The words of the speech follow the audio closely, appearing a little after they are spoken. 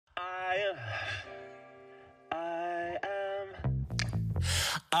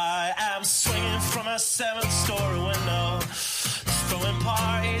I am swinging from a 7-story window, throwing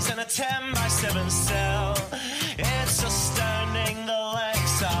parties in a 10-by-7 cell. It's astounding the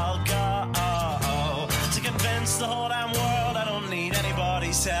lengths I'll go to convince the whole damn world I don't need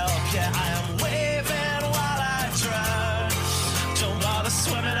anybody's help. Yeah, I am waving while I drown. Don't bother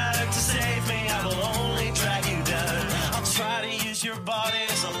swimming out to save me, I will only drag you down. I'll try to use your body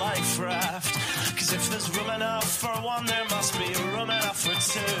as a life raft, cause if there's room enough for one, there must be room enough for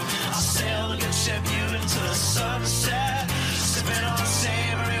two. I'll sail the good ship you into the sunset, sipping on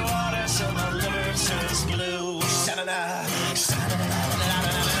savory water till my liver turns blue. Sha-na-na,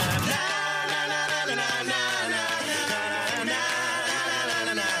 sha-na-na-na-na-na-na-na.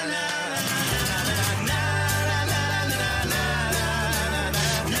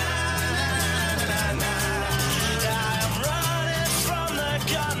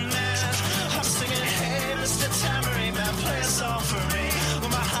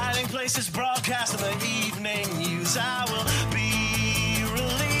 Is broadcast in the evening news. I will be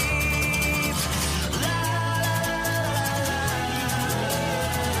relieved. La, la,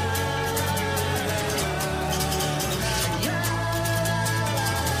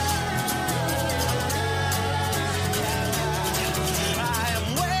 I am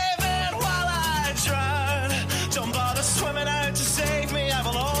waving while I drown. Don't bother swimming out to save me, I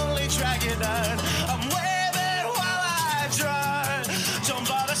will only drag you down. I'm waving while I drown. Don't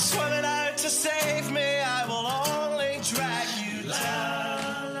bother swimming out to save me, I will only drag you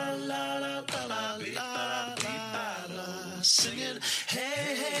down. La, la, la, la, la, la, la, singing,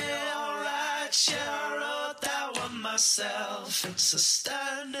 hey, hey, alright, yeah, I wrote that one myself. It's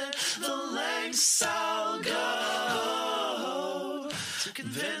astounding the lengths I'll go to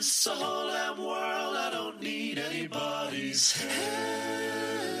convince the whole damn world I don't need anybody's help.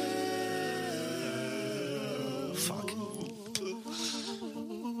 Fuck.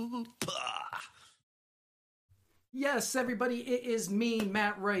 Yes, everybody, it is me,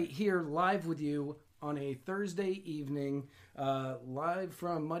 Matt Wright, here live with you on a Thursday evening, live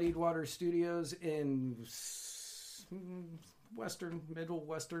from Muddied Water Studios in middle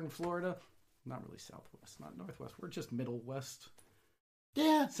western Florida. Not really southwest, not northwest. We're just middle west.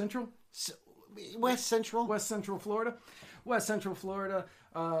 Yeah. Central? West Central. West Central Florida. West Central Florida,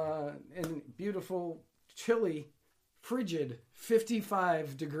 in beautiful, chilly, frigid,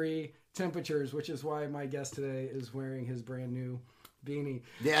 55-degree temperatures, which is why my guest today is wearing his brand new beanie.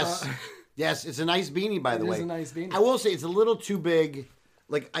 Yes. Yes, it's a nice beanie, by the way. It is a nice beanie. I will say it's a little too big.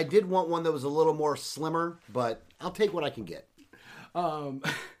 Like, I did want one that was a little more slimmer, but I'll take what I can get.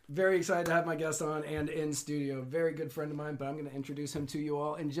 Very excited to have my guest on and in studio. Very good friend of mine, but I'm going to introduce him to you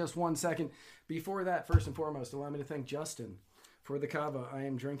all in just 1 second. Before that, first and foremost, allow me to thank Justin for the kava I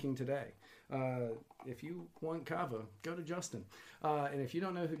am drinking today. If you want kava, go to Justin. And if you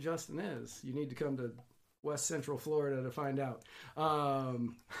don't know who Justin is, you need to come to West Central Florida to find out.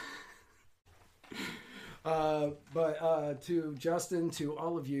 But to Justin, to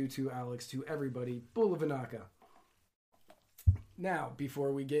all of you, to Alex, to everybody, Bula Vinaka. Now,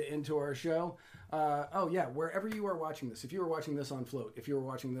 before we get into our show, wherever you are watching this, if you are watching this on Float, if you are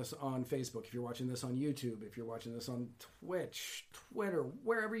watching this on Facebook, if you're watching this on YouTube, if you're watching this on Twitch, Twitter,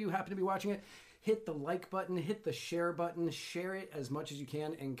 wherever you happen to be watching it, hit the like button, hit the share button, share it as much as you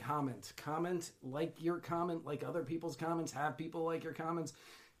can, and comment. Comment, like your comment, like other people's comments, have people like your comments.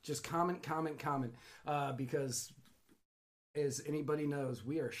 Just comment, because as anybody knows,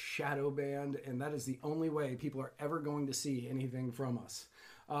 we are shadow banned, and that is the only way people are ever going to see anything from us.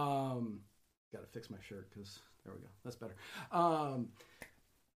 Got to fix my shirt because there we go. That's better.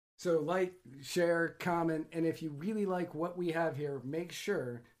 So like, share, comment, and if you really like what we have here, make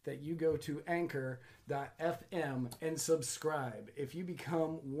sure that you go to anchor.fm and subscribe. If you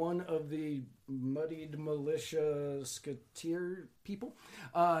become one of the Muddied Militia Skateer people,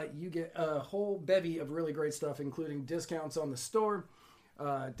 you get a whole bevy of really great stuff, including discounts on the store,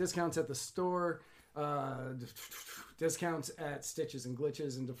 discounts at the store, discounts at Stitches and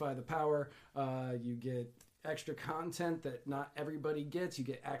Glitches and Defy the Power. You get extra content that not everybody gets. You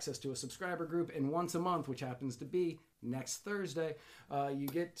get access to a subscriber group, and once a month, which happens to be next Thursday, you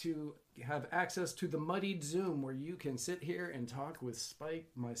get to have access to the Muddied Zoom, where you can sit here and talk with Spike,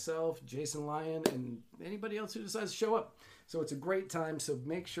 myself, Jason Lyon, and anybody else who decides to show up. So it's a great time, so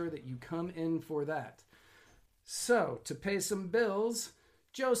make sure that you come in for that. So, to pay some bills,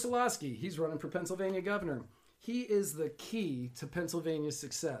 Joe Solosky, he's running for Pennsylvania governor. He is the key to Pennsylvania's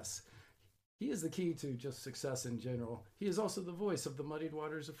success. He is the key to just success in general. He is also the voice of the Muddied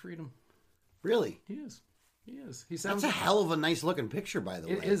Waters of Freedom. Really? He is. He is. He sounds. That's a hell of a nice looking picture, by the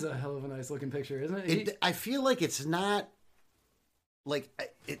way. It is a hell of a nice looking picture, isn't it? I feel like it's not like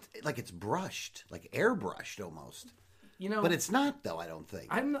it's brushed, like airbrushed almost. But it's not though. I don't think.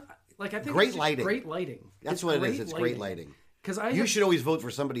 I think great it's lighting. Great lighting. That's what it is. It's great lighting. Because you should always vote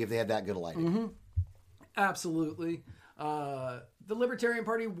for somebody if they had that good lighting. Mm-hmm. Absolutely. The Libertarian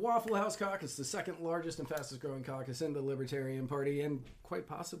Party Waffle House Caucus, the second largest and fastest growing caucus in the Libertarian Party, and quite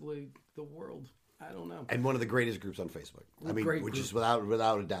possibly the world. I don't know. And one of the greatest groups on Facebook. Which is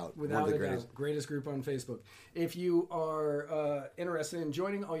without a doubt one of the greatest group on Facebook. If you are interested in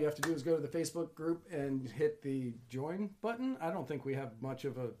joining, all you have to do is go to the Facebook group and hit the join button. I don't think we have much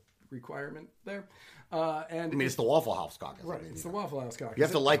of a requirement there. It's the Waffle House Caucus. Right, it's the Waffle House Caucus. You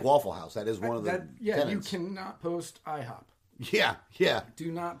have to like Waffle House. That is one of the tenets. You cannot post IHOP. Yeah.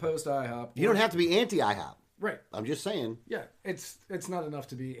 Do not post IHOP. You don't have to be anti-IHOP. Right. I'm just saying. Yeah, it's not enough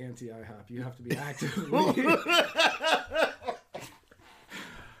to be anti-IHOP. You have to be actively.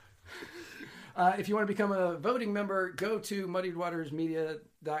 If you want to become a voting member, go to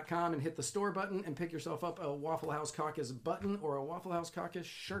muddiedwatersmedia.com and hit the store button and pick yourself up a Waffle House Caucus button or a Waffle House Caucus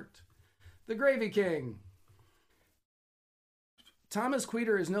shirt. The Gravy King. Thomas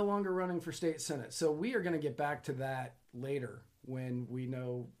Queter is no longer running for state senate, so we are going to get back to that later when we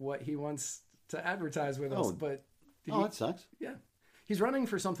know what he wants to advertise with us. But that sucks. Yeah, he's running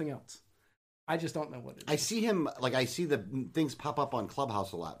for something else. I just don't know what it is. I see him, I see the things pop up on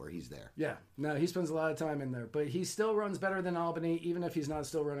Clubhouse a lot where he's there. Yeah, no, he spends a lot of time in there, but he still runs better than Albany, even if he's not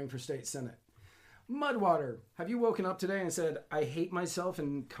still running for state senate. Mudwater, have you woken up today and said, I hate myself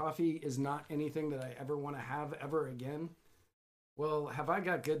and coffee is not anything that I ever want to have ever again? Well, have I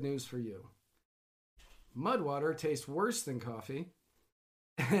got good news for you. Mudwater tastes worse than coffee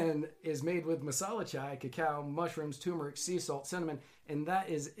and is made with masala chai, cacao, mushrooms, turmeric, sea salt, cinnamon, and that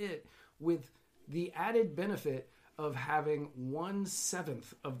is it, with the added benefit of having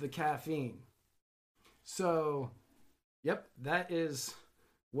 1/7 of the caffeine. So, yep, that is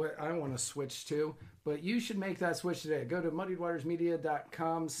what I want to switch to, but you should make that switch today. Go to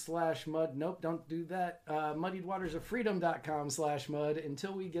muddiedwatersmedia.com/mud. Nope, don't do that. muddiedwatersoffreedom.com/mud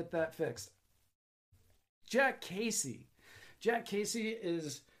until we get that fixed. Jack Casey. Jack Casey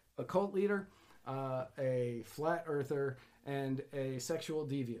is a cult leader, a flat earther, and a sexual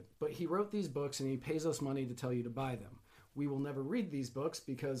deviant. But he wrote these books and he pays us money to tell you to buy them. We will never read these books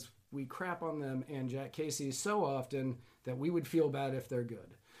because we crap on them and Jack Casey so often that we would feel bad if they're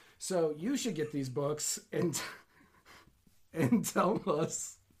good. So you should get these books and tell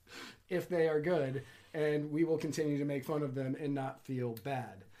us if they are good, and we will continue to make fun of them and not feel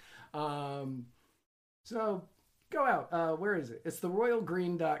bad. So go out. Where is it? It's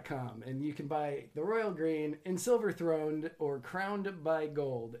theroyalgreen.com, and you can buy the Royal Green in Silver Throned or Crowned by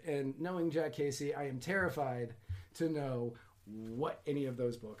Gold. And knowing Jack Casey, I am terrified to know what any of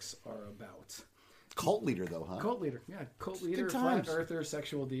those books are about. Cult leader, though, huh? Cult leader, yeah. Cult leader, flat earther,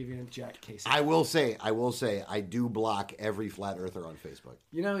 sexual deviant, Jack Casey. I will say, I do block every flat earther on Facebook.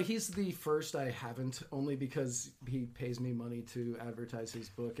 You know, he's the first I haven't, only because he pays me money to advertise his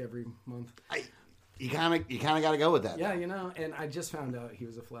book every month. You kind of got to go with that. Yeah, you know, and I just found out he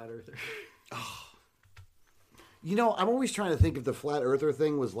was a flat earther. You know, I'm always trying to think if the flat earther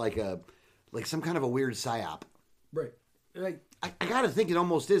thing was like some kind of a weird psyop. Right. Like, I got to think it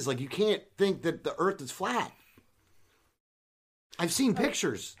almost is. Like, you can't think that the earth is flat. I've seen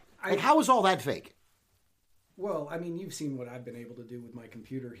pictures. How is all that fake? Well, I mean, you've seen what I've been able to do with my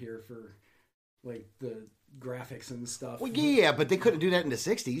computer here for, like, the graphics and stuff. Well, yeah, but they couldn't do that in the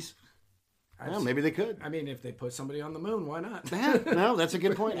 60s. Well, maybe they could. I mean, if they put somebody on the moon, why not? No, that's a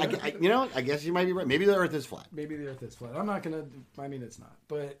good point. I guess you might be right. Maybe the earth is flat. Maybe the earth is flat. I'm not going to... I mean, it's not.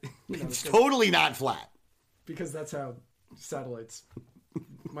 But, you know, it's totally not flat. Because that's how satellites...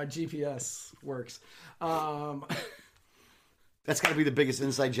 my GPS works. That's got to be the biggest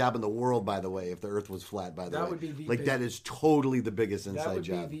inside job in the world, by the way, if the earth was flat, by the way. That would be the that is totally the biggest inside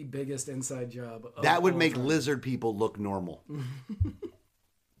job. That would be the biggest inside job of that would make time. Lizard people look normal.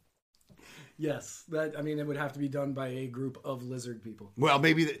 Yes, it would have to be done by a group of lizard people. Well,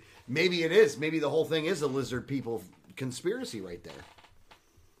 maybe it is. Maybe the whole thing is a lizard people conspiracy right there.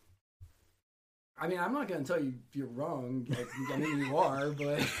 I mean, I'm not going to tell you you're wrong. I mean, you are,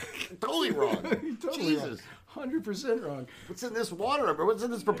 but totally wrong. Totally Jesus, 100% wrong. What's in this water? Or what's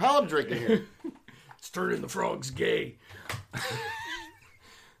in this Propel I'm drinking here? It's turning the frogs gay.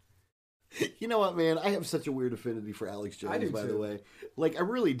 You know what, man? I have such a weird affinity for Alex Jones, by the way. Like, I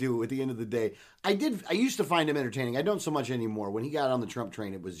really do at the end of the day. I used to find him entertaining. I don't so much anymore. When he got on the Trump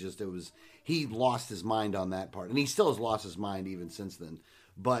train, he lost his mind on that part. And he still has lost his mind even since then.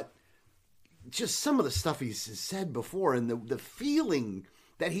 But just some of the stuff he's said before and the feeling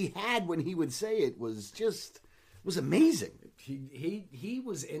that he had when he would say it was amazing. He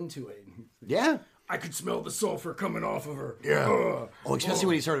was into it. Yeah. I could smell the sulfur coming off of her. Yeah. Oh, especially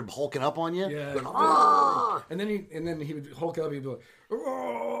when he started hulking up on you. Yeah. Like, and then he would hulk up. He'd be like,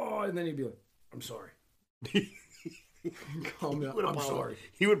 "Argh!" And then he'd be like, "I'm sorry." Calm down. I'm sorry.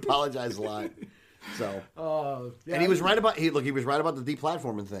 He would apologize a lot. So, yeah, and he was right about he was right about the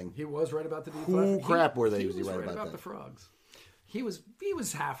deplatforming thing. He was right about the Who crap were they? He was right about that? the frogs. He was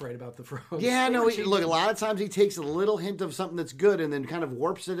half right about the frogs. Yeah, no. Look, a lot of times he takes a little hint of something that's good and then kind of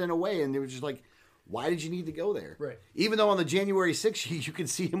warps it in a way, and they were just like, why did you need to go there? Right. Even though on the January 6th, you could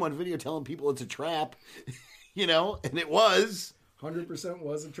see him on video telling people it's a trap, and it was. 100%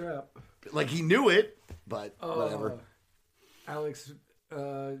 was a trap. Like he knew it, but whatever. Alex,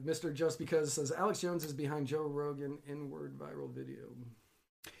 Mr. Just Because says, Alex Jones is behind Joe Rogan inward viral video.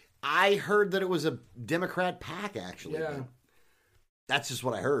 I heard that it was a Democrat PAC, actually. Yeah. That's just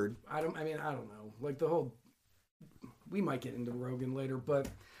what I heard. I don't know. Like we might get into Rogan later, but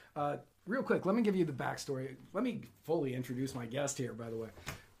real quick, let me give you the backstory. Let me fully introduce my guest here, by the way.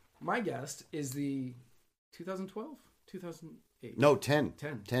 My guest is the 2012? 2008? No, 10.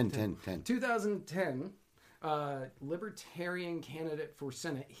 10. 2010 Libertarian candidate for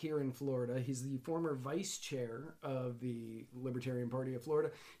Senate here in Florida. He's the former vice chair of the Libertarian Party of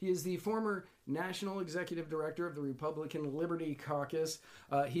Florida. He is the former national executive director of the Republican Liberty Caucus.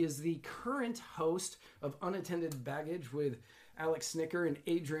 He is the current host of Unattended Baggage with Alex Snicker and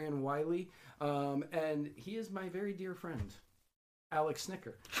Adrian Wiley. And he is my very dear friend, Alex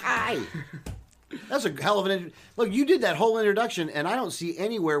Snicker. Hi. That's a hell of an... Look, you did that whole introduction, and I don't see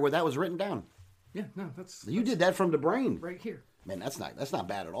anywhere where that was written down. Yeah, no, that's... You did that from the brain. Right here. Man, that's not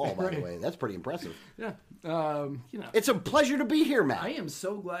bad at all, by the way. That's pretty impressive. Yeah. It's a pleasure to be here, Matt. I am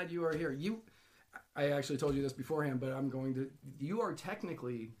so glad you are here. I actually told you this beforehand, but you are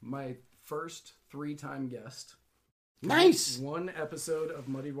technically my first 3-time guest. Nice. One episode of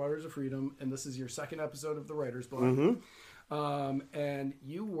Muddy Waters of Freedom, and this is your second episode of The Writer's Block. Mm-hmm. And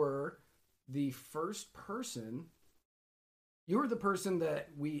you were the first person... You were the person that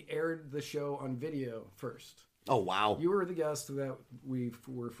we aired the show on video first. Oh, wow. You were the guest that we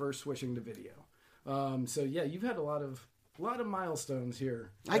were first switching to video. So yeah, you've had a lot of milestones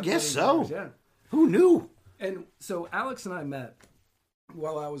here. I guess so. Yeah. Who knew? And so Alex and I met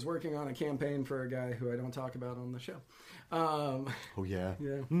while I was working on a campaign for a guy who I don't talk about on the show. Oh yeah.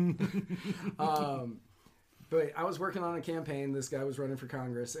 Yeah. But I was working on a campaign. This guy was running for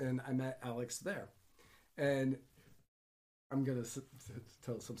Congress, and I met Alex there. And I'm gonna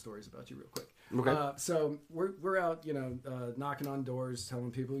tell some stories about you real quick. Okay. So we're out, knocking on doors,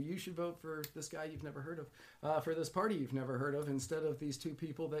 telling people you should vote for this guy you've never heard of, for this party you've never heard of, instead of these 2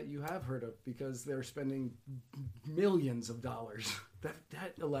 people that you have heard of, because they're spending millions of dollars.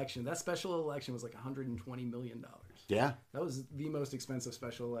 That election, that special election, was like $120 million. Yeah. That was the most expensive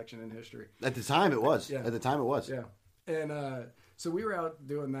special election in history. At the time, it was. Yeah. At the time, it was. Yeah. And so we were out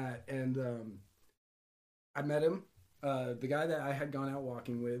doing that, and I met him. The guy that I had gone out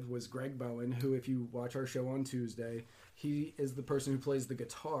walking with was Greg Bowen, who, if you watch our show on Tuesday, he is the person who plays the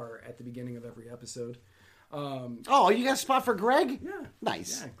guitar at the beginning of every episode. Oh, you got a spot for Greg? Yeah.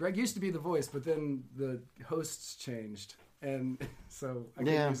 Nice. Yeah, Greg used to be the voice, but then the hosts changed, and so I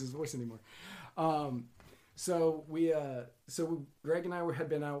couldn't use his voice anymore. So Greg and I had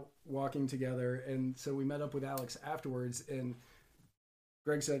been out walking together, and so we met up with Alex afterwards, and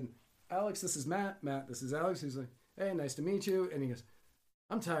Greg said, "Alex, this is Matt. Matt, this is Alex." He's like, "Hey, nice to meet you." And he goes,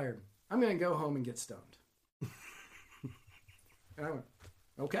 "I'm tired. I'm going to go home and get stoned." And I went,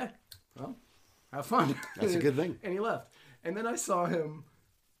 "Okay, well, have fun." That's a good thing. And he left. And then I saw him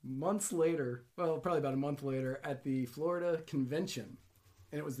months later, well, probably about a month later, at the Florida convention.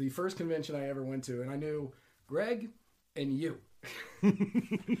 And it was the first convention I ever went to. And I knew Greg and you.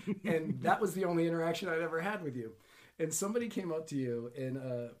 And that was the only interaction I'd ever had with you. And somebody came up to you, and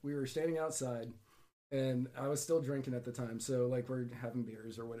we were standing outside. And I was still drinking at the time, so like we're having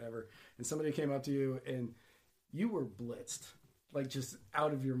beers or whatever. And somebody came up to you, and you were blitzed, like just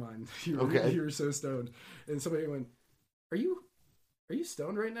out of your mind. You were so stoned. And somebody went, "Are you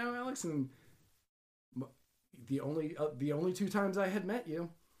stoned right now, Alex?" And the only 2 times I had met you,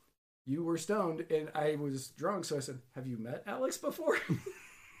 you were stoned, and I was drunk. So I said, "Have you met Alex before?"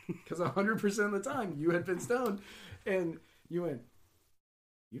 Because 100% of the time you had been stoned, and you went,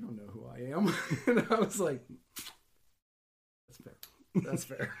 "You don't know who I am." And I was like, That's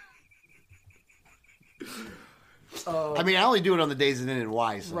fair. I mean, I only do it on the days it ended in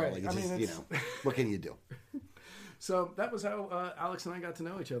Y, so right. like, what can you do? So that was how Alex and I got to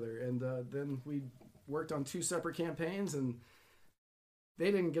know each other. And then we worked on 2 separate campaigns, and they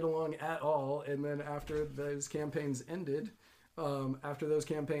didn't get along at all. And then after those campaigns ended,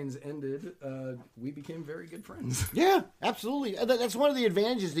 we became very good friends. Yeah, absolutely. That's one of the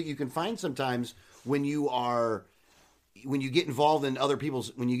advantages that you can find sometimes when you get involved in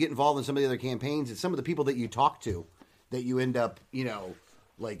when you get involved in some of the other campaigns. It's some of the people that you talk to that you end up,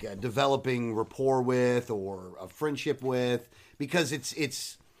 developing rapport with or a friendship with, because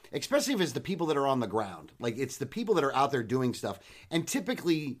it's especially if it's the people that are on the ground. Like, it's the people that are out there doing stuff. And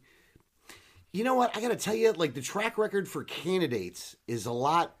typically, you know what? I got to tell you, like, the track record for candidates is a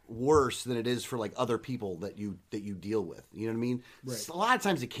lot worse than it is for, like, other people that you deal with. You know what I mean? Right. A lot of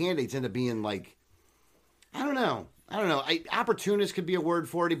times the candidates end up being, like, I don't know. Opportunist could be a word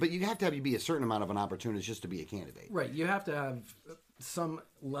for it, but you have to be a certain amount of an opportunist just to be a candidate. Right. You have to have some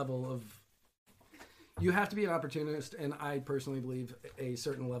level of... You have to be an opportunist, and I personally believe a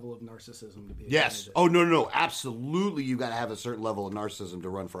certain level of narcissism to be a candidate. Oh, no. Absolutely, you got to have a certain level of narcissism to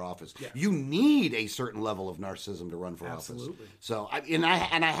run for office. Yes. You need a certain level of narcissism to run for office. Absolutely. So, I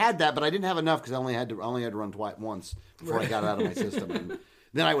had that, but I didn't have enough because I only had to run once before I got it out of my system. And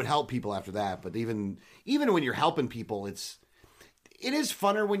then I would help people after that. But even when you're helping people, it is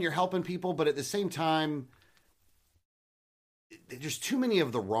funner when you're helping people, but at the same time, there's too many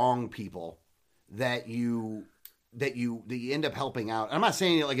of the wrong people that you end up helping out. I'm not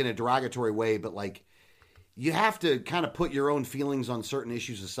saying it like in a derogatory way, but like you have to kind of put your own feelings on certain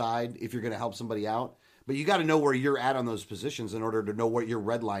issues aside if you're going to help somebody out. But you got to know where you're at on those positions in order to know what your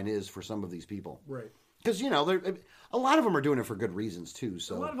red line is for some of these people. Right. Because, a lot of them are doing it for good reasons too.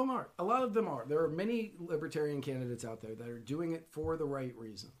 So A lot of them are. There are many libertarian candidates out there that are doing it for the right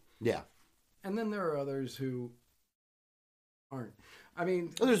reason. Yeah. And then there are others who aren't. I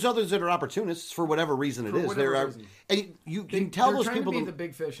mean, there's others that are opportunists for whatever reason it is. And you can tell those people to be the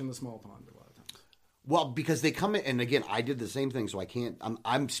big fish in the small pond a lot of times. Well, because they come in, and again, I did the same thing, so I can't.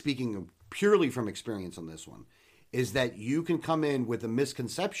 I'm speaking purely from experience on this one. Is that you can come in with a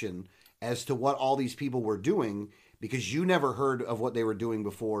misconception as to what all these people were doing because you never heard of what they were doing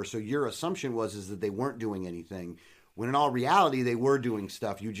before. So your assumption is that they weren't doing anything, when in all reality they were doing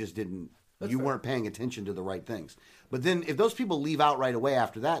stuff. You just didn't. You weren't paying attention to the right things. But then if those people leave out right away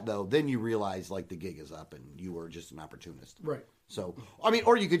after that, though, then you realize, like, the gig is up and you were just an opportunist. Right. So,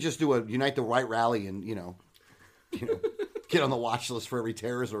 or you could just do a Unite the Right rally and, get on the watch list for every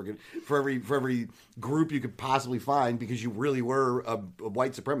terrorist organ, for every group you could possibly find because you really were a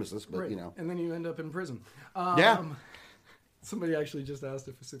white supremacist. But, right. And then you end up in prison. Yeah. Somebody actually just asked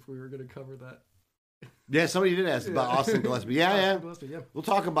if we were going to cover that. Yeah, somebody did ask about Austin Gillespie. Yeah. Gillespie, yeah. We'll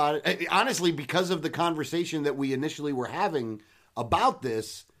talk about it. Honestly, because of the conversation that we initially were having about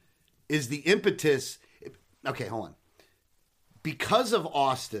this, is the impetus. Okay, hold on. Because of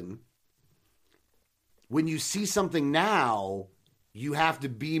Austin, when you see something now, you have to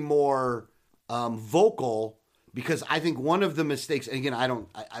be more vocal, because I think one of the mistakes, and again,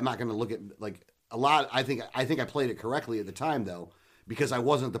 I'm not going to look at like a lot. I think I played it correctly at the time, though, because I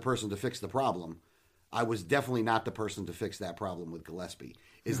wasn't the person to fix the problem. I was definitely not the person to fix that problem with Gillespie,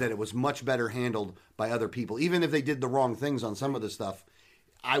 is that it was much better handled by other people. Even if they did the wrong things on some of the stuff,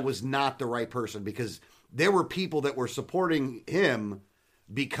 I was not the right person, because there were people that were supporting him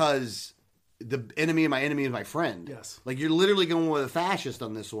because the enemy of my enemy is my friend. Yes. Like, you're literally going with a fascist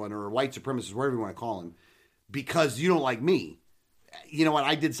on this one, or a white supremacist, whatever you want to call him, because you don't like me. You know what?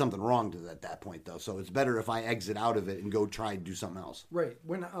 I did something wrong at that point, though, so it's better if I exit out of it and go try and do something else. Right.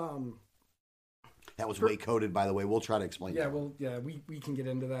 When that was way coded, by the way. We'll try to explain that. We can get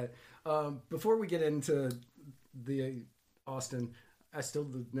into that. Before we get into the Austin, I still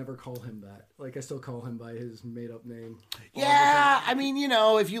never call him that. Like, I still call him by his made-up name. Yeah, I mean,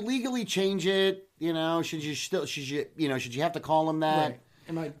 if you legally change it, should you have to call him that?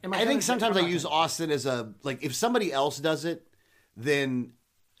 Right. I think sometimes I use Austin as if somebody else does it, then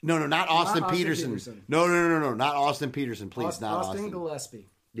not Austin Peterson. No, not Austin Peterson, please. Not Austin Gillespie.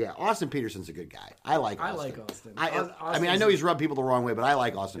 Yeah, Austin Peterson's a good guy. I like Austin. Austin. I know he's rubbed people the wrong way, but I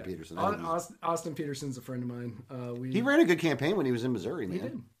like Austin Peterson. Austin Peterson's a friend of mine. He ran a good campaign when he was in Missouri, man. He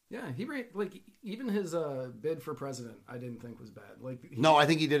did. Yeah, he ran, even his bid for president, I didn't think was bad. No, I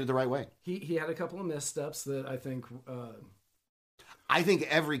think he did it the right way. He had a couple of missteps that I think... I think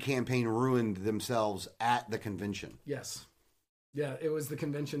every campaign ruined themselves at the convention. Yes. Yeah, it was the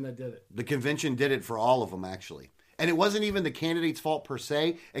convention that did it. The convention did it for all of them, actually. And it wasn't even the candidate's fault per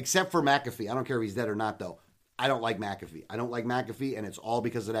se, except for McAfee. I don't care if he's dead or not, though. I don't like McAfee. And it's all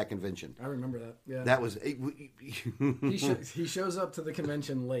because of that convention. I remember that. Yeah, that was. He shows up to the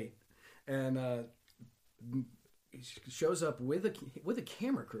convention late, and shows up with a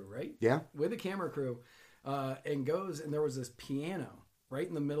camera crew, right? Yeah. With a camera crew, and goes, and there was this piano right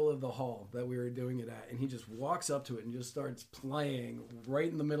in the middle of the hall that we were doing it at, and he just walks up to it and just starts playing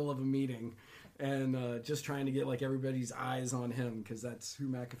right in the middle of a meeting, and just trying to get like everybody's eyes on him because that's who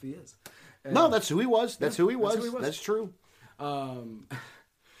McAfee is. And, No, that's who he was. That's who he was. who he was. That's true. And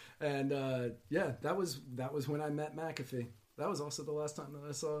that was when I met McAfee. That was also the last time that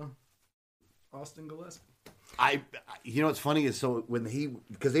I saw Austin Gillespie. You know what's funny is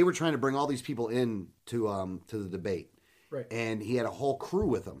because they were trying to bring all these people in to the debate, Right. and he had a whole crew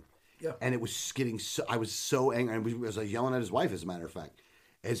with him. Yeah. And it was I was so angry. I was yelling at his wife, as a matter of fact.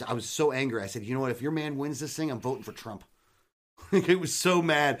 As I was so angry, I said, "You know what? If your man wins this thing, I'm voting for Trump." It was so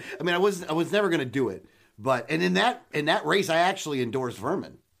mad. I mean, I was never going to do it, but in that race, I actually endorsed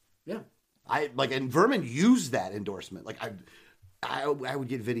Vermin. Yeah. And Vermin used that endorsement. Like I would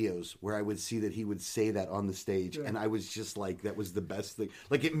get videos where I would see that he would say that on the stage, and I was just like, that was the best thing.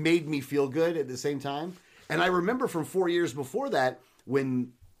 Like, it made me feel good at the same time. And I remember from 4 years before that,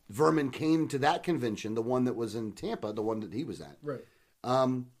 when Vermin came to that convention, the one that was in Tampa, the one that he was at, Right.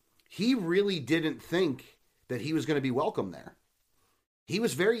 he really didn't think that he was going to be welcome there. He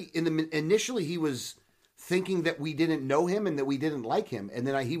was initially he was thinking that we didn't know him and that we didn't like him, and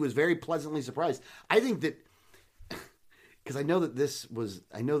then he was very pleasantly surprised. I think that because I know that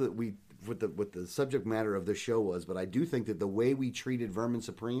what the subject matter of this show was, but I do think that the way we treated Vermin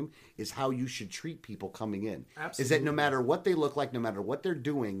Supreme is how you should treat people coming in. Absolutely. Is that no matter what they look like, no matter what they're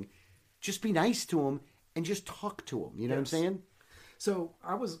doing, just be nice to them and just talk to them. You know what I'm saying? So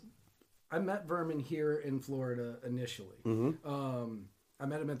I met Vermin here in Florida initially. Mm-hmm. I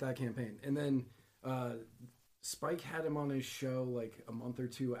met him at that campaign, and then Spike had him on his show like a month or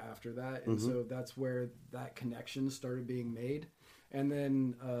two after that, and so that's where that connection started being made. And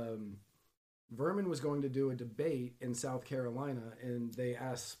then Vermin was going to do a debate in South Carolina, and they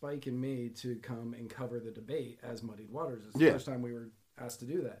asked Spike and me to come and cover the debate as Muddied Waters. It's the first time we were asked to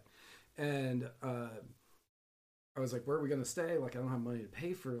do that. And I was like, where are we going to stay? Like, I don't have money to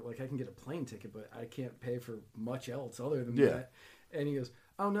pay for, like, I can get a plane ticket, but I can't pay for much else other than that. And he goes,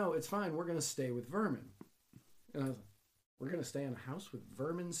 oh, no, it's fine. We're going to stay with Vermin. And I was like, we're going to stay in a house with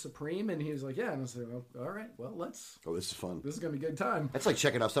Vermin Supreme? And he was like, yeah. And I was like, well, all right, well, let's. Oh, this is fun. This is going to be a good time. That's like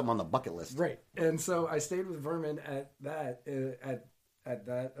checking off something on the bucket list. Right. And so I stayed with Vermin at that,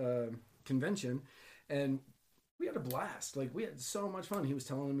 convention, and we had a blast. Like, we had so much fun. He was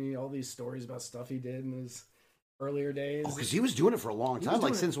telling me all these stories about stuff he did in his earlier days. Oh, because he was doing it for a long time.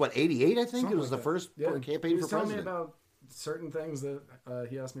 Like, since, what, 88, I think? It was like the first campaign for president. He was telling me about certain things that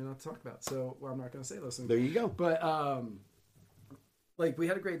he asked me not to talk about. So, I'm not going to say those things. There you go. But, like, we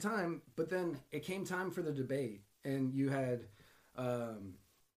had a great time. But then it came time for the debate. And you had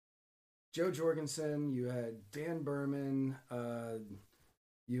Joe Jorgensen. You had Dan Berman.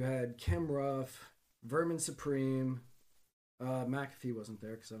 You had Kim Ruff. Vermin Supreme. McAfee wasn't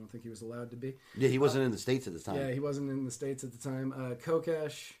there because I don't think he was allowed to be. Yeah, he wasn't in the States at the time. Yeah, he wasn't in the States at the time.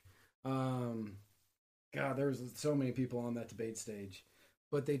 Kokesh. God, there was so many people on that debate stage.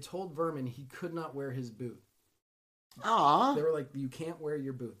 But they told Vermin he could not wear his boot. Aww. They were like, you can't wear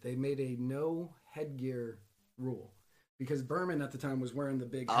your boot. They made a no headgear rule. Because Berman at the time was wearing the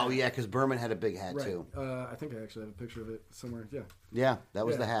big hat. Oh, yeah, because Berman had a big hat, too. I think I actually have a picture of it somewhere. Yeah. Yeah, that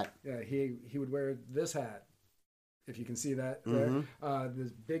was the hat. Yeah, he would wear this hat, if you can see that there.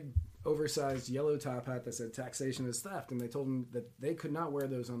 This big, oversized yellow top hat that said taxation is theft. And they told him that they could not wear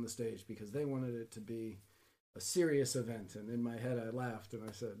those on the stage because they wanted it to be a serious event. And in my head, I laughed and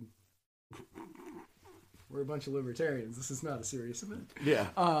I said, we're a bunch of libertarians. This is not a serious event. Yeah.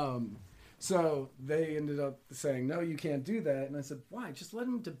 So they ended up saying, no, you can't do that. And I said, why? Just let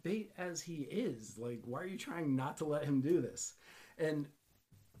him debate as he is. Like, why are you trying not to let him do this? And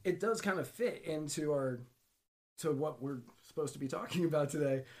it does kind of fit into to what we're supposed to be talking about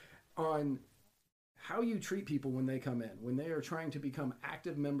today on how you treat people when they come in, when they are trying to become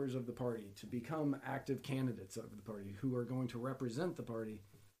active members of the party, to become active candidates of the party who are going to represent the party.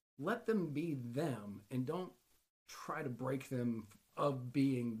 Let them be them and don't try to break them of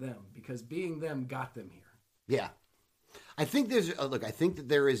being them, because being them got them here. Yeah. I think I think that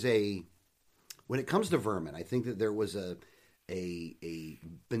there is when it comes to Vermin, I think that there was a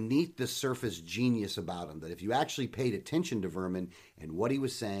beneath the surface genius about him, that if you actually paid attention to Vermin and what he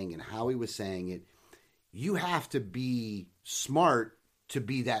was saying and how he was saying it, you have to be smart to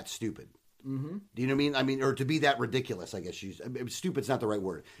be that stupid. Mm-hmm. Do you know what I mean? I mean, or to be that ridiculous, I guess. Stupid's not the right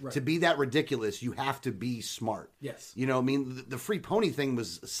word. Right. To be that ridiculous, you have to be smart. Yes. You know what I mean? The free pony thing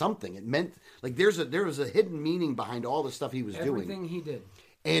was something. It meant, like, there was a hidden meaning behind all the stuff he was doing. Everything he did.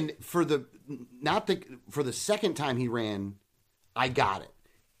 And for the second time he ran, I got it.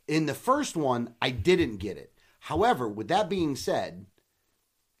 In the first one, I didn't get it. However, with that being said,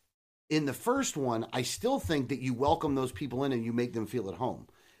 in the first one, I still think that you welcome those people in and you make them feel at home.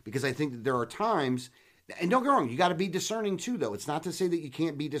 Because I think that there are times, and don't get me wrong, you got to be discerning too, though. It's not to say that you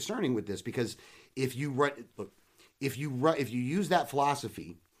can't be discerning with this, because if you use that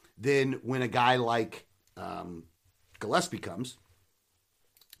philosophy, then when a guy like Gillespie comes,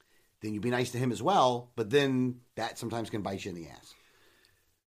 then you be nice to him as well. But then that sometimes can bite you in the ass.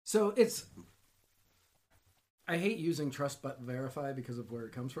 So I hate using trust but verify because of where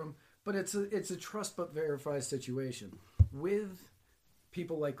it comes from, but it's a trust but verify situation with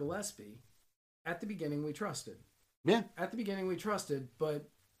people like Gillespie. At the beginning, we trusted. Yeah. At the beginning, we trusted, but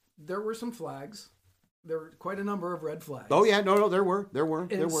there were some flags. There were quite a number of red flags. Oh yeah, no, there were.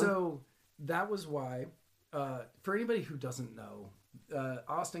 So that was why, for anybody who doesn't know,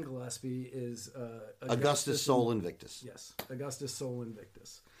 Austin Gillespie is Augustus Sol Invictus. Yes, Augustus Sol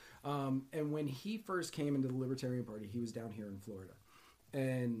Invictus. And when he first came into the Libertarian Party, he was down here in Florida,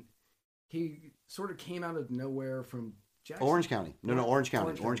 and he sort of came out of nowhere from Jackson. Orange County. No, Orange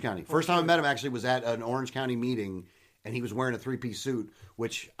County. First time I met him actually was at an Orange County meeting, and he was wearing a 3-piece suit,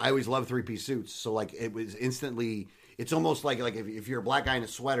 which I always love 3-piece suits. So like it was instantly, it's almost like if you're a black guy in a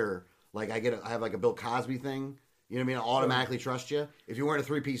sweater, like I have like a Bill Cosby thing. You know what I mean? I automatically trust you. If you're wearing a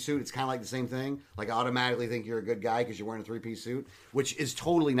 3-piece suit, it's kind of like the same thing. Like I automatically think you're a good guy because you're wearing a 3-piece suit, which is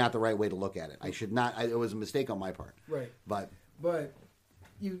totally not the right way to look at it. I should not. It was a mistake on my part. Right. But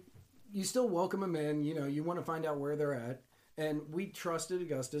you still welcome them in. You know, you want to find out where they're at. And we trusted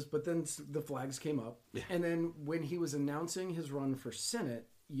Augustus, but then the flags came up. Yeah. And then when he was announcing his run for Senate,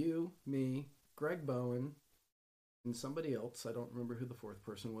 you, me, Greg Bowen, and somebody else, I don't remember who the fourth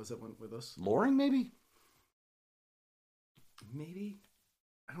person was that went with us. Loring, maybe? Maybe?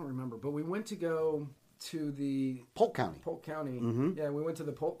 I don't remember. But we went to go to the... Polk County. Mm-hmm. Yeah, we went to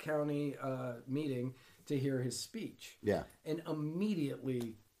the Polk County meeting to hear his speech. Yeah. And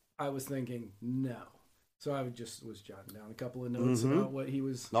immediately I was thinking, no. So I was jotting down a couple of notes about what he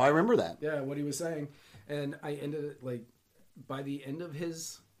was... No, I remember that. Yeah, what he was saying. And I ended it, like, by the end of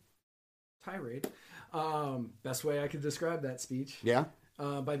his tirade, best way I could describe that speech. Yeah.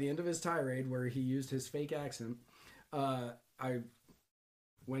 By the end of his tirade, where he used his fake accent, I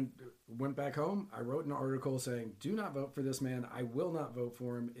went back home. I wrote an article saying, do not vote for this man. I will not vote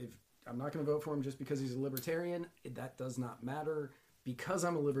for him. If I'm not going to vote for him just because he's a libertarian. That does not matter. Because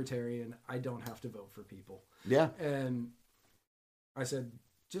I'm a libertarian, I don't have to vote for people. Yeah. And I said,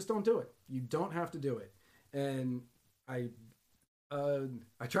 just don't do it. You don't have to do it. And I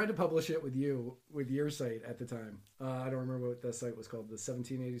tried to publish it with your site at the time. I don't remember what that site was called. The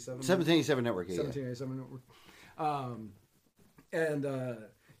 1787? 1787 Network. Yeah. 1787 Network. And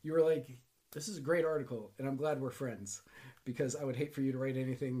you were like, this is a great article, and I'm glad we're friends. Because I would hate for you to write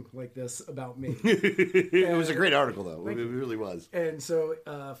anything like this about me. It was a great article, though. It really was. And so,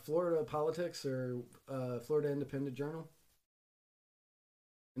 Florida Politics or Florida Independent Journal?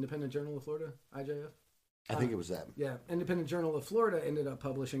 Independent Journal of Florida? IJF? I think it was that. Yeah. Independent Journal of Florida ended up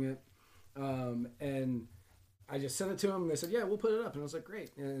publishing it. And I just sent it to them, and they said, yeah, we'll put it up. And I was like, great.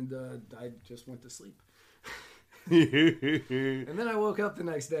 And I just went to sleep. And then I woke up the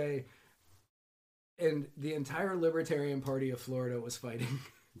next day, and the entire Libertarian Party of Florida was fighting.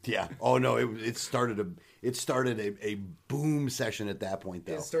 Yeah. Oh no! It started a boom session at that point,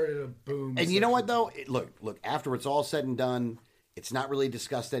 though. It started a boom. And session. you know what, though? Look. After it's all said and done, it's not really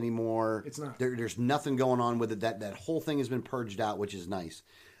discussed anymore. It's not. There's nothing going on with it. That whole thing has been purged out, which is nice.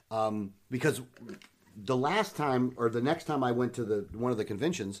 Because the last time or the next time I went to one of the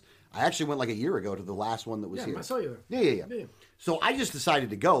conventions, I actually went like a year ago to the last one that was here. I saw you there. Yeah. So I just decided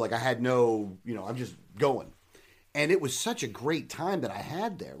to go. Like I had no, I'm just going. And it was such a great time that I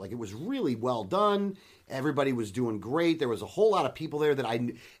had there. Like it was really well done. Everybody was doing great. There was a whole lot of people there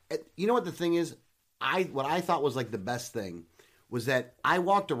that you know what the thing is? What I thought was like the best thing was that I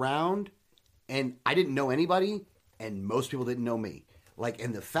walked around and I didn't know anybody and most people didn't know me.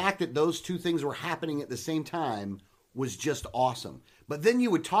 And the fact that those two things were happening at the same time was just awesome. But then you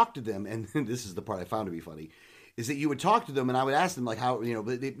would talk to them, and this is the part I found to be funny, is that you would talk to them, and I would ask them, like, how,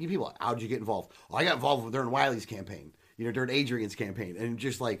 people, how did you get involved? Oh, I got involved during Wiley's campaign, during Adrian's campaign, and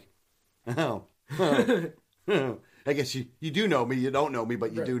just like, I guess you do know me, you don't know me,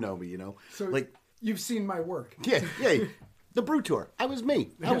 but you do know me, So like you've seen my work. Yeah. The Brew Tour. I was me.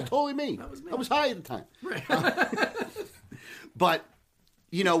 I was totally me. That was me. I was high at the time. Right. But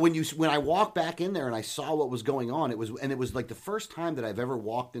when I walked back in there and I saw what was going on, it was like the first time that I've ever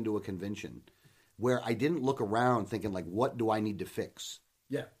walked into a convention where I didn't look around thinking like, what do I need to fix?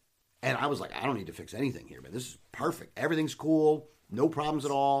 Yeah. And I was like, I don't need to fix anything here, man. This is perfect. Everything's cool. No problems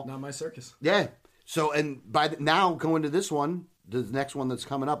at all. Not my circus. Yeah. So, and now going to this one, the next one that's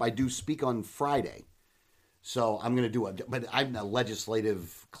coming up, I do speak on Friday. So I'm going to do but I'm a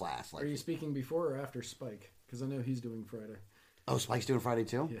legislative class. Are you speaking before or after Spike? Because I know he's doing Friday. Oh, Spike's doing Friday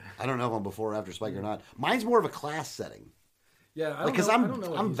too? Yeah. I don't know if I'm before or after Spike or not. Mine's more of a class setting. Yeah, Because I don't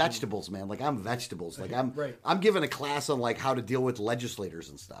know what I'm he's vegetables, man. Like I'm vegetables. Like I'm Right. I'm giving a class on like how to deal with legislators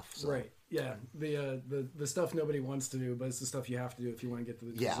and stuff. So. Right. Yeah. The stuff nobody wants to do, but it's the stuff you have to do if you want to get to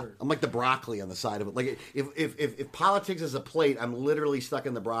the Yeah, dessert. I'm like the broccoli on the side of it. Like if politics is a plate, I'm literally stuck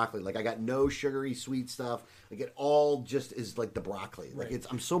in the broccoli. Like I got no sugary sweet stuff. Like it all just is like the broccoli. Like Right.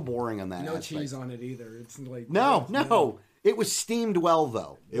 I'm so boring on that. No aspect. cheese on it either. It's like No. It was steamed well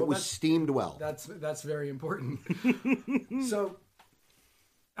though. It was that's- steamed well. That's very important. So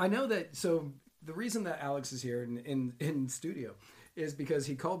I know that. So the reason that Alex is here in studio is because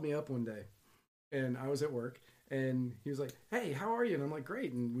he called me up one day, and I was at work, and he was like, "Hey, how are you?" And I'm like,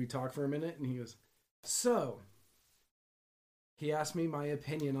 "Great." And we talked for a minute, and he goes, "So." He asked me my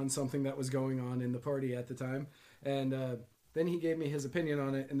opinion on something that was going on in the party at the time, and then he gave me his opinion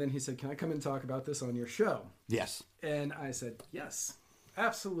on it, and then he said, "Can I come and talk about this on your show?" Yes. And I said, "Yes,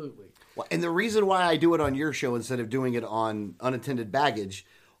 absolutely." Well, and the reason why I do it on your show instead of doing it on Unattended Baggage,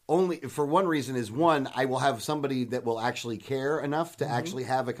 only for one reason is one, I will have somebody that will actually care enough to actually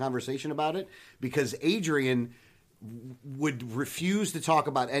have a conversation about it, because Adrian would refuse to talk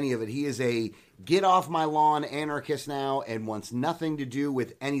about any of it. He is a get off my lawn anarchist now and wants nothing to do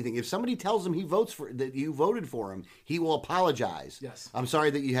with anything. If somebody tells him that you voted for him, he will apologize. Yes. I'm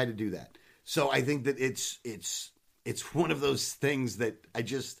sorry that you had to do that. So I think that it's one of those things that I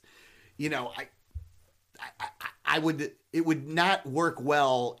just, it would not work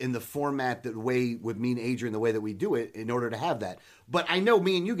well in the format that way with me and Adrian, the way that we do it, in order to have that. But I know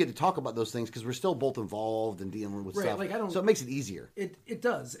me and you get to talk about those things because we're still both involved and dealing with Right, stuff. like, I don't- so it makes it easier. It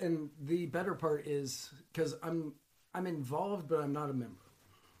does, and the better part is because I'm involved, but I'm not a member.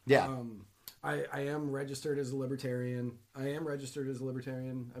 Yeah. I am registered as a libertarian. I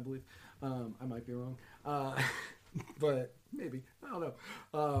believe. I might be wrong, but maybe, I don't know.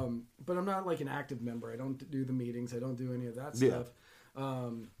 But I'm not like an active member. I don't do the meetings. I don't do any of that Yeah. stuff.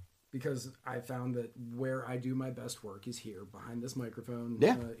 Because I found that where I do my best work is here behind this microphone,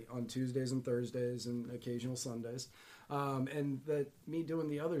 Yeah. on Tuesdays and Thursdays and occasional Sundays. And that me doing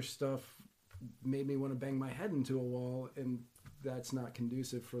the other stuff made me want to bang my head into a wall, and that's not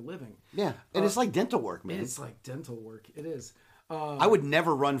conducive for living. Yeah. And it's like dental work, man. It's like dental work. It is. I would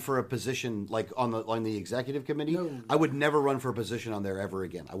never run for a position like on the executive committee. No. I would never run for a position on there ever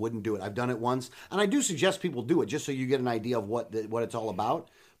again. I wouldn't do it. I've done it once, and I do suggest people do it just so you get an idea of what it's all about.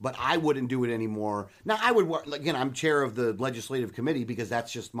 But I wouldn't do it anymore. Now I would again. I'm chair of the legislative committee because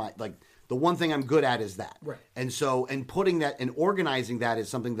that's just my the one thing I'm good at is that. Right. And so putting that and organizing that is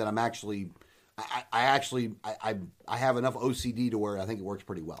something that I'm actually. I have enough OCD to where I think it works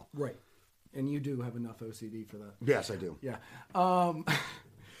pretty well. Right. And you do have enough OCD for that. Yes, I do. Yeah.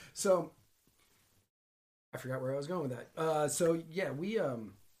 So I forgot where I was going with that. So yeah, we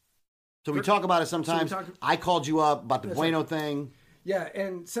So we talk about it sometimes. I called you up about the That's Bueno thing. yeah,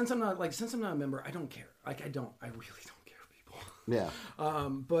 and since I'm not a member, I don't care. I really don't care, people. Yeah.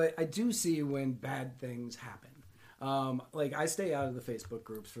 But I do see when bad things happen. I stay out of the Facebook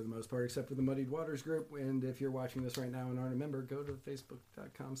groups for the most part, except for the Muddied Waters group. And if you're watching this right now and aren't a member, go to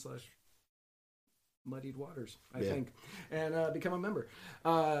facebook.com/Muddied Waters, I think, and become a member.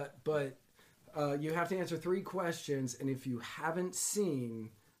 But you have to answer 3 questions, and if you haven't seen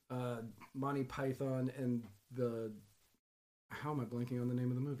Monty Python and how am I blanking on the name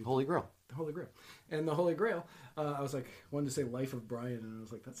of the movie? Holy Grail. The Holy Grail. And the Holy Grail, I was like, wanted to say Life of Brian, and I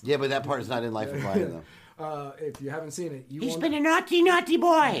was like, that's not Yeah, but that part is not in Life of Brian, though. if you haven't seen it, He's been a naughty, naughty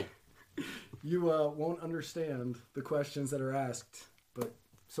boy. you won't understand the questions that are asked. But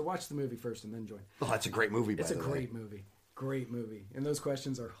so watch the movie first and then join. Oh, that's a great movie, by It's a the way. great movie. Great movie. And those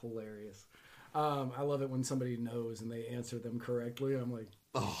questions are hilarious. I love it when somebody knows and they answer them correctly. I'm like,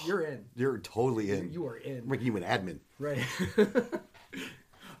 you're in. You're totally in. You are in. Making you an admin. Right.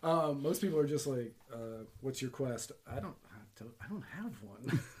 Most people are just like, "What's your quest?" I don't have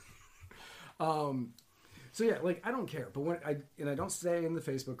one. So yeah, like I don't care. But when I don't stay in the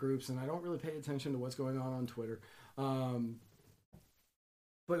Facebook groups, and I don't really pay attention to what's going on Twitter.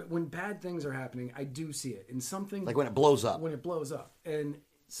 But when bad things are happening, I do see it. And something Like when it blows up. when it blows up, and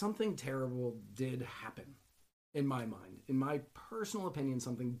something terrible did happen. In my mind, in my personal opinion,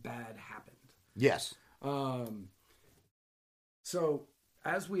 something bad happened. Yes. So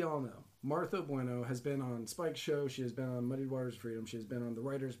as we all know, Martha Bueno has been on Spike's show. She has been on Muddied Waters of Freedom. She has been on The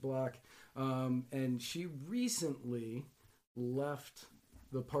Writer's Block. And she recently left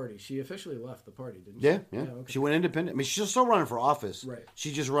the party. She officially left the party, didn't she? Yeah. Okay. She went independent. I mean, she's still running for office. Right.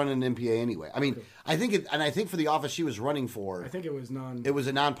 She's just running an MPA anyway. I mean, I think for the office she was running for, I think it was it was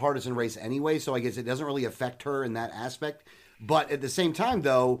a nonpartisan race anyway, so I guess it doesn't really affect her in that aspect. But at the same time,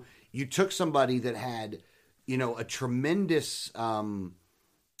 though, you took somebody that had, a tremendous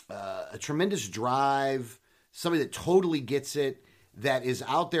drive, somebody that totally gets it, that is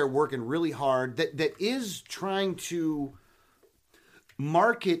out there working really hard, that is trying to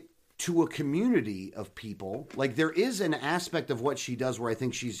market to a community of people. Like, there is an aspect of what she does where I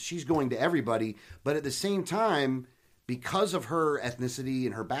think she's going to everybody, but at the same time, because of her ethnicity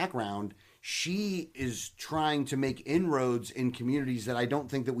and her background, she is trying to make inroads in communities that I don't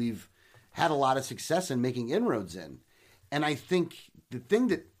think that we've had a lot of success in making inroads in. And I think the thing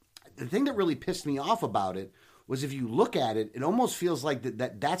that really pissed me off about it was, if you look at it, it almost feels like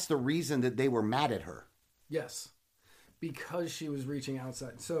that's the reason that they were mad at her. Yes. Because she was reaching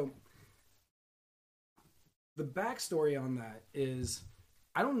outside. So the backstory on that is,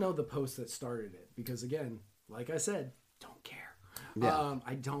 I don't know the post that started it, because again, like I said, don't care. Yeah.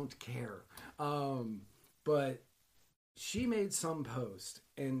 I don't care. But she made some post,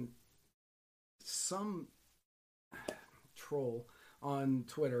 and some troll on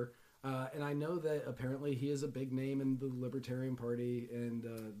Twitter, and I know that apparently he is a big name in the Libertarian Party, and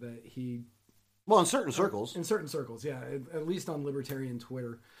that he... Well, in certain circles. In certain circles, yeah. At least on Libertarian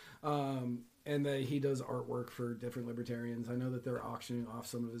Twitter. And that he does artwork for different Libertarians. I know that they're auctioning off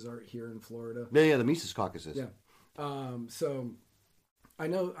some of his art here in Florida. Yeah, the Mises Caucuses. Yeah. So I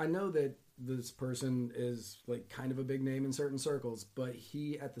know that this person is like kind of a big name in certain circles, but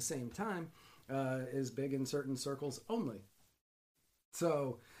he at the same time is big in certain circles only.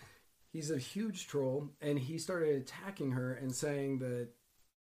 So he's a huge troll, and he started attacking her and saying that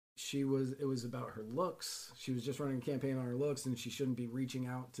it was about her looks. She was just running a campaign on her looks, and she shouldn't be reaching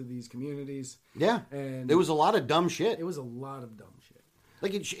out to these communities. Yeah. And it was a lot of dumb shit. It was a lot of dumb shit.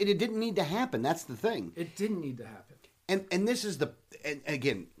 Like, it didn't need to happen. That's the thing. It didn't need to happen. And this is and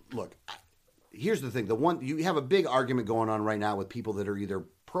again, look, here's the thing. You have a big argument going on right now with people that are either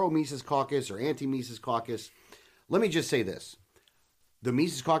pro Mises Caucus or anti Mises Caucus. Let me just say this. The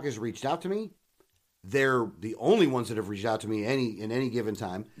Mises Caucus reached out to me. They're the only ones that have reached out to me in any given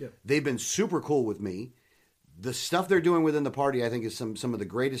time. Yep. They've been super cool with me. The stuff they're doing within the party, I think, is some of the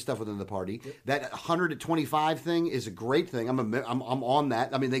greatest stuff within the party. Yep. That 125 thing is a great thing. I'm on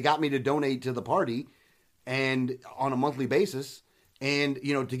that. I mean, they got me to donate to the party, and on a monthly basis, and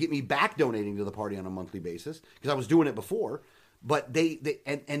to get me back donating to the party on a monthly basis, because I was doing it before. But they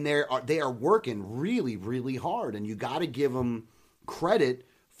are working really, really hard, and you got to give them credit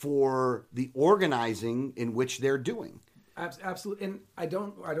for the organizing in which they're doing. Absolutely. And I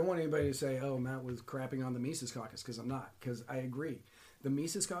don't want anybody to say, oh, Matt was crapping on the Mises Caucus, because I'm not, because I agree. The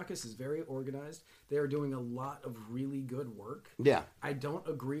Mises Caucus is very organized. They are doing a lot of really good work. Yeah. I don't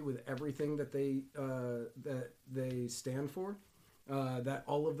agree with everything that they stand for, that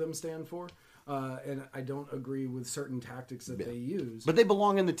all of them stand for. And I don't agree with certain tactics that they use. But they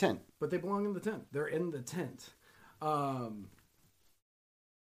belong in the tent. They're in the tent.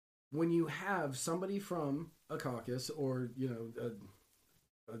 When you have somebody from a caucus, or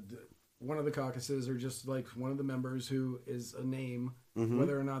one of the caucuses, or just like one of the members who is a name,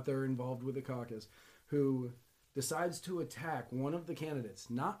 whether or not they're involved with the caucus, who decides to attack one of the candidates,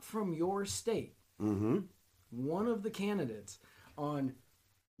 not from your state, one of the candidates, on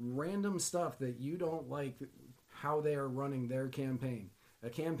random stuff that you don't like, how they are running their campaign. A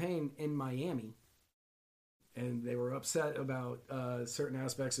campaign in Miami. And they were upset about certain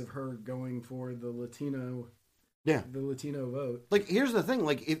aspects of her going for the Latino vote. Like, here's the thing.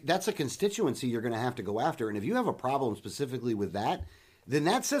 Like, if that's a constituency you're going to have to go after. And if you have a problem specifically with that, then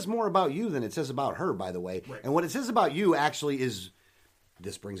that says more about you than it says about her, by the way. Right. And what it says about you actually is,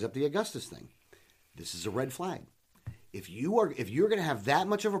 this brings up the Augustus thing. This is a red flag. If you're going to have that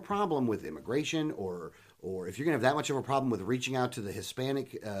much of a problem with immigration, or if you're going to have that much of a problem with reaching out to the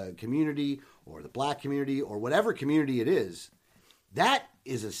Hispanic community or the Black community or whatever community it is,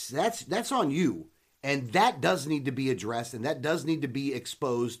 that's on you, and that does need to be addressed, and that does need to be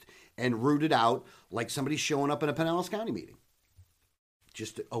exposed and rooted out, like somebody showing up in a Pinellas County meeting.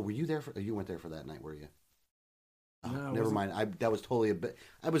 Were you there? You went there for that night, were you? Oh, no, never mind. That was totally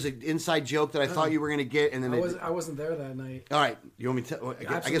I was an inside joke that I thought you were going to get, and then I wasn't there that night. All right, you want me to?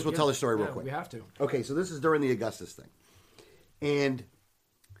 I guess we'll tell the story real quick. We have to. Okay, so this is during the Augustus thing, and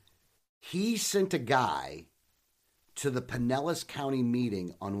he sent a guy to the Pinellas County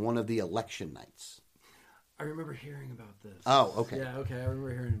meeting on one of the election nights. I remember hearing about this. Oh, okay. Yeah, okay. I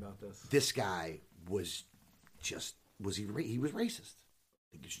remember hearing about this. This guy was just he was racist.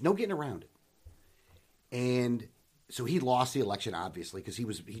 There's no getting around it. And so he lost the election, obviously, because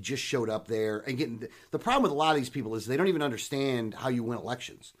he just showed up there. And getting the problem with a lot of these people is they don't even understand how you win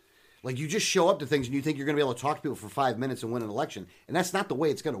elections. Like, you just show up to things and you think you're going to be able to talk to people for 5 minutes and win an election. And that's not the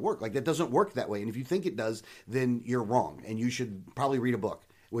way it's going to work. Like, that doesn't work that way. And if you think it does, then you're wrong. And you should probably read a book,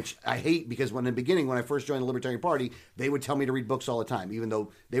 which I hate, because in the beginning, when I first joined the Libertarian Party, they would tell me to read books all the time, even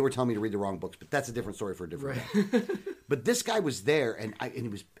though they were telling me to read the wrong books. But that's a different story for a different day. But this guy was there, and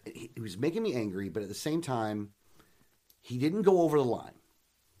he was making me angry, but at the same time, he didn't go over the line.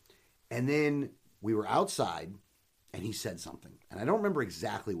 And then we were outside, and he said something. And I don't remember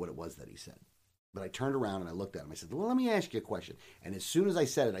exactly what it was that he said. But I turned around and I looked at him. I said, well, let me ask you a question. And as soon as I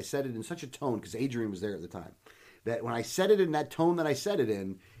said it in such a tone, because Adrian was there at the time, that when I said it in that tone that I said it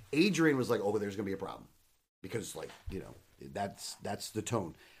in, Adrian was like, oh, there's going to be a problem. Because, like, you know, that's the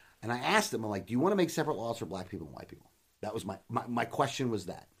tone. And I asked him, I'm like, do you want to make separate laws for black people and white people? That was my question was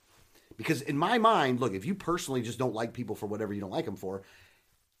that. Because in my mind, look, if you personally just don't like people for whatever you don't like them for,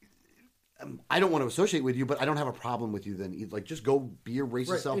 I don't want to associate with you, but I don't have a problem with you then. Like, just go be your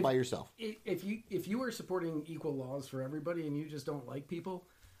racist self by yourself. If you are supporting equal laws for everybody and you just don't like people,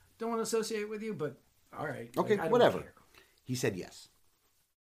 don't want to associate with you, but all right. Okay, like, whatever. Care. He said yes.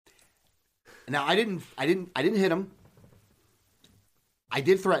 Now, I didn't hit him. I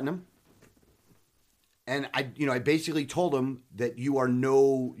did threaten him. And I basically told him that you are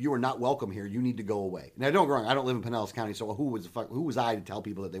not welcome here. You need to go away. Now, don't get me wrong, I don't live in Pinellas County, so who was I to tell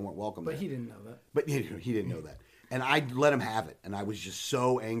people that they weren't welcome But there? he didn't know that. But he didn't know that. And I let him have it. And I was just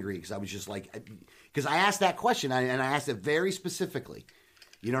so angry because I was just like, because I asked that question and I asked it very specifically.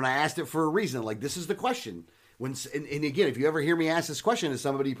 You know, and I asked it for a reason. Like, this is the question. And again, if you ever hear me ask this question to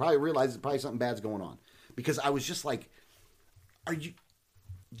somebody, you probably realize it's probably something bad's going on. Because I was just like,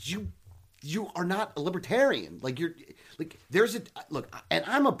 you are not a libertarian. Like, and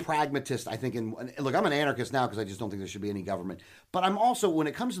I'm a pragmatist, I think. Look, I'm an anarchist now because I just don't think there should be any government. But I'm also, when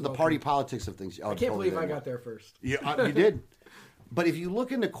it comes to the party politics of things, I can't believe I got there first. Yeah, you did. But if you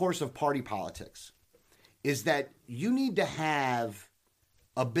look in the course of party politics, is that you need to have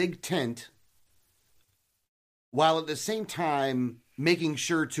a big tent while at the same time making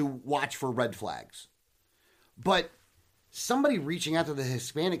sure to watch for red flags. But somebody reaching out to the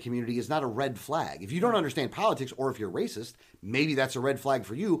Hispanic community is not a red flag. If you don't understand politics, or if you're racist, maybe that's a red flag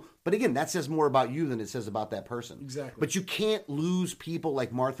for you. But again, that says more about you than it says about that person. Exactly. But you can't lose people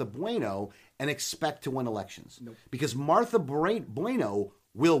like Martha Bueno and expect to win elections. Nope. Because Martha Bueno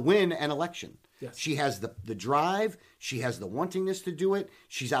will win an election. Yes. She has the drive. She has the wantingness to do it.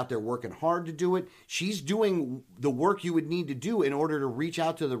 She's out there working hard to do it. She's doing the work you would need to do in order to reach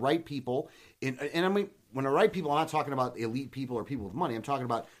out to the right people. And I mean, when the right people, I'm not talking about elite people or people with money. I'm talking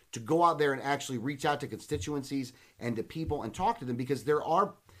about to go out there and actually reach out to constituencies and to people and talk to them, because there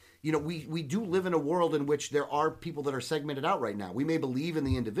are, we do live in a world in which there are people that are segmented out right now. We may believe in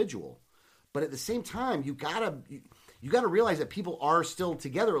the individual, but at the same time, you gotta realize that people are still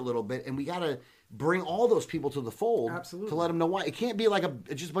together a little bit, and we gotta bring all those people to the fold. Absolutely. To let them know why. It can't be like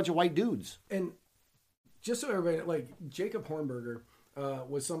just a bunch of white dudes. And just so everybody, like, Jacob Hornberger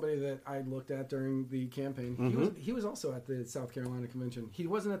was somebody that I looked at during the campaign. Mm-hmm. He was also at the South Carolina convention. He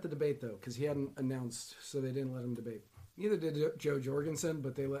wasn't at the debate, though, because he hadn't announced, so they didn't let him debate. Neither did Joe Jorgensen,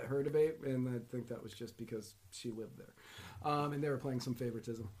 but they let her debate, and I think that was just because she lived there. And they were playing some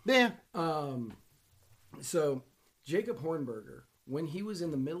favoritism. Yeah. So Jacob Hornberger, when he was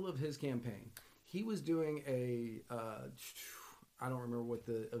in the middle of his campaign, he was doing I don't remember what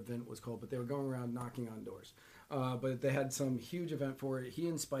the event was called, but they were going around knocking on doors. But they had some huge event for it. He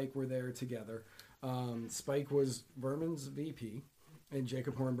and Spike were there together. Spike was Vermon's VP, and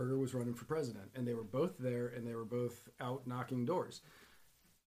Jacob Hornberger was running for president. And they were both there, and they were both out knocking doors.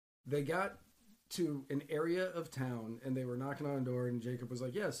 They got to an area of town, and they were knocking on a door, and Jacob was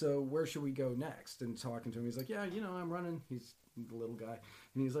like, yeah, so where should we go next? And talking to him, he's like, yeah, I'm running. He's the little guy.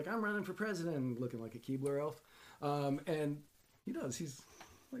 And he's like, I'm running for president, looking like a Keebler elf. And he does. He's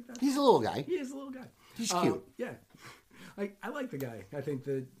like that. He's a little guy. He is a little guy. He's cute. Yeah. I like the guy. I think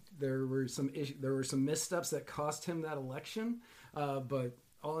that there were some missteps that cost him that election. But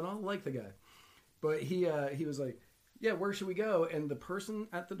all in all, I like the guy. But he was like, yeah, where should we go? And the person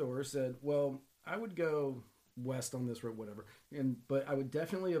at the door said, well, I would go west on this road, whatever. But I would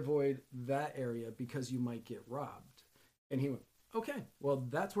definitely avoid that area because you might get robbed. And he went, okay, well,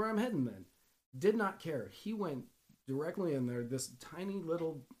 that's where I'm heading then. Did not care. He went directly in there, this tiny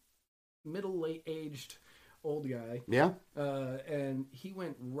little late-aged old guy. Yeah. And he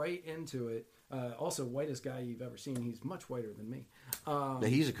went right into it. Also, whitest guy you've ever seen. He's much whiter than me.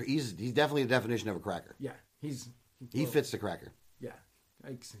 He's definitely a definition of a cracker. Yeah, He fits the cracker. Yeah,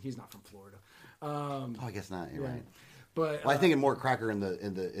 he's not from Florida. I guess not. You're right. But Well, I think more cracker in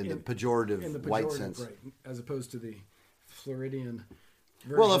the pejorative white sense. right, as opposed to the Floridian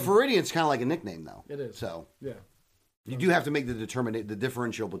version. Well, a Floridian's kind of like a nickname, though. It is. So yeah, you do have to make the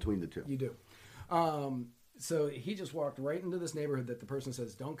differential between the two. you do. So he just walked right into this neighborhood that the person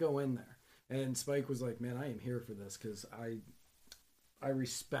says, "Don't go in there." And Spike was like, "Man, I am here for this because I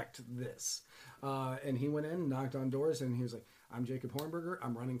respect this." And he went in, knocked on doors, and he was like, "I'm Jacob Hornberger.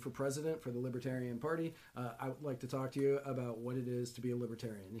 I'm running for president for the Libertarian Party. I would like to talk to you about what it is to be a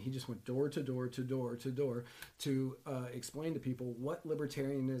libertarian." And he just went door to door to door to door to explain to people what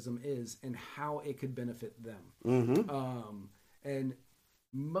libertarianism is and how it could benefit them. Mm-hmm. And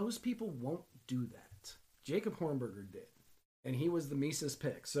most people won't do that. Jacob Hornberger did. And he was the Mises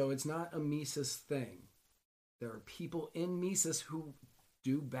pick. So it's not a Mises thing. There are people in Mises who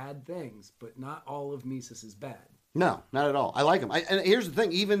do bad things, but not all of Mises is bad. No, not at all. I like him. And here's the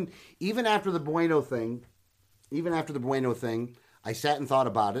thing: even after the Bueno thing, I sat and thought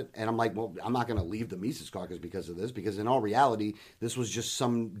about it, and I'm like, well, I'm not going to leave the Mises Caucus because of this. Because in all reality, this was just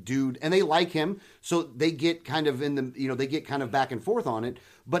some dude, and they like him, so they get kind of back and forth on it.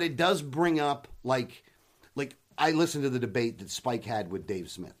 But it does bring up like I listened to the debate that Spike had with Dave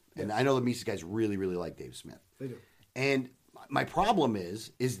Smith, and I know the Mises guys really, really like Dave Smith. They do. And my problem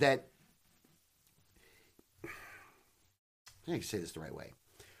is that. I can say this the right way.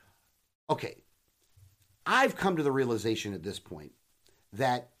 Okay. I've come to the realization at this point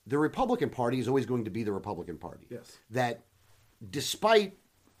that the Republican Party is always going to be the Republican Party. Yes. That despite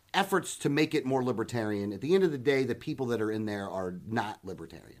efforts to make it more libertarian, at the end of the day, the people that are in there are not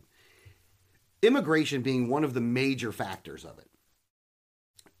libertarian. Immigration being one of the major factors of it.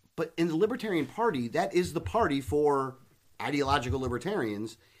 But in the Libertarian Party, that is the party for ideological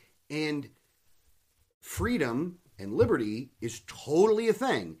libertarians, and freedom and liberty is totally a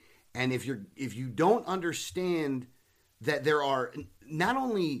thing. And if you don't understand that there are not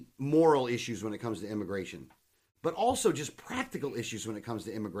only moral issues when it comes to immigration, but also just practical issues when it comes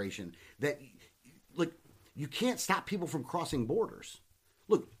to immigration, that like you can't stop people from crossing borders.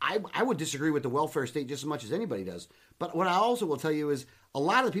 Look, I would disagree with the welfare state just as much as anybody does. But what I also will tell you is a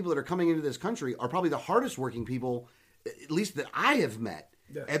lot of the people that are coming into this country are probably the hardest working people, at least that I have met.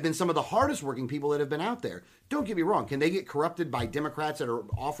 Yeah. Have been some of the hardest working people that have been out there. Don't get me wrong. Can they get corrupted by Democrats that are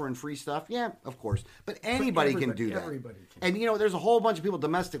offering free stuff? Yeah, of course. But anybody can do that. Everybody can. And, there's a whole bunch of people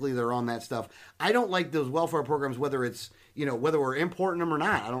domestically that are on that stuff. I don't like those welfare programs, whether it's, whether we're importing them or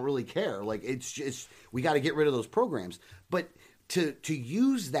not. I don't really care. Like, it's just, we got to get rid of those programs. But to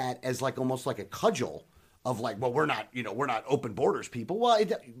use that as like almost like a cudgel of like, well, we're not open borders people. Well,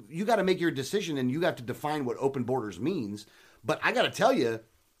 you got to make your decision and you got to define what open borders means. But I got to tell you,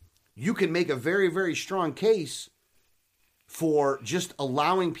 you can make a very, very strong case for just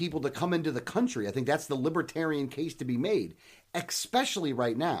allowing people to come into the country. I think that's the libertarian case to be made, especially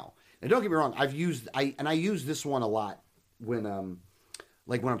right now. And don't get me wrong, I use this one a lot when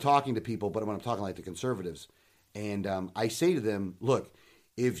I'm talking to people, but when I'm talking like the conservatives, and I say to them, look,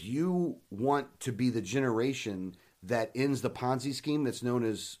 if you want to be the generation that ends the Ponzi scheme that's known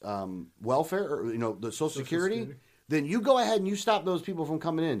as welfare or the Social Security. Then you go ahead and you stop those people from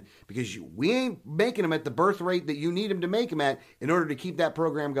coming in because we ain't making them at the birth rate that you need them to make them at in order to keep that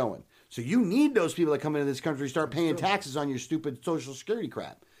program going. So you need those people that come into this country to start paying taxes on your stupid Social Security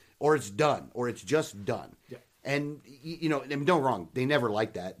crap, or it's done, or it's just done. Yeah. And, and don't wrong, they never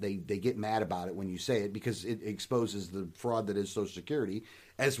like that. They get mad about it when you say it because it exposes the fraud that is Social Security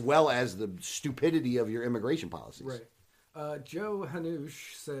as well as the stupidity of your immigration policies. Right. Joe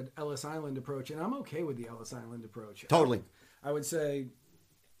Hanush said Ellis Island approach, and I'm okay with the Ellis Island approach. Totally. I would say,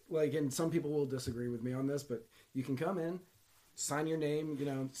 and some people will disagree with me on this, but you can come in, sign your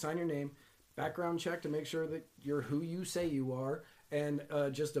name, background check to make sure that you're who you say you are, and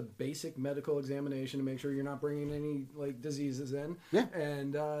just a basic medical examination to make sure you're not bringing any diseases in. Yeah.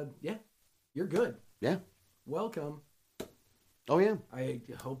 And you're good. Yeah. Welcome. Oh yeah. I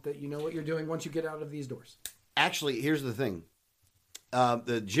hope that you know what you're doing once you get out of these doors. Actually, here's the thing.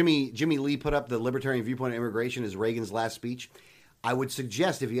 The Jimmy Lee put up the Libertarian Viewpoint on Immigration as Reagan's last speech. I would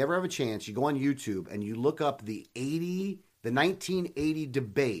suggest if you ever have a chance, you go on YouTube and you look up the 1980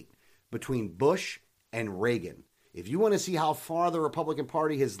 debate between Bush and Reagan. If you want to see how far the Republican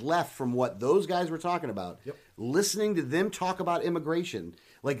Party has left from what those guys were talking about, listening to them talk about immigration,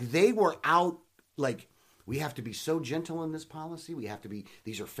 like they were out, like we have to be so gentle in this policy. We have to be,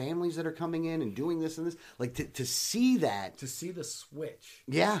 these are families that are coming in and doing this and this. Like to see that. To see the switch.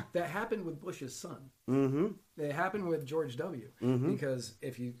 Yeah. That happened with Bush's son. Mm-hmm. It happened with George W. Because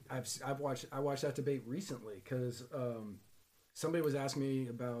I watched that debate recently because somebody was asking me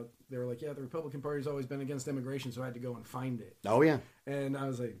about, they were like, yeah, the Republican Party's always been against immigration, so I had to go and find it. Oh, yeah. And I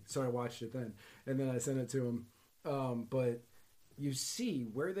was like, so I watched it then. And then I sent it to him. But you see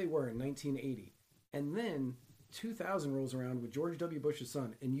where they were in 1980. And then 2000 rolls around with George W. Bush's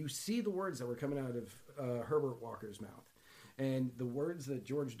son. And you see the words that were coming out of Herbert Walker's mouth. And the words that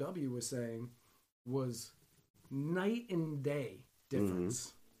George W. was saying was night and day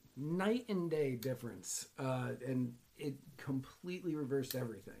difference. Night and day difference. And it completely reversed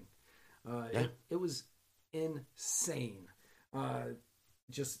everything. It was insane.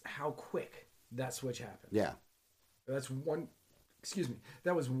 Just how quick that switch happened. Yeah. That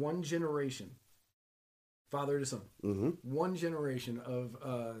was one generation, father to son. One generation of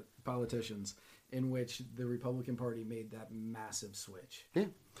politicians in which the Republican Party made that massive switch. Yeah.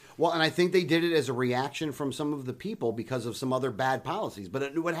 Well, and I think they did it as a reaction from some of the people because of some other bad policies.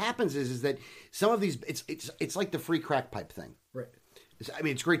 But what happens is that some of these, it's like the free crack pipe thing. Right. It's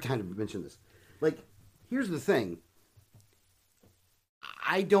a great time to mention this. Like, here's the thing.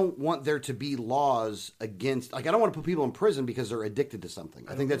 I don't want there to be laws against, like, I don't want to put people in prison because they're addicted to something.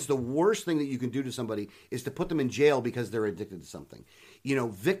 I think that's the worst thing that you can do to somebody is to put them in jail because they're addicted to something. You know,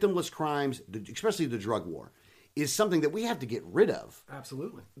 victimless crimes, especially the drug war, is something that we have to get rid of.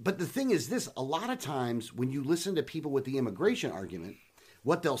 Absolutely. But the thing is this, a lot of times when you listen to people with the immigration argument,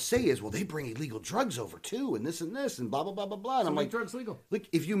 what they'll say is, well, they bring illegal drugs over too, and this and blah, blah, blah, blah, blah. And I'm like, drugs legal. Like,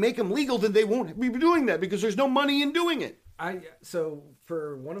 if you make them legal, then they won't be doing that because there's no money in doing it. So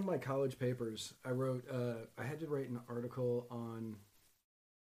for one of my college papers, I wrote, I had to write an article on,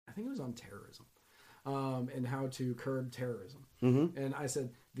 I think it was on terrorism, and how to curb terrorism. And I said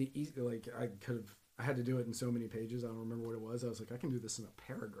I had to do it in so many pages. I don't remember what it was. I was like, I can do this in a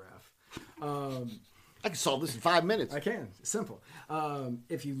paragraph. I can solve this in 5 minutes. I can. Simple.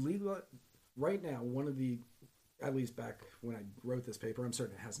 If you legal right now, one of the, at least back when I wrote this paper, I'm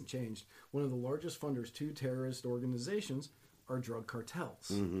certain it hasn't changed. One of the largest funders to terrorist organizations are drug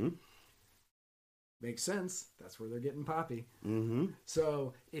cartels. Makes sense. That's where they're getting poppy.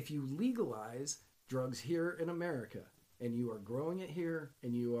 So if you legalize drugs here in America, and you are growing it here,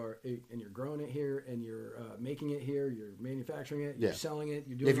 and you're growing it here, and you're making it here, you're manufacturing it, you're selling it,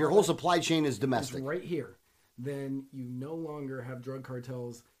 you're doing. If your whole supply chain is domestic, right here, then you no longer have drug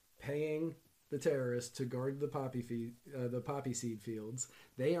cartels paying the terrorists to guard the poppy seed fields.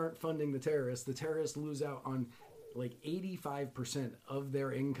 They aren't funding the terrorists. The terrorists lose out on like 85% of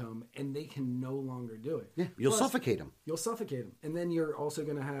their income, and they can no longer do it. Yeah, you'll suffocate them. You'll suffocate them, and then you're also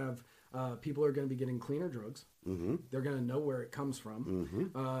going to have people are going to be getting cleaner drugs. They're going to know where it comes from.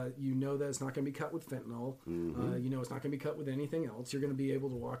 You know that it's not going to be cut with fentanyl. You know it's not going to be cut with anything else. You're going to be able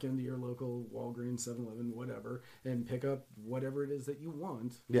to walk into your local Walgreens, 7-Eleven, whatever, and pick up whatever it is that you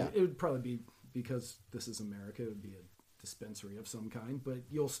want. Yeah. It would probably be, because this is America, it would be a dispensary of some kind, but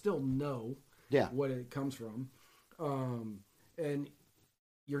you'll still know what it comes from. And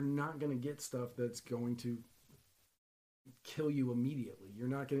you're not going to get stuff that's going to kill you immediately. You're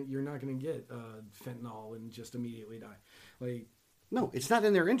not gonna get fentanyl and just immediately die. Like, no, it's not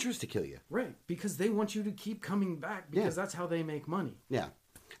in their interest to kill you. Right, because they want you to keep coming back because that's how they make money. Yeah.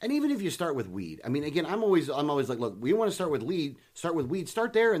 And even if you start with weed, I mean, again, I'm always like, look, we want to start with weed,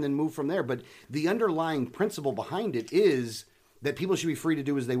 start there and then move from there. But the underlying principle behind it is that people should be free to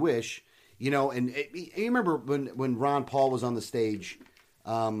do as they wish, you know. And you remember when Ron Paul was on the stage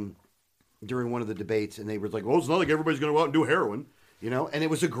during one of the debates, and they were like, well, it's not like everybody's going to go out and do heroin, you know? And it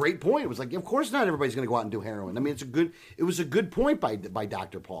was a great point. It was like, of course not everybody's going to go out and do heroin. I mean, it was a good point by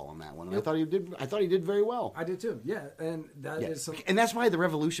Dr. Paul on that one. And I thought he did very well. I did too. Yeah. And that is and that's why the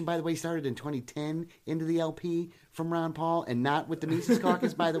revolution, by the way, started in 2010 into the LP from Ron Paul and not with the Mises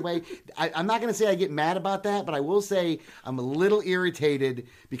Caucus, by the way. I'm not going to say I get mad about that, but I will say I'm a little irritated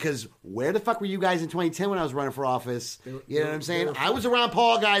because where the fuck were you guys in 2010 when I was running for office? You know what I'm saying? I was a Ron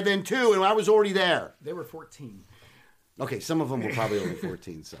Paul guy then too, and I was already there. They were 14. Okay, some of them were probably only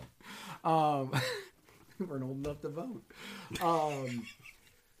 14, so. We weren't old enough to vote.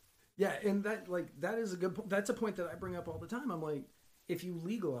 Yeah, and that is a good point. That's a point that I bring up all the time. I'm like, if you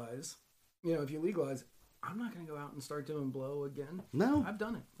legalize, I'm not going to go out and start doing blow again. No. I've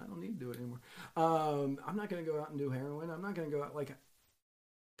done it. I don't need to do it anymore. I'm not going to go out and do heroin. I'm not going to go out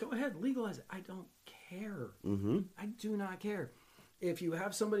go ahead, legalize it. I don't care. I do not care. If you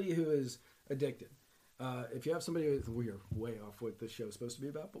have somebody who is addicted, if you have somebody, we are way off what this show is supposed to be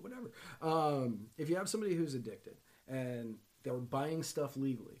about, but whatever. If you have somebody who's addicted and they're buying stuff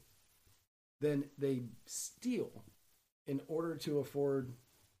legally, then they steal in order to afford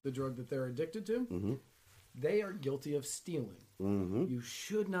the drug that they're addicted to. Mm-hmm. They are guilty of stealing. Mm-hmm. You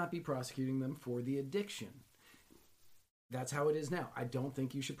should not be prosecuting them for the addiction. That's how it is now. I don't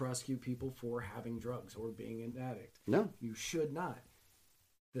think you should prosecute people for having drugs or being an addict. No. You should not.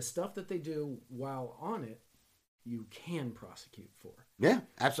 The stuff that they do while on it, you can prosecute for. Yeah,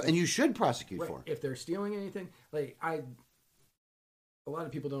 absolutely. And you should prosecute Right. for. If they're stealing anything, a lot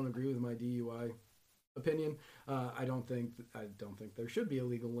of people don't agree with my DUI opinion. I don't think there should be a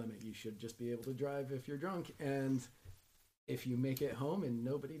legal limit. You should just be able to drive if you're drunk, and if you make it home and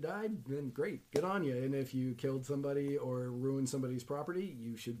nobody died, then great, good on you. And if you killed somebody or ruined somebody's property,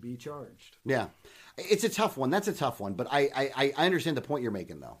 you should be charged. Yeah, it's a tough one. That's a tough one, but I understand the point you're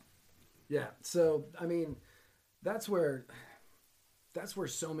making, though. Yeah. So I mean, that's where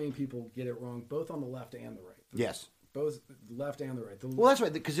so many people get it wrong, both on the left and the right. Yes. Both left and the right. Well, that's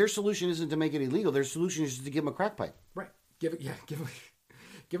right, because their solution isn't to make it illegal. Their solution is just to give them a crack pipe. Right. Give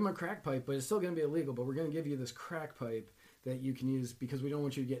them a crack pipe, but it's still going to be illegal. But we're going to give you this crack pipe that you can use because we don't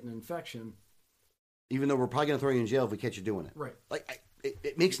want you to get an infection. Even though we're probably going to throw you in jail if we catch you doing it. Right.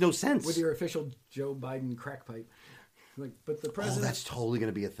 It makes no sense. With your official Joe Biden crack pipe. But the president. Oh, that's totally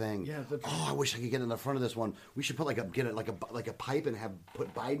going to be a thing. Yeah. I wish I could get in the front of this one. We should put like a pipe and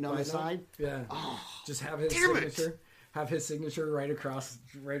put Biden on the side. Yeah. Oh, just have his signature. Have his signature right across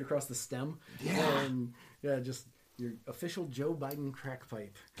the stem. Yeah. And just your official Joe Biden crack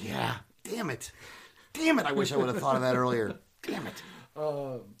pipe. Yeah. Damn it. I wish I would have thought of that earlier. Damn it.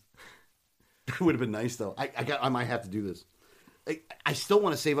 That would have been nice though. I might have to do this. I still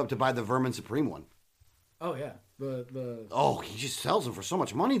want to save up to buy the Vermin Supreme one. Oh yeah. He just sells them for so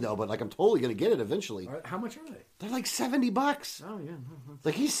much money though, but I'm totally going to get it eventually. How much are they? They're like $70. Oh yeah.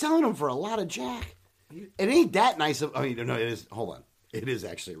 Like he's selling them for a lot of jack. It ain't that nice of. I mean, no, it is. Hold on, it is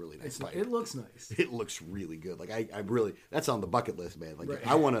actually a really nice pipe. It looks nice. It looks really good. Like I really, that's on the bucket list, man. Like right.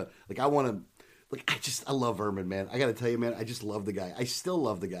 I want to. I love Vermin, man. I got to tell you, man, I just love the guy. I still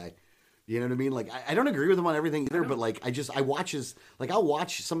love the guy. You know what I mean? Like I don't agree with him on everything either, but like I watch his. Like I'll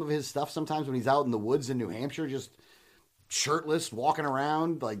watch some of his stuff sometimes when he's out in the woods in New Hampshire, just shirtless, walking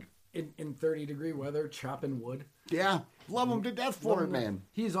around, like in 30-degree weather, chopping wood. Yeah, love him to death for it, man.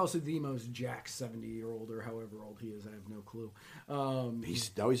 He's also the most jacked 70-year-old or however old he is. I have no clue.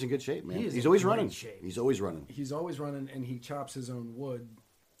 He's always in good shape, man. He's always in great running. shape. He's always running. He's always running, and he chops his own wood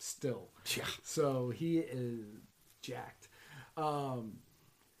still. Yeah. So he is jacked.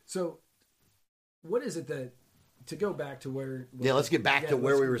 So what is it that, to go back to where... Yeah, let's get back to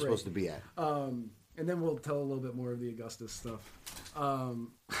where we were supposed to be at. And then we'll tell a little bit more of the Augustus stuff.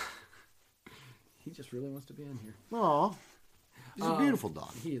 He just really wants to be in here. Aw. He's a beautiful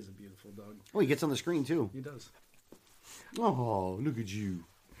dog. He is a beautiful dog. Oh, he gets on the screen, too. He does. Oh, look at you.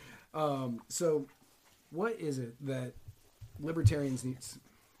 So what is it that libertarians need... It's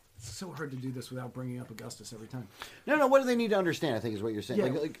so hard to do this without bringing up Augustus every time. No, what do they need to understand, I think, is what you're saying.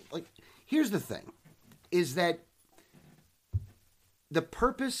 Yeah. Like, here's the thing, is that the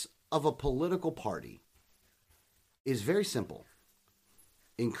purpose of a political party is very simple.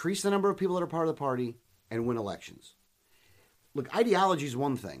 Increase the number of people that are part of the party and win elections. Look, ideology is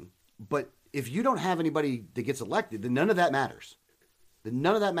one thing, but if you don't have anybody that gets elected, then none of that matters. Then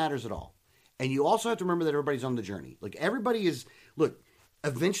none of that matters at all. And you also have to remember that everybody's on the journey. Like everybody is, look,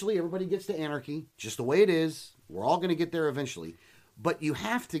 eventually everybody gets to anarchy, just the way it is. We're all going to get there eventually. But you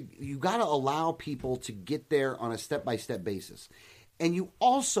got to allow people to get there on a step-by-step basis. And you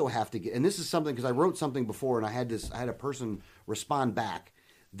also have to get, and this is something, because I wrote something before and I had a person respond back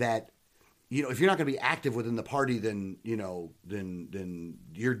that, if you're not going to be active within the party, then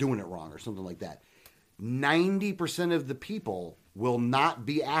you're doing it wrong or something like that. 90% of the people will not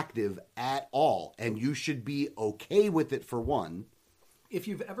be active at all. And you should be okay with it, for one. If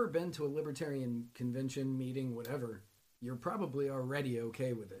you've ever been to a libertarian convention, meeting, whatever, you're probably already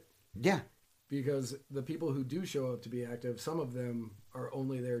okay with it. Yeah. Because the people who do show up to be active, some of them are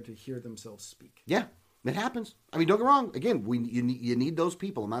only there to hear themselves speak. Yeah, it happens. I mean, don't get me wrong. Again, you need those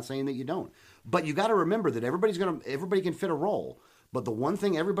people. I'm not saying that you don't. But you got to remember that everybody can fit a role. But the one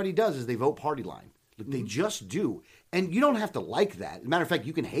thing everybody does is they vote party line. They just do. And you don't have to like that. As a matter of fact,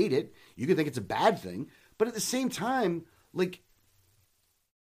 you can hate it. You can think it's a bad thing. But at the same time, like,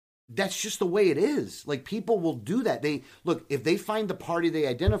 that's just the way it is. Like, people will do that. If they find the party they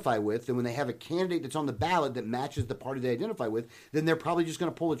identify with, and when they have a candidate that's on the ballot that matches the party they identify with, then they're probably just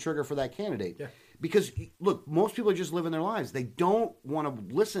going to pull the trigger for that candidate. Yeah. Because, look, most people are just living their lives. They don't want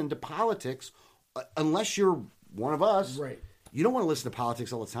to listen to politics unless you're one of us, Right. you don't want to listen to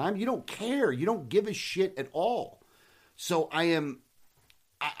politics all the time. You don't care. You don't give a shit at all. So I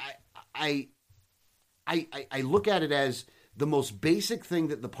look at it as the most basic thing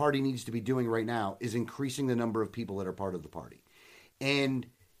that the party needs to be doing right now is increasing the number of people that are part of the party. And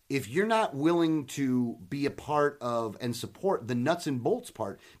if you're not willing to be a part of and support the nuts and bolts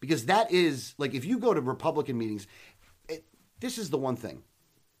part, because that is, like, if you go to Republican meetings, this is the one thing.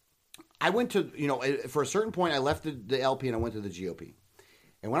 I went to, for a certain point, I left the LP and I went to the GOP.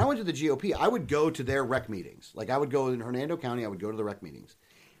 And when I went to the GOP, I would go to their rec meetings. Like, I would go in Hernando County, I would go to the rec meetings.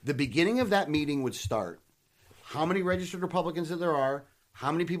 The beginning of that meeting would start, how many registered Republicans that there are,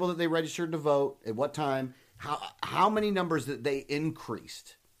 how many people that they registered to vote, at what time, how many numbers that they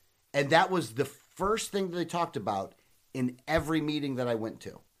increased. And that was the first thing that they talked about in every meeting that I went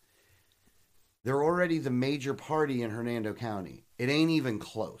to. They're already the major party in Hernando County. It ain't even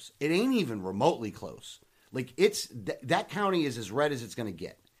close. It ain't even remotely close. Like, that county is as red as it's going to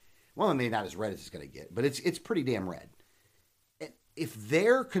get. Well, I mean, not as red as it's going to get, but it's pretty damn red. If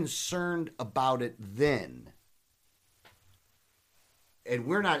they're concerned about it then, and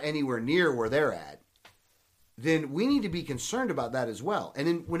we're not anywhere near where they're at, then we need to be concerned about that as well. And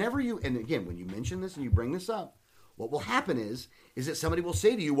then when you mention this and you bring this up, what will happen is that somebody will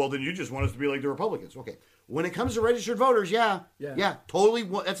say to you, well, then you just want us to be like the Republicans. Okay. When it comes to registered voters, yeah, totally.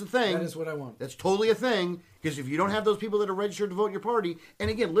 That's a thing. That is what I want. That's totally a thing. Because if you don't have those people that are registered to vote in your party, and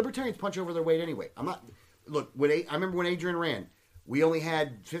again, libertarians punch over their weight anyway. I remember when Adrian ran, we only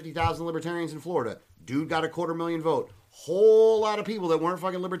had 50,000 libertarians in Florida. Dude got 250,000 vote. Whole lot of people that weren't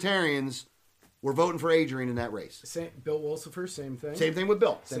fucking libertarians were voting for Adrian in that race. Bill Wolsifer, same thing. Same thing with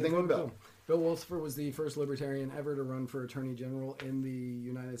Bill. Bill Wolsifer was the first libertarian ever to run for attorney general in the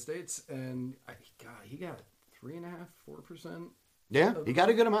United States, and he got 3.5%, 4%. Yeah, he got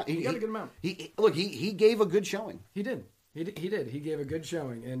a good amount. He got a good amount. He gave a good showing. He did. He did. He gave a good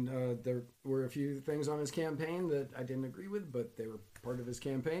showing, and there were a few things on his campaign that I didn't agree with, but they were part of his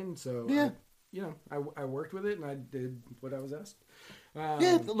campaign. So yeah, I worked with it, and I did what I was asked.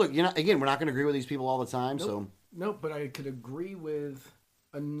 Look, again, we're not going to agree with these people all the time. Nope, but I could agree with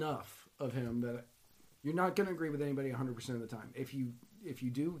enough of him that you're not going to agree with anybody 100% of the time. If you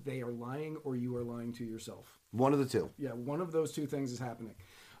do, they are lying, or you are lying to yourself. One of the two. Yeah, one of those two things is happening.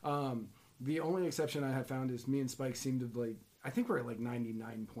 The only exception I have found is me and Spike seem to I think we're at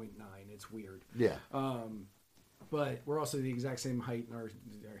 99.9. It's weird. Yeah. But we're also the exact same height, and our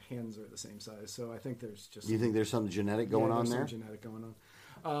hands are the same size. So I think there's just. You think there's something genetic going on there? Some genetic going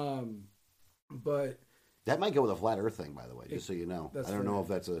on. But that might go with a flat Earth thing, by the way. Just so you know, I don't know if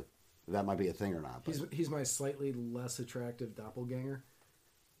that might be a thing or not. But. He's my slightly less attractive doppelganger.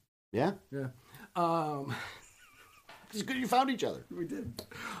 Yeah. Yeah. It's good you found each other. We did.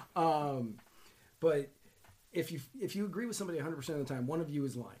 But if you agree with somebody 100% of the time, one of you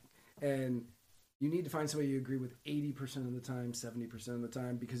is lying, and you need to find somebody you agree with 80% of the time, 70% of the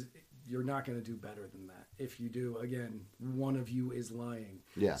time, because you're not going to do better than that. If you do, again, one of you is lying.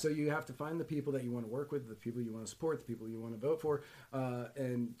 Yeah. So you have to find the people that you want to work with, the people you want to support, the people you want to vote for,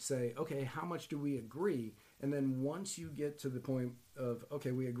 and say, okay, how much do we agree? And then once you get to the point of,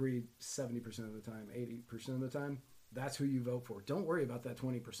 okay, we agree 70% of the time, 80% of the time, that's who you vote for. Don't worry about that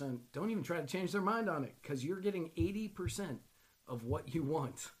 20%. Don't even try to change their mind on it, because you're getting 80% of what you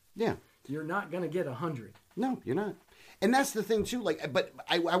want. Yeah. You're not going to get 100. No, you're not. And that's the thing too. But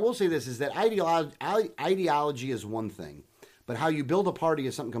I will say this, is that ideology is one thing, but how you build a party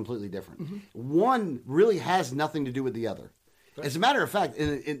is something completely different. Mm-hmm. One really has nothing to do with the other. Right. As a matter of fact,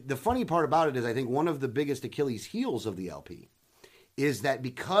 the funny part about it is, I think one of the biggest Achilles heels of the LP is that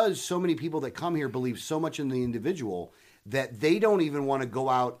because so many people that come here believe so much in the individual that they don't even want to go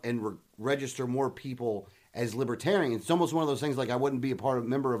out and register more people as libertarians. It's almost one of those things like I wouldn't be a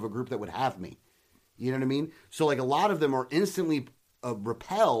member of a group that would have me. You know what I mean? So a lot of them are instantly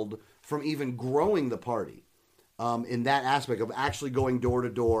repelled from even growing the party in that aspect of actually going door to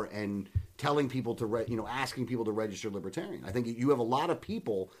door and telling people to, asking people to register libertarian. I think you have a lot of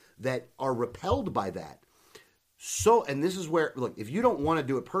people that are repelled by that. So, and this is where, look, if you don't want to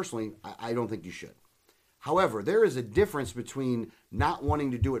do it personally, I don't think you should. However, there is a difference between not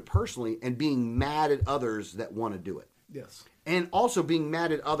wanting to do it personally and being mad at others that want to do it. Yes. And also being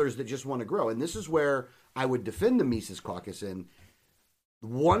mad at others that just want to grow. And this is where I would defend the Mises Caucus in.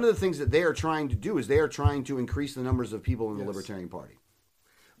 One of the things that they are trying to do is they are trying to increase the numbers of people in the Libertarian Party.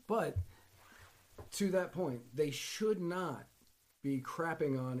 But to that point, they should not be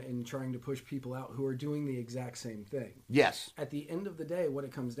crapping on and trying to push people out who are doing the exact same thing. Yes. At the end of the day, what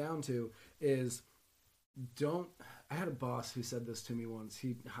it comes down to is I had a boss who said this to me once.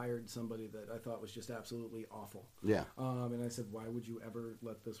 He hired somebody that I thought was just absolutely awful. Yeah. And I said, why would you ever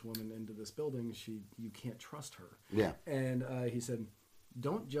let this woman into this building? You can't trust her. Yeah. And he said,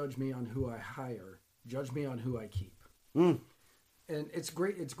 don't judge me on who I hire. Judge me on who I keep. Mm. And it's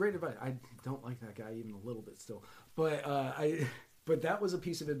great. It's great advice. I don't like that guy even a little bit still, but but that was a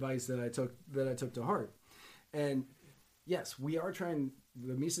piece of advice that I took to heart. And yes, we are trying.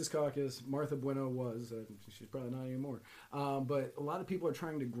 The Mises Caucus, Martha Bueno was. She's probably not anymore. But a lot of people are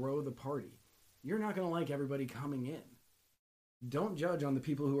trying to grow the party. You're not going to like everybody coming in. Don't judge on the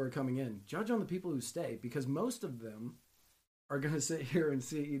people who are coming in. Judge on the people who stay, because most of them are going to sit here and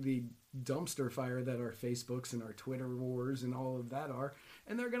see the dumpster fire that our Facebooks and our Twitter wars and all of that are,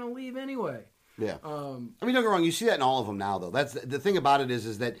 and they're going to leave anyway. Yeah. I mean, don't get me wrong. You see that in all of them now, though. That's the thing about it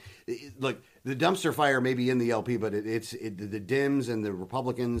is that, look, the dumpster fire may be in the LP, but it's the Dems and the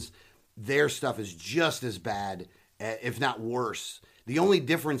Republicans, their stuff is just as bad, if not worse. The only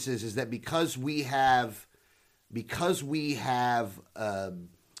difference is that because we have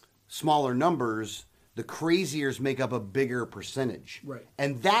smaller numbers, the craziers make up a bigger percentage. Right.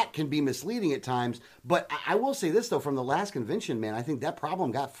 And that can be misleading at times. But I will say this, though, from the last convention, man, I think that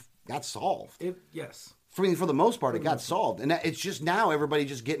problem got solved. Yes. For the most part, it got solved. And it's just now everybody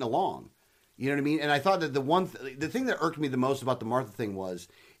just getting along. You know what I mean? And I thought that the thing that irked me the most about the Martha thing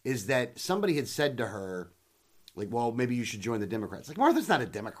is that somebody had said to her, like, well, maybe you should join the Democrats. Like, Martha's not a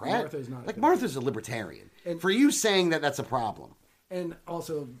Democrat. Martha's not. Like, Martha's a libertarian. And for you saying that, that's a problem. And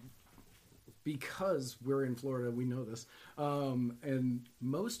also, because we're in Florida, we know this. And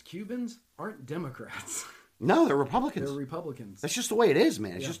most Cubans aren't Democrats. No, they're Republicans. They're Republicans. That's just the way it is,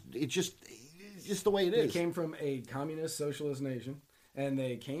 man. It's Yeah. just the way it is. They came from a communist socialist nation, and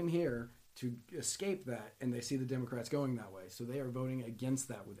they came here to escape that, and they see the Democrats going that way. So they are voting against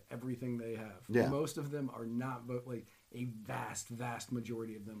that with everything they have. Yeah. Most of them are not like a vast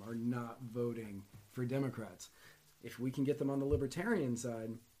majority of them are not voting for Democrats. If we can get them on the libertarian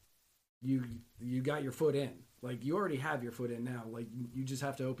side, you got your foot in. Like, you already have your foot in now. Like, you just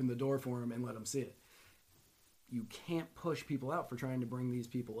have to open the door for them and let them see it. You can't push people out for trying to bring these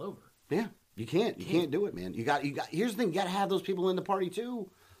people over. Yeah, you can't. You can't do it, man. You got. Here's the thing: you got to have those people in the party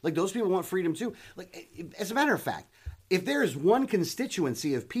too. Like, those people want freedom too. Like, as a matter of fact, if there is one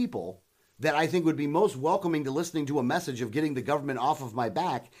constituency of people that I think would be most welcoming to listening to a message of getting the government off of my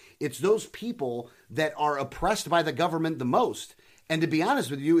back, it's those people that are oppressed by the government the most. And to be honest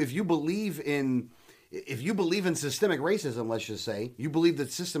with you, if you believe in systemic racism, let's just say, you believe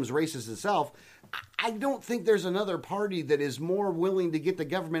that system's racist itself, I don't think there's another party that is more willing to get the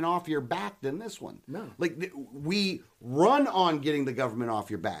government off your back than this one. No. Like, we run on getting the government off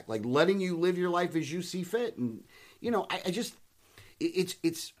your back, like letting you live your life as you see fit. And, you know,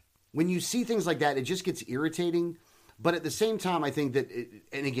 it's when you see things like that, it just gets irritating. But at the same time, I think that,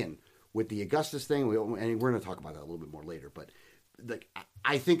 and again, with the Augustus thing, and we're going to talk about that a little bit more later, but like,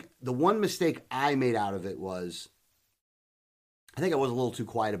 I think the one mistake I made out of it was, I think I was a little too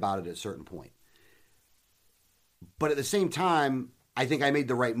quiet about it at a certain point. But at the same time, I think I made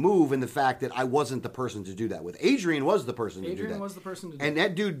the right move in the fact that I wasn't the person to do that with. Adrian was the person to do that. Adrian was the person to do and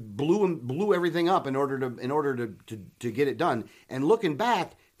that dude blew everything up in order to get it done. And looking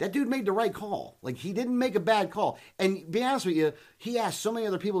back, that dude made the right call. Like, he didn't make a bad call. And be honest with you, he asked so many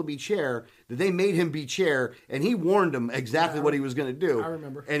other people to be chair that they made him be chair, and he warned them exactly what he was going to do. I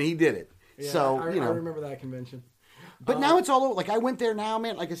remember. And he did it. Yeah, so, I remember that convention. But now it's all over. Like, I went there now,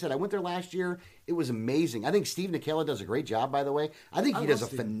 man. Like I said, I went there last year. It was amazing. I think Steve Nikela does a great job, by the way. I think he does a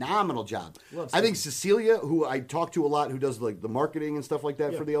phenomenal job. I think Cecilia, who I talk to a lot, who does like the marketing and stuff like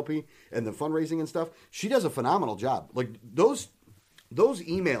that for the LP and the fundraising and stuff, she does a phenomenal job. Like, those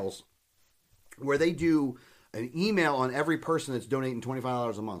emails where they do an email on every person that's donating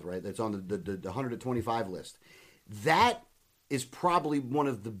 $25 a month, right? That's on the 100 to 25 list. That is probably one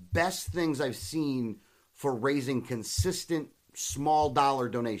of the best things I've seen for raising consistent small dollar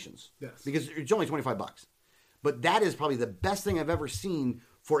donations. Yes. Because it's only $25. But that is probably the best thing I've ever seen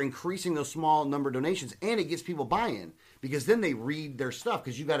for increasing those small number donations, and it gets people buy-in because then they read their stuff,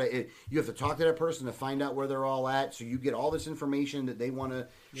 because you have to talk to that person to find out where they're all at, so you get all this information that they want to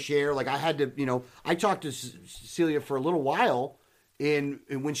share. Like, I had to, I talked to Celia for a little while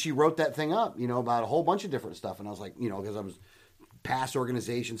when she wrote that thing up, about a whole bunch of different stuff, and I was like, because I was past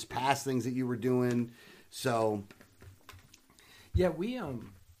organizations, past things that you were doing. So, yeah, we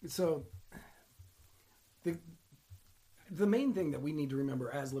so the main thing that we need to remember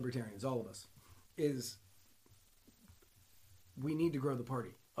as libertarians, all of us, is we need to grow the party.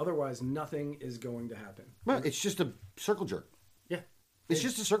 Otherwise, nothing is going to happen. Well, it's just a circle jerk. Yeah, it's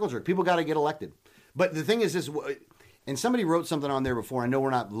just a circle jerk. People got to get elected. But the thing is, and somebody wrote something on there before. I know we're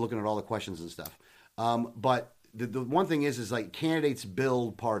not looking at all the questions and stuff, but the one thing is like candidates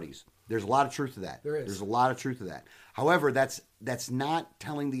build parties. There's a lot of truth to that. There is. There's a lot of truth to that. However, that's not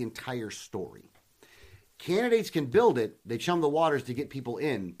telling the entire story. Candidates can build it. They chum the waters to get people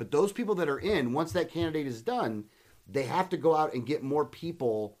in. But those people that are in, once that candidate is done, they have to go out and get more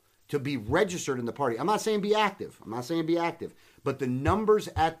people to be registered in the party. I'm not saying be active. But the numbers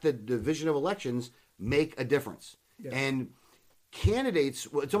at the division of elections make a difference. Yes. And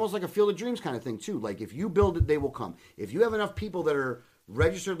candidates, well, it's almost like a Field of Dreams kind of thing too. Like if you build it, they will come. If you have enough people that are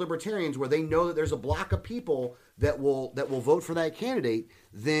registered libertarians where they know that there's a block of people that will vote for that candidate,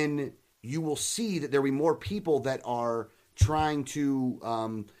 then you will see that there will be more people that are trying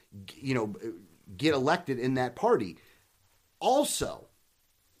to get elected in that party. Also,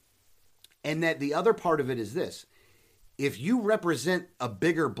 and that the other part of it is this: if you represent a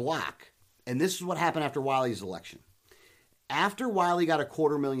bigger block, and this is what happened after Wiley's election. After Wiley got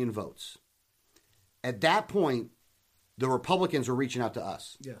 250,000 votes, at that point, the Republicans were reaching out to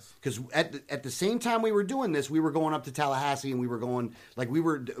us. Yes. Because at the same time we were doing this, we were going up to Tallahassee and we were going, like we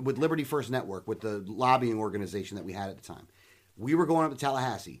were with Liberty First Network, with the lobbying organization that we had at the time. We were going up to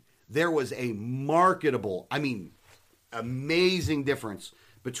Tallahassee. There was a marketable, amazing difference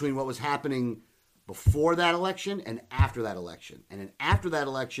between what was happening before that election and after that election. And then after that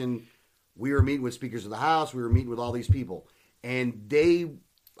election, we were meeting with speakers of the House. We were meeting with all these people. And they,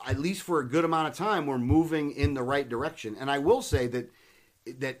 at least for a good amount of time, were moving in the right direction. And I will say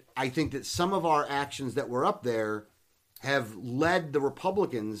that I think that some of our actions that were up there have led the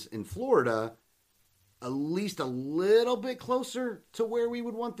Republicans in Florida at least a little bit closer to where we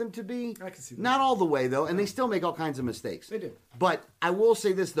would want them to be. I can see that. Not all the way, though, and they still make all kinds of mistakes. They do. But I will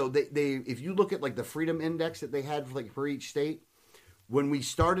say this, though. They if you look at like the freedom index that they had for each state, when we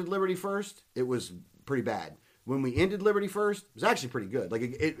started Liberty First, it was pretty bad. When we ended Liberty First, it was actually pretty good. Like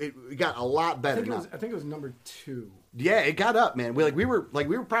it got a lot better. I think it was number 2. Yeah, it got up, man. We were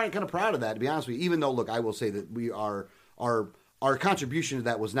kind of proud of that, to be honest with you. Even though, look, I will say that our contribution to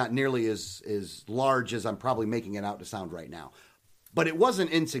that was not nearly as large as I'm probably making it out to sound right now, but it wasn't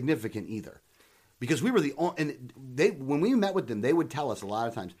insignificant either, because we were the only. And when we met with them, they would tell us a lot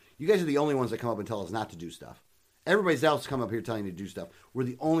of times, "You guys are the only ones that come up and tell us not to do stuff. Everybody else come up here telling you to do stuff. We're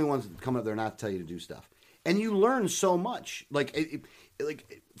the only ones that come up there not to tell you to do stuff." And you learn so much. Like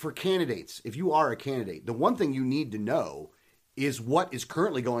for candidates, if you are a candidate, the one thing you need to know is what is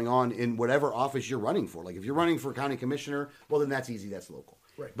currently going on in whatever office you're running for. Like if you're running for county commissioner, well, then that's easy. That's local.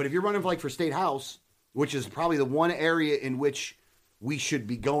 Right. But if you're running for state house, which is probably the one area in which we should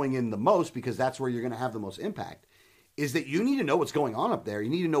be going in the most, because that's where you're going to have the most impact, is that you need to know what's going on up there. You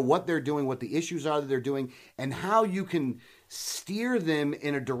need to know what they're doing, what the issues are that they're doing, and how you can steer them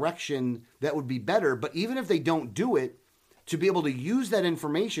in a direction that would be better. But even if they don't do it, to be able to use that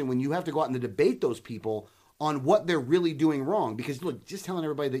information when you have to go out and debate those people on what they're really doing wrong. Because, look, just telling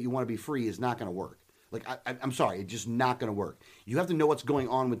everybody that you want to be free is not going to work. Like, I'm sorry, it's just not going to work. You have to know what's going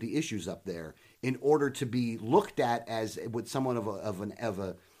on with the issues up there in order to be looked at as with someone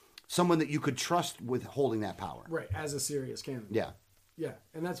someone that you could trust with holding that power. Right, as a serious candidate. Yeah. Yeah,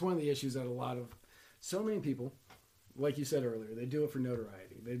 and that's one of the issues that so many people, like you said earlier, they do it for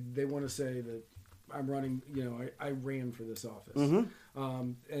notoriety. They want to say that I'm running, I ran for this office.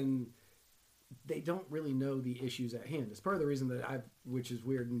 Mm-hmm. And they don't really know the issues at hand. It's part of the reason that which is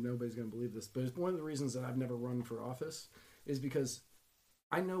weird and nobody's going to believe this, but it's one of the reasons that I've never run for office is because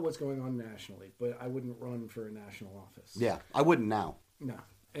I know what's going on nationally, but I wouldn't run for a national office. Yeah, I wouldn't now. No.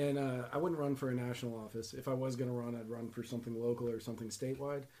 And I wouldn't run for a national office. If I was going to run, I'd run for something local or something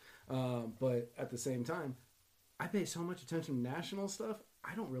statewide. But at the same time, I pay so much attention to national stuff,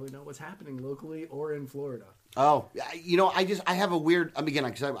 I don't really know what's happening locally or in Florida. Oh, I have a weird, again,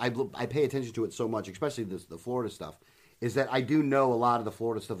 because I pay attention to it so much, especially the Florida stuff, is that I do know a lot of the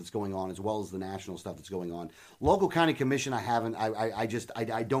Florida stuff that's going on as well as the national stuff that's going on. Local county commission,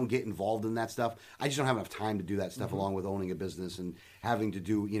 I don't get involved in that stuff. I just don't have enough time to do that stuff, along with owning a business and having to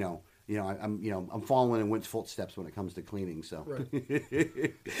do, I'm following in Went's footsteps when it comes to cleaning. So,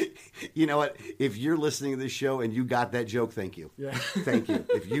 right. You know what? If you're listening to this show and you got that joke, thank you. Yeah. Thank you.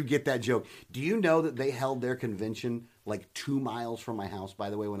 If you get that joke. Do you know that they held their convention like 2 miles from my house, by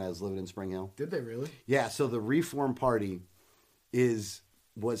the way, when I was living in Spring Hill? Did they really? Yeah. So the Reform Party was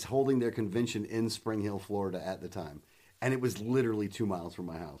holding their convention in Spring Hill, Florida at the time. And it was literally 2 miles from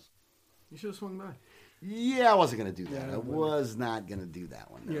my house. You should have swung by. Yeah, I wasn't going to do that. Yeah, I was not going to do that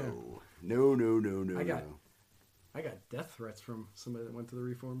one. No. Yeah. No. I got death threats from somebody that went to the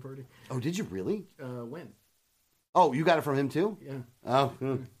Reform Party. Oh, did you really? When? Oh, you got it from him too? Yeah.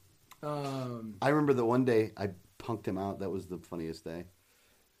 Oh. I remember that one day I punked him out. That was the funniest day.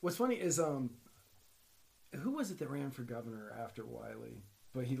 What's funny is who was it that ran for governor after Wiley?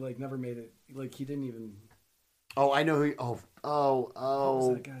 But he like never made it. Like he didn't even. Oh, I know who. What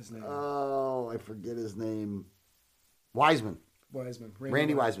was that guy's name? Oh, I forget his name. Wiseman.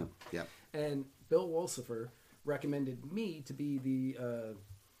 Randy Wiseman. Yeah. And Bill Wolsifer recommended me to be the.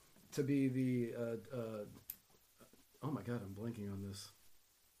 Oh my God, I'm blanking on this.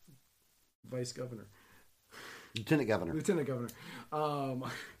 Vice governor. Lieutenant governor.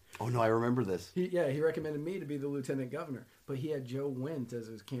 Oh no, I remember this. He recommended me to be the lieutenant governor, but he had Joe Wendt as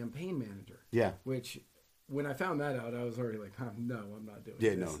his campaign manager. Yeah. Which, when I found that out, I was already like, no, I'm not doing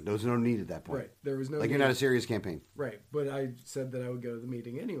Yeah, this. no, there was no need at that point. Right. There was no like need. you're not a serious campaign. Right. But I said that I would go to the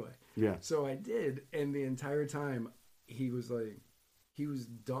meeting anyway. Yeah. So I did, and the entire time he was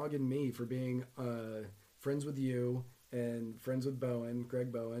dogging me for being friends with you and friends with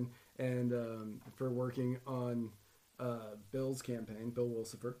Greg Bowen, and for working on Bill's campaign, Bill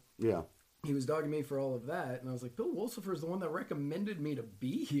Wolsifer. Yeah. He was dogging me for all of that, and I was like, Bill Wolsifer is the one that recommended me to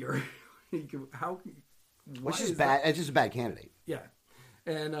be here. Which is bad. It's just a bad candidate. Yeah.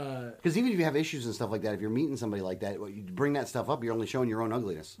 And because even if you have issues and stuff like that, if you're meeting somebody like that, you bring that stuff up, you're only showing your own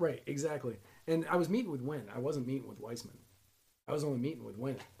ugliness. Right, exactly. And I was meeting with Wynn. I wasn't meeting with Weissman. I was only meeting with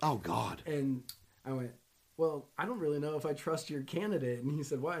Wynn. Oh, God. And I went, well, I don't really know if I trust your candidate. And he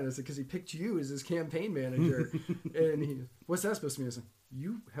said, why? And I said, because he picked you as his campaign manager. And he, what's that supposed to mean? I said,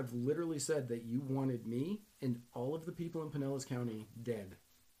 you have literally said that you wanted me and all of the people in Pinellas County dead.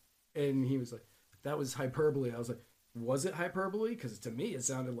 And he was like, that was hyperbole. I was like, was it hyperbole? Because to me, it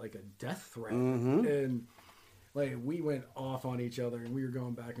sounded like a death threat. Mm-hmm. And like we went off on each other, and we were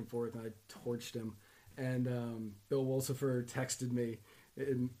going back and forth, and I torched him. And Bill Wolsifer texted me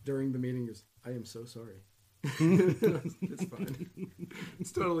during the meeting. He goes, I am so sorry. It's fine.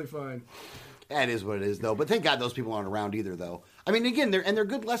 It's totally fine. That is what it is, though. But thank God those people aren't around either, though. I mean, again, they're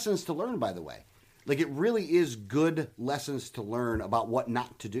good lessons to learn, by the way. Like, it really is good lessons to learn about what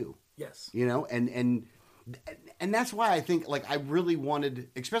not to do. Yes. You know, and that's why I think, like, I really wanted,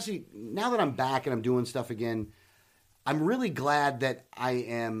 especially now that I'm back and I'm doing stuff again, I'm really glad that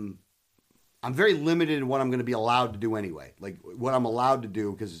I'm very limited in what I'm going to be allowed to do anyway. Like, what I'm allowed to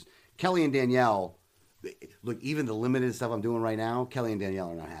do, because Kelly and Danielle, look, even the limited stuff I'm doing right now, Kelly and Danielle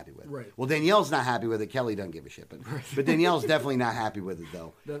are not happy with. Right. Well, Danielle's not happy with it. Kelly doesn't give a shit, but Danielle's definitely not happy with it,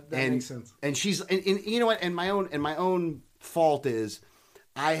 though. That makes sense. And she's, and you know what? And my own fault is,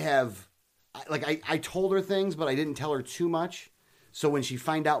 I told her things, but I didn't tell her too much. So when she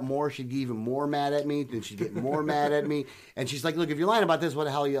find out more, she'd get even more mad at me. Then she'd get more mad at me. And she's like, look, if you're lying about this, what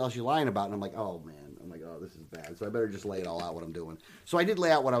the hell else are you lying about? And I'm like, oh, man. I'm like, oh, this is bad. So I better just lay it all out what I'm doing. So I did lay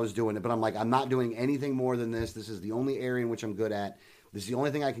out what I was doing. But I'm like, I'm not doing anything more than this. This is the only area in which I'm good at. This is the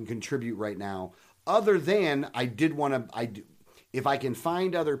only thing I can contribute right now. Other than I did want to, if I can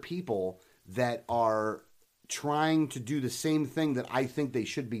find other people that are trying to do the same thing that I think they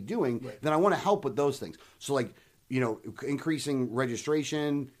should be doing, right, then I want to help with those things. So like, you know, increasing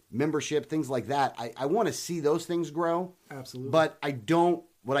registration, membership, things like that. I want to see those things grow. Absolutely. But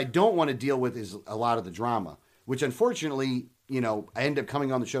what I don't want to deal with is a lot of the drama, which unfortunately, you know, I ended up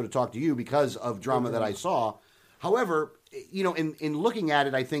coming on the show to talk to you because of drama that I saw. However, you know, in looking at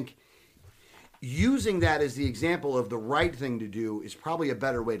it, I think using that as the example of the right thing to do is probably a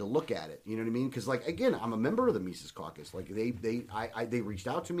better way to look at it. You know what I mean? Because, like, again, I'm a member of the Mises Caucus. Like, they reached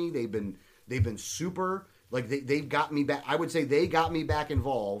out to me. They've been super. Like, they've got me back. I would say they got me back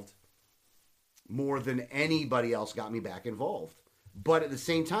involved more than anybody else got me back involved. But at the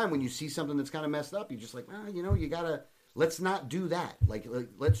same time, when you see something that's kind of messed up, you're just like, you know, you gotta, let's not do that. Like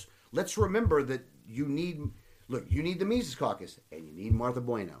let's remember that you need the Mises Caucus and you need Martha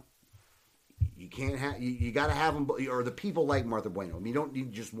Bueno. You can't have, you got to have them, or the people like Martha Bueno. I mean, you don't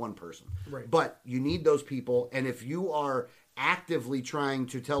need just one person. Right. But you need those people, and if you are actively trying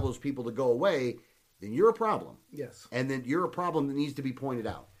to tell those people to go away, then you're a problem. Yes. And then you're a problem that needs to be pointed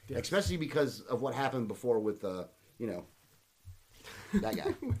out. Yes. Especially because of what happened before with, you know, that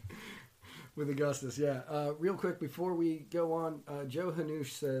guy. With Augustus, yeah. Real quick, before we go on, Joe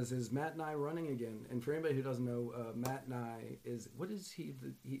Hanoush says, is Matt Nye running again? And for anybody who doesn't know, Matt Nye is, what is he?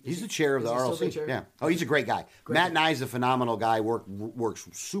 He's the chair of the RLC. Yeah. Oh, he's a great guy. Matt Nye is a phenomenal guy, works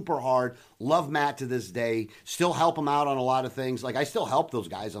super hard. Love Matt to this day. Still help him out on a lot of things. Like, I still help those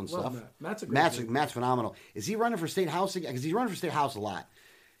guys on stuff. Matt. Matt's phenomenal. Is he running for state house again? Because he's running for state house a lot.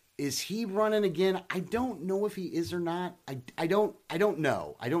 Is he running again? I don't know if he is or not. I don't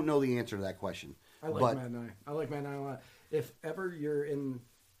know. I don't know the answer to that question. I like Matt Nye. I like Matt Nye a lot. If ever you're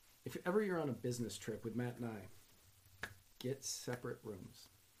on a business trip with Matt Nye, get separate rooms.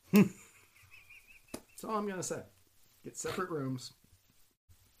 That's all I'm gonna say. Get separate rooms.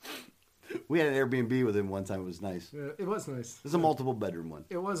 We had an Airbnb with him one time. It was nice. It was nice. It was a multiple bedroom one.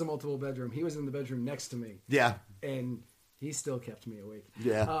 It was a multiple bedroom. He was in the bedroom next to me, Yeah. and he still kept me awake.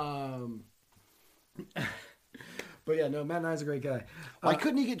 Yeah. But yeah, no, Matt and I's a great guy. Why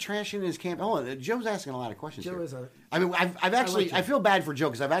couldn't he get trash in his camp? Hold on, Joe's asking a lot of questions Joe here. is a. I mean, I've actually, like Joe. I feel bad for Joe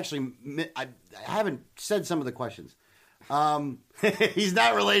because I haven't said some of the questions. He's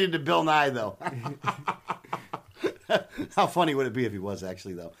not related to Bill Nye, though. How funny would it be if he was,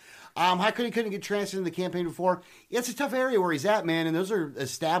 actually, though? How come he couldn't get transferred in the campaign before? Yeah, it's a tough area where he's at, man, and those are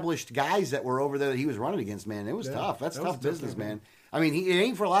established guys that were over there that he was running against, man. It was tough. That's that was tough a tough business, game, man. I mean, it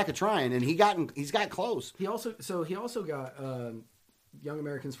ain't for lack of trying, and he's got close. He also got Young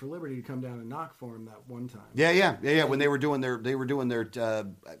Americans for Liberty to come down and knock for him that one time. Yeah. When they were doing their,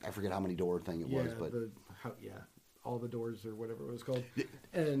 I forget how many door thing it was, but all the doors or whatever it was called.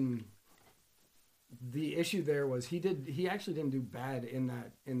 And the issue there was he actually didn't do bad in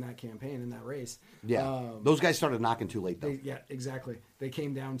that campaign, in that race. yeah, those guys started knocking too late though. Exactly. They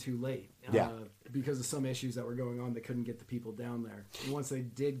came down too late. Because of some issues that were going on, they couldn't get the people down there. And once they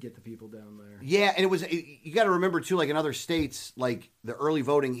did get the people down there, Yeah, and you got to remember too, like in other states, like the early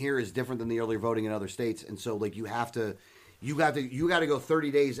voting here is different than the early voting in other states, and so like you got to go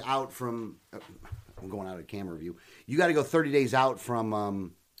 30 days out from. I'm going out of camera view. You got to go 30 days out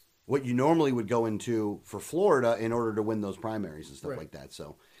from what you normally would go into for Florida in order to win those primaries and stuff Right. like that.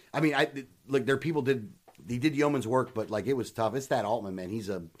 So, I mean, there people did yeoman's work, but like it was tough. It's that Altman, man. He's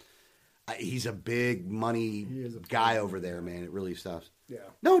a big money guy over there, man. It really stuffs. Yeah.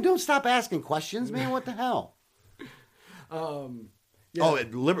 No, don't stop asking questions, man. What the hell? Yeah. Oh,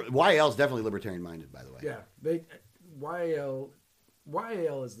 YL's definitely libertarian minded, by the way. Yeah,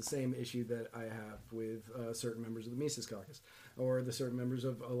 YAL is the same issue that I have with certain members of the Mises Caucus, or the certain members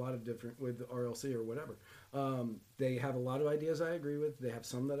of a lot of different with the RLC or whatever. They have a lot of ideas I agree with. They have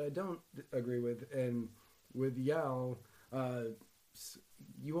some that I don't agree with, and with YAL,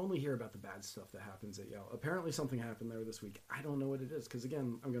 you only hear about the bad stuff that happens at YAL. Apparently, something happened there this week. I don't know what it is because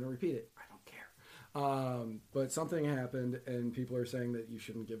again, I'm going to repeat it. I don't care. But something happened, and people are saying that you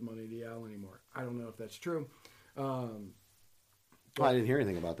shouldn't give money to YAL anymore. I don't know if that's true. Well, I didn't hear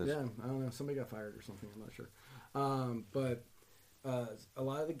anything about this. Yeah, I don't know. Somebody got fired or something. I'm not sure. But a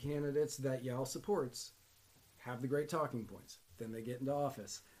lot of the candidates that YAL supports have the great talking points. Then they get into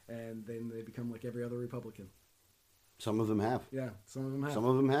office, and then they become like every other Republican. Some of them have. Yeah, some of them have. Some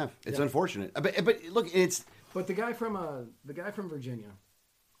of them have. It's Yeah. unfortunate. But look, it's But the guy from Virginia,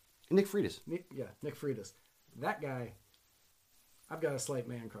 Nick Freitas. Nick Freitas, that guy, I've got a slight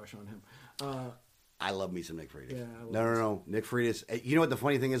man crush on him. I love me some Nick Freitas. Yeah, I love No. Nick Freitas. You know what the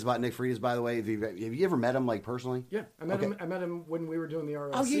funny thing is about Nick Freitas, by the way? Have you ever met him, like, personally? Yeah, I met him when we were doing the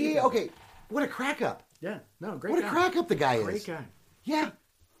RLC. Oh, yeah. together. Okay. What a crack up. Yeah, no, great What guy. a crack up the guy is. Great guy. Yeah.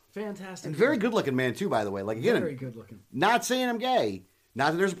 Fantastic. And very guy. good looking man, too, by the way. Like, again, Very good looking. not saying I'm gay.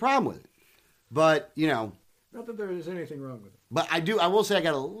 Not that there's a problem with it. But, Not that there is anything wrong with it. but I will say I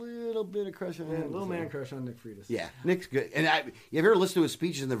got a little bit of crush on Yeah, him. little man crush on Nick Freitas. Yeah, Nick's good. And you ever listen to his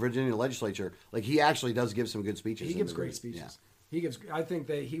speeches in the Virginia legislature? Like, he actually does give some good speeches. He in gives the- great speeches. I think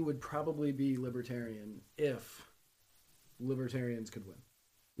that he would probably be libertarian if libertarians could win.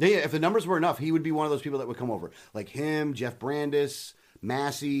 Yeah, if the numbers were enough, he would be one of those people that would come over. Like him, Jeff Brandis,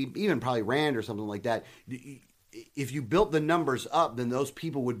 Massey, even probably Rand or something like that. If you built the numbers up, then those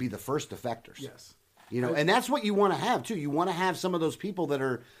people would be the first defectors. Yes. And that's what you want to have, too. You want to have some of those people that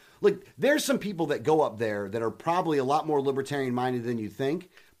are... Look, there's some people that go up there that are probably a lot more libertarian-minded than you think,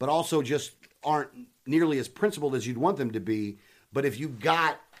 but also just aren't nearly as principled as you'd want them to be. But you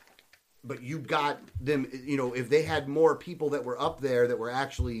got them, if they had more people that were up there that were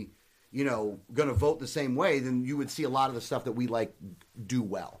actually, going to vote the same way, then you would see a lot of the stuff that we like do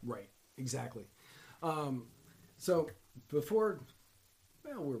well. Right. Exactly. So before,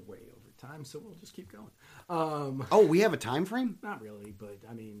 we're way over time, so we'll just keep going. We have a time frame? Not really, but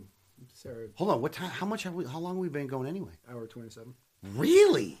I mean, Sarah, Hold on, what time? How long have we been going anyway? hour 27.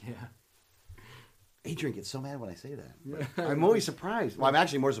 Really? Yeah. Adrian gets so mad when I say that. I'm always surprised. Well, I'm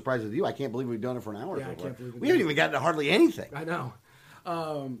actually more surprised with you. I can't believe we've done it for an hour. Yeah, so I far. can't believe we haven't even gotten to hardly anything. I know.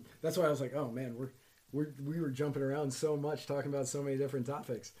 That's why I was like, oh man, we were jumping around so much, talking about so many different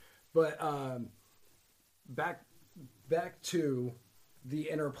topics. But back to the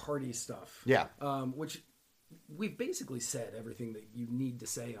inter-party stuff. Yeah. Which we've basically said everything that you need to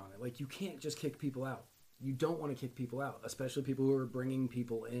say on it. Like, you can't just kick people out. You don't want to kick people out, especially people who are bringing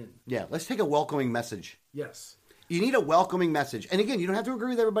people in. Yeah, let's take a welcoming message. Yes. You need a welcoming message. And again, you don't have to agree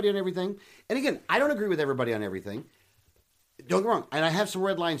with everybody on everything. And again, I don't agree with everybody on everything. Don't get me wrong, and I have some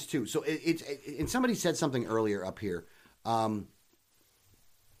red lines too. So and somebody said something earlier up here. We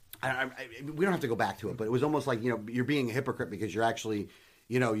don't have to go back to it, but it was almost like, you're being a hypocrite because you're actually,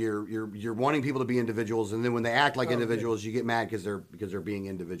 you're wanting people to be individuals, and then when they act like individuals, you get mad because they're being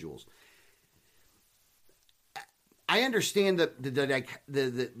individuals. I understand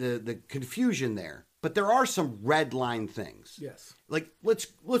the confusion there, but there are some red line things. Yes. Like let's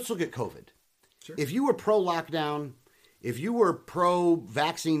look at COVID. Sure. If you were pro lockdown, if you were pro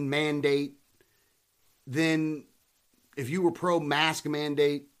vaccine mandate, then if you were pro mask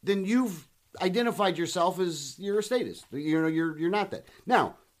mandate, then you've identified yourself as you're a statist. You're not that.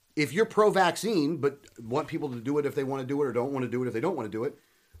 Now, if you're pro vaccine but want people to do it if they want to do it or don't want to do it if they don't want to do it,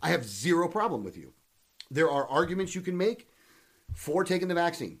 I have zero problem with you. There are arguments you can make for taking the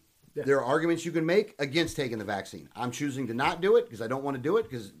vaccine. Yeah. There are arguments you can make against taking the vaccine. I'm choosing to not do it because I don't want to do it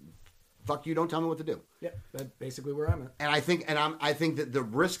because fuck you, don't tell me what to do. Yeah, that's basically where I'm at. And I think that the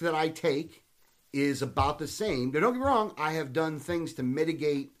risk that I take is about the same. Now, don't get me wrong, I have done things to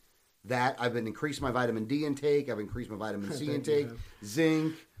mitigate that. I've been increased my vitamin D intake, I've increased my vitamin C intake,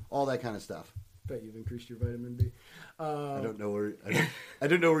 zinc, all that kind of stuff. Bet you've increased your vitamin D. I don't know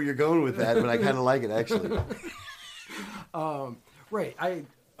where you're going with that, but I kind of like it actually. Right, I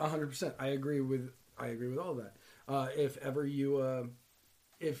 100%. I agree with all that. If ever you,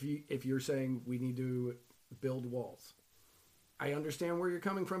 if you're saying we need to build walls, I understand where you're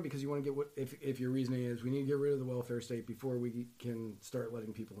coming from because you want to get if your reasoning is we need to get rid of the welfare state before we can start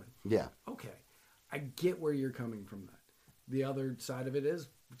letting people in. Yeah. Okay, I get where you're coming from. That the other side of it is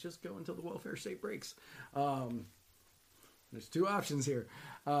just go until the welfare state breaks. There's two options here.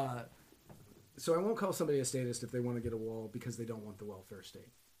 So I won't call somebody a statist if they want to get a wall because they don't want the welfare state.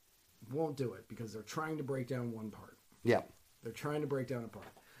 Won't do it because they're trying to break down one part. Yeah. They're trying to break down a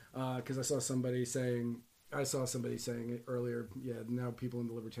part. Because I saw somebody saying it earlier, yeah, now people in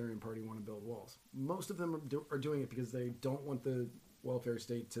the Libertarian Party want to build walls. Most of them are doing it because they don't want the welfare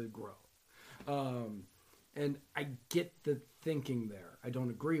state to grow. And I get the thinking there. I don't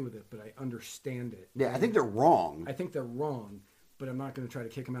agree with it, but I understand it. Yeah, I think they're wrong. I think they're wrong, but I'm not going to try to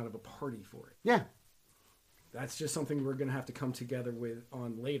kick them out of a party for it. Yeah. That's just something we're going to have to come together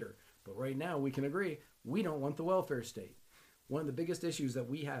on later. But right now, we can agree, we don't want the welfare state. One of the biggest issues that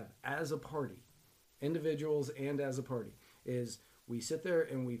we have as a party, individuals and as a party, is we sit there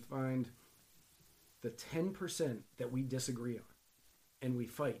and we find the 10% that we disagree on. And we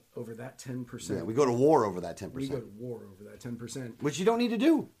fight over that 10%. Yeah, we go to war over that 10%. We go to war over that 10%. Which you don't need to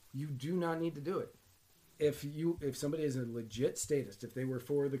do. You do not need to do it. If somebody is a legit statist, if they were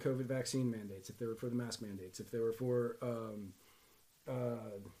for the COVID vaccine mandates, if they were for the mask mandates, if they were for, what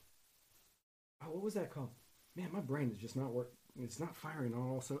was that called? Man, my brain is just not working. It's not firing on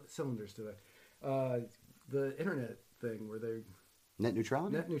all cylinders today. The internet thing where they... Net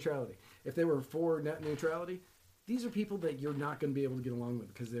neutrality? Net neutrality. If they were for net neutrality... These are people that you're not going to be able to get along with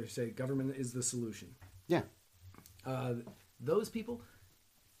because they say government is the solution. Yeah. Those people,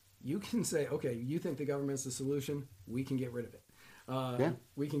 you can say, okay, you think the government's the solution, we can get rid of it. Yeah.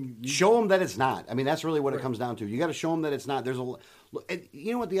 We can show them that it's not. I mean, that's really what it comes down to. You got to show them that it's not. There's a,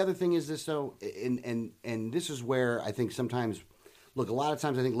 you know what the other thing is this though, and this is where I think sometimes, look, a lot of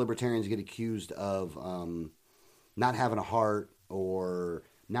times I think libertarians get accused of not having a heart or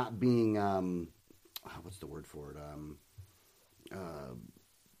not being. What's the word for it?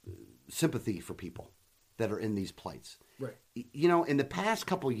 Sympathy for people that are in these plights. Right. You know, in the past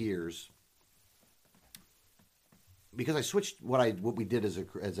couple years, because I switched what we did as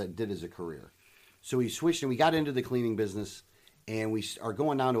I did as a career. So we switched and we got into the cleaning business, and we are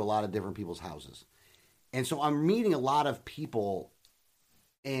going down to a lot of different people's houses. And so I'm meeting a lot of people,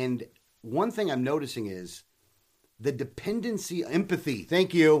 and one thing I'm noticing is the dependency, empathy.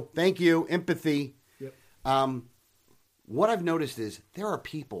 Thank you, empathy. What I've noticed is there are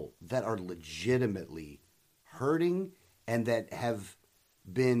people that are legitimately hurting and that have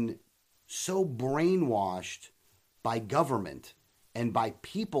been so brainwashed by government and by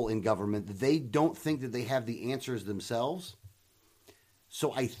people in government that they don't think that they have the answers themselves.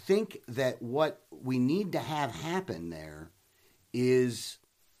 So I think that what we need to have happen there is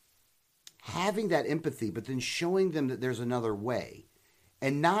having that empathy, but then showing them that there's another way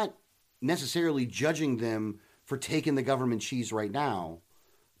and not necessarily judging them for taking the government cheese right now,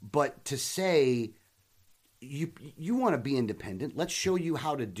 but to say, you want to be independent. Let's show you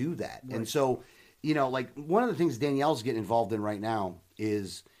how to do that. Right. And so, you know, like one of the things Danielle's getting involved in right now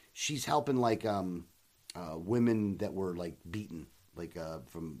is she's helping like women that were like beaten, like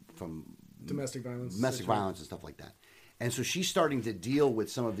from domestic violence and stuff like that. And so she's starting to deal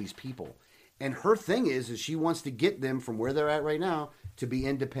with some of these people. And her thing is she wants to get them from where they're at right now to be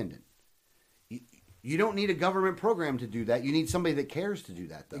independent. You don't need a government program to do that. You need somebody that cares to do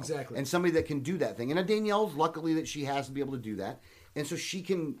that, though. Exactly. And somebody that can do that thing. And Danielle's luckily that she has to be able to do that. And so she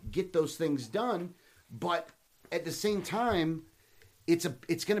can get those things done. But at the same time, it's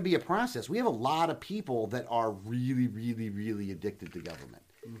going to be a process. We have a lot of people that are really, really, really addicted to government.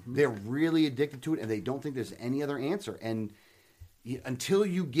 Mm-hmm. They're really addicted to it, and they don't think there's any other answer. And until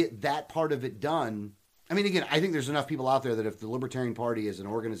you get that part of it done, I mean, again, I think there's enough people out there that if the Libertarian Party as an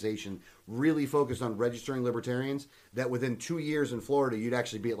organization really focused on registering libertarians, that within 2 years in Florida, you'd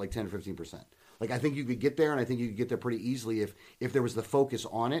actually be at like 10 or 15%. Like, I think you could get there, and I think you could get there pretty easily if there was the focus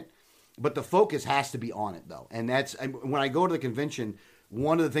on it. But the focus has to be on it, though. And when I go to the convention,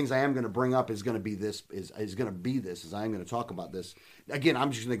 one of the things I am going to bring up is going to be this, is I am going to talk about this. Again,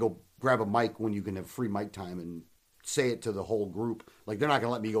 I'm just going to go grab a mic when you can have free mic time and say it to the whole group. Like, they're not going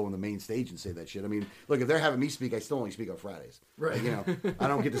to let me go on the main stage and say that shit. I mean, look, if they're having me speak, I still only speak on Fridays. Right. Like, you know, I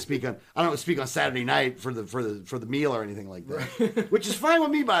don't get to speak on Saturday night for the meal or anything like that. Right. Which is fine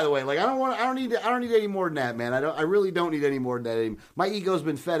with me, by the way. Like, I don't need any more than that, man. I really don't need any more than that anymore. My ego's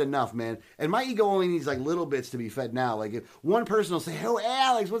been fed enough, man. And my ego only needs like little bits to be fed now. Like, if one person will say, "Oh,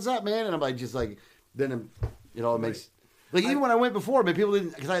 Alex, what's up, man?" And I'm like, just like, then it makes. Like, even when I went before, but people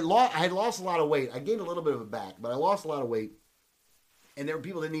didn't, because I had lost a lot of weight. I gained a little bit of it back, but I lost a lot of weight, and there were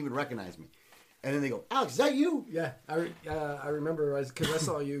people that didn't even recognize me. And then they go, "Alex, is that you?" Yeah, I remember because I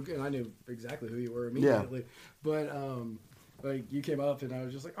saw you, and I knew exactly who you were immediately. Yeah. But like, you came up, and I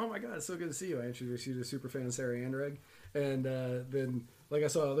was just like, "Oh my god, it's so good to see you." I introduced you to Superfan Sarah Anderegg, and then like I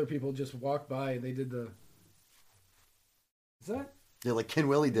saw other people just walk by, and they did the. Is that? Yeah, like Ken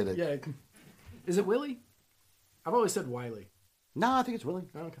Willie did it. Yeah, is it Willie? I've always said Wiley. No, I think it's Willie.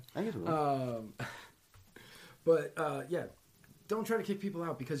 Oh, okay. I think it's Willie. But yeah, don't try to kick people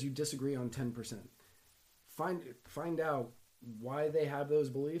out because you disagree on 10%. Find out why they have those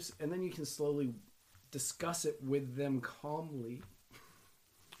beliefs, and then you can slowly discuss it with them calmly.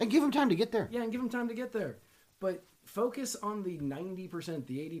 And give them time to get there. Yeah, and give them time to get there. But focus on the 90%,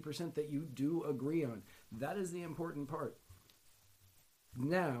 the 80% that you do agree on. That is the important part.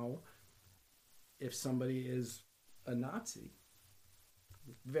 Now, if somebody is a Nazi,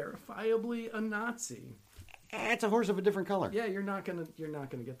 verifiably a Nazi, it's a horse of a different color. Yeah, you're not gonna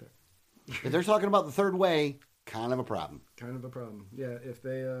get there. If they're talking about the third way, kind of a problem. Kind of a problem. Yeah, if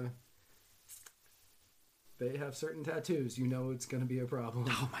they have certain tattoos, you know it's gonna be a problem.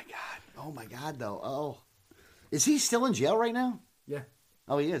 Oh my god, though. Oh, is he still in jail right now? Yeah.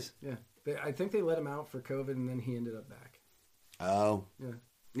 Oh, he is. Yeah. I think they let him out for COVID, and then he ended up back. Oh. Yeah.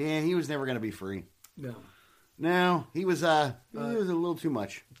 Yeah, he was never gonna be free. No, he was a little ttoo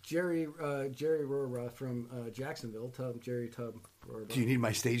much. Jerry Rohrabaugh from Jacksonville, Jerry Tub Rohrabaugh. Do you need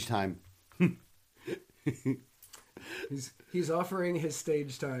my stage time? He's offering his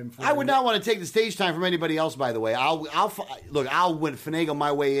stage time. I would not want to take the stage time from anybody else. By the way, I'll finagle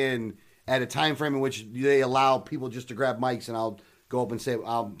my way in at a time frame in which they allow people just to grab mics, and I'll go up and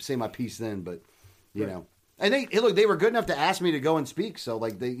I'll say my piece then. But you know, and they were good enough to ask me to go and speak. So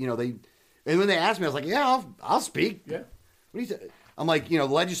like and when they asked me, I was like, yeah, I'll speak. Yeah. What do you say? I'm like, the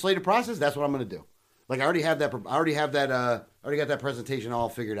legislative process, that's what I'm going to do. Like, I already got that presentation all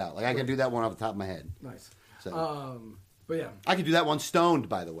figured out. Like, I can do that one off the top of my head. Nice. So, but yeah. I could do that one stoned,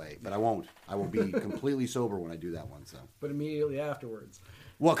 by the way, but I won't. I will be completely sober when I do that one. So. But immediately afterwards.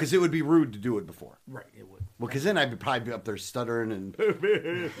 Well, because it would be rude to do it before. Right, it would. Well, because then I'd probably be up there stuttering and...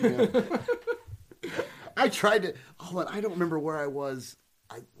 I tried to... Hold on, I don't remember where I was...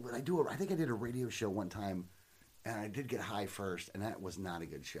 I think I did a radio show one time, and I did get high first, and that was not a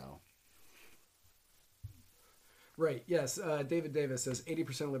good show. Right. Yes. David Davis says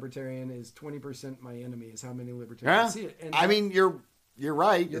 80% libertarian is 20% my enemy. Is how many libertarians see it. And I mean, you're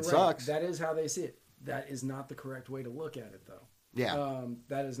right. It sucks. That is how they see it. That is not the correct way to look at it, though. Yeah.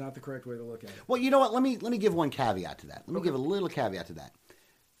 That is not the correct way to look at it. Well, you know what? Let me give one caveat to that. Let me give a little caveat to that.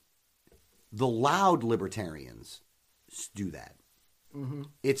 The loud libertarians do that. Mm-hmm.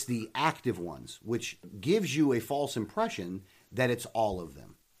 It's the active ones, which gives you a false impression that it's all of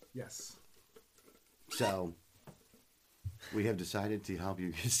them. Yes. So we have decided to help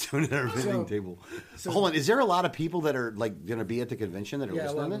you get stoned at our visiting table. Hold on, is there a lot of people that are like going to be at the convention that are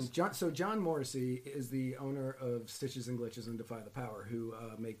listening to this? John Morrissey is the owner of Stitches and Glitches and Defy the Power, who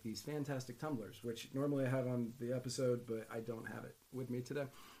make these fantastic tumblers, which normally I have on the episode, but I don't have it with me today.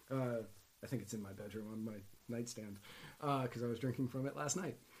 I think it's in my bedroom on my nightstand because I was drinking from it last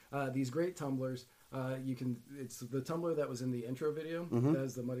night. These great tumblers. It's the tumbler that was in the intro video that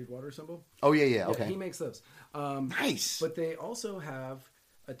has the muddied water symbol. Oh, yeah. Okay. He makes those. Nice. But they also have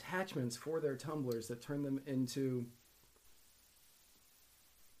attachments for their tumblers that turn them into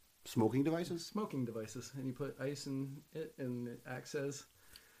Smoking devices? smoking devices, and you put ice in it, and it acts as.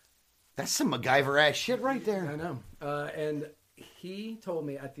 That's some MacGyver ass shit right I there. know. And he told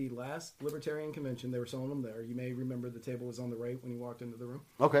me at the last Libertarian convention, they were selling them there. You may remember the table was on the right when you walked into the room.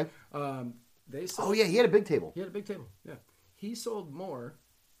 Okay. They sold, Oh yeah, he had a big table. he had a big table. Yeah, he sold more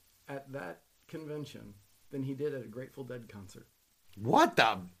at that convention than he did at a Grateful Dead concert. What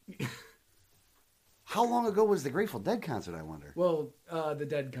the? How long ago was the Grateful Dead concert, I wonder? Well, the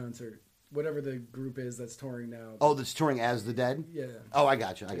Dead concert, whatever the group is that's touring now. Oh, that's touring as the Dead? Yeah. Oh, I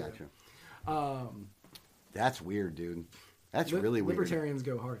got you. That's weird, dude. That's really weird. Libertarians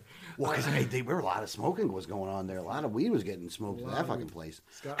go hard. Well, because there were a lot of smoking was going on there. A lot of weed was getting smoked in that fucking place.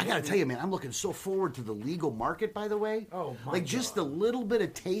 Scott, I gotta tell you, man, I'm looking so forward to the legal market. By the way, Oh, my like just the little bit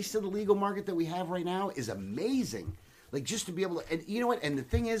of taste of the legal market that we have right now is amazing. Like just to be able to, and you know what? And the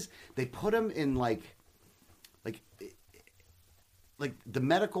thing is, they put them in like the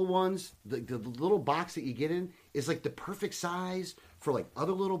medical ones. The little box that you get in is like the perfect size for like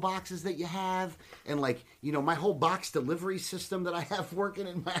other little boxes that you have, and like my whole box delivery system that I have working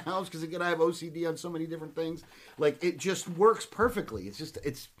in my house, because again I have OCD on so many different things. Like it just works perfectly.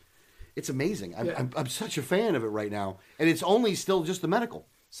 It's amazing. I'm such a fan of it right now, and it's only still just the medical.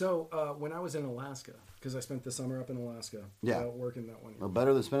 So when I was in Alaska, because I spent the summer up in Alaska, working that one year. Well,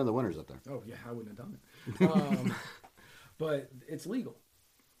 better than spending the winters up there. Oh yeah, I wouldn't have done it. But it's legal.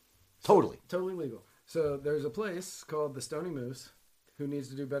 Totally. Totally legal. So there's a place called the Stony Moose who needs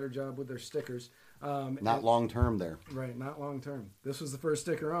to do a better job with their stickers. Not long term there. Right, not long term. This was the first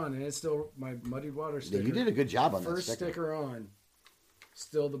sticker on, and it's still my Muddied Water sticker. Yeah, you did a good job on that first sticker on,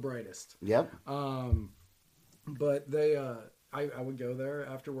 still the brightest. Yep. But they, I would go there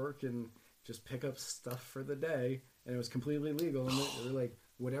after work and just pick up stuff for the day, and it was completely legal. And they're like,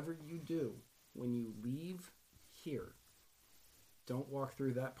 whatever you do when you leave here, don't walk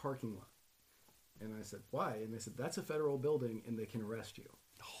through that parking lot. And I said, why? And they said, that's a federal building and they can arrest you.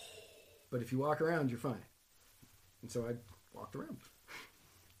 But if you walk around, you're fine. And so I walked around.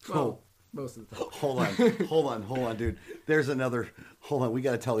 Well, most of the time. Hold on, dude. There's another. Hold on, we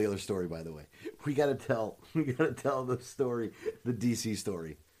got to tell the other story. By the way, we got to tell the story, the DC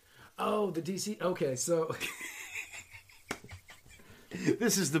story. Oh, the DC. Okay, so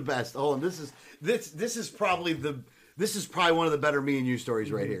this is the best. Hold on, this is probably one of the better me and you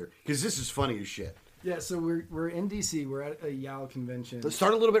stories right here, because this is funny as shit. Yeah, so we're in DC. We're at a YAL convention. Let's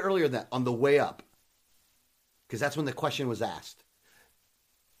start a little bit earlier than that, on the way up, because that's when the question was asked.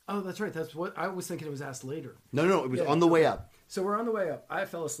 Oh, that's right. That's what I was thinking. It was asked later. No, it was on the way up. So we're on the way up. I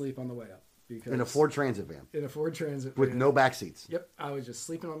fell asleep on the way up because In a Ford Transit van in a Ford Transit with van. no back seats. Yep, I was just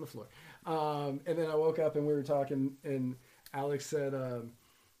sleeping on the floor. And then I woke up and we were talking, and Alex said,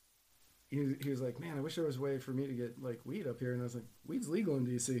 he was like, man, I wish there was a way for me to get like weed up here. And I was like, weed's legal in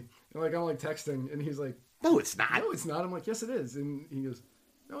DC. And like I'm like texting, and he's like, No, it's not. no, it's not. I'm like, yes, it is. And he goes,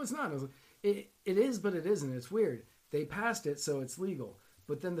 no, it's not. And I was like, it is, but it isn't. It's weird. They passed it, so it's legal.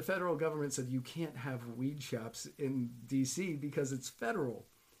 But then the federal government said you can't have weed shops in DC because it's federal.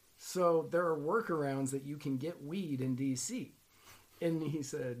 So there are workarounds that you can get weed in DC. And he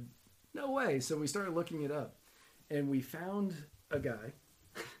said, no way. So we started looking it up. And we found a guy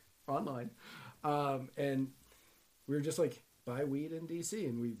online. And we were just like, buy weed in DC.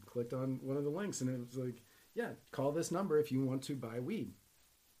 And we clicked on one of the links. And it was like, yeah, call this number if you want to buy weed.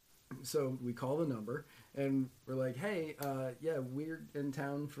 So we call the number. And we're like, hey, yeah, we're in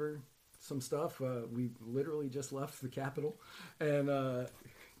town for some stuff. We literally just left the Capital. And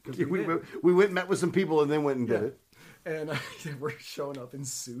We went and met with some people and then went and did it. And we're showing up in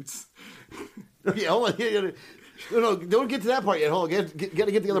suits. Yeah, hold on. No, don't get to that part yet. Hold on. Got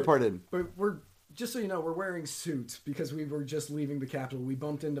to get the other part in. But we're, just so you know, we're wearing suits because we were just leaving the Capitol. We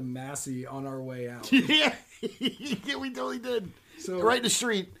bumped into Massey on our way out. Yeah, we totally did. So, right in the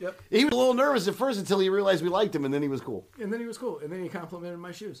street. Yep. He was a little nervous at first until he realized we liked him, and then he was cool. And then he was cool. And then he complimented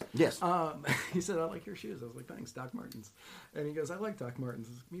my shoes. Yes. He said, I like your shoes. I was like, thanks, Doc Martens. And he goes, I like Doc Martens.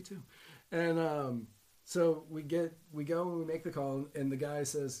 I was like, me too. And so we go and we make the call, and the guy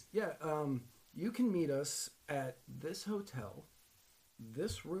says, yeah, you can meet us at this hotel,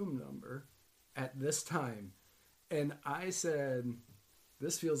 this room number, at this time. And I said,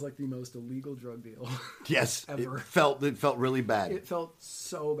 this feels like the most illegal drug deal. Yes, ever. It felt really bad. It felt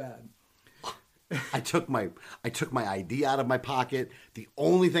so bad. I took my ID out of my pocket. The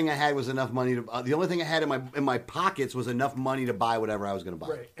only thing I had was enough money to. The only thing I had in my pockets was enough money to buy whatever I was going to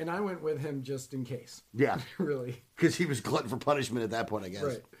buy. Right, and I went with him just in case. Yeah, really, because he was glutton for punishment at that point, I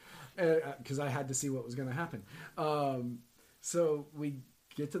guess. Right, because I had to see what was going to happen. So we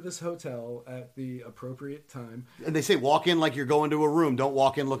get to this hotel at the appropriate time. And they say walk in like you're going to a room. Don't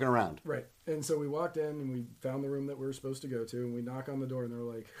walk in looking around. Right. And so we walked in and we found the room that we were supposed to go to, and we knock on the door and they're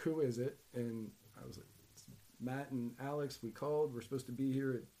like, "Who is it?" And I was like, "It's Matt and Alex. We called. We're supposed to be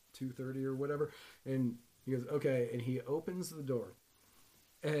here at 2:30 or whatever." And he goes, "Okay." And he opens the door,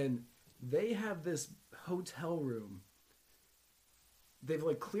 and they have this hotel room. They've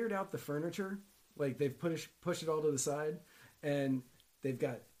like cleared out the furniture, like they've pushed it all to the side, and they've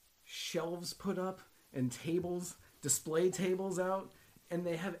got shelves put up and tables, display tables out, and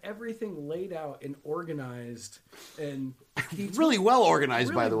they have everything laid out and organized. And Really well organized,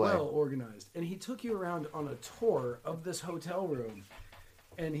 really by the way. well organized. And he took you around on a tour of this hotel room,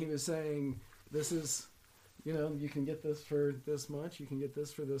 and he was saying, "This is, you know, you can get this for this much, you can get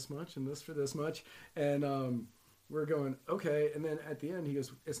this for this much, and this for this much." And we're going, okay. And then at the end, he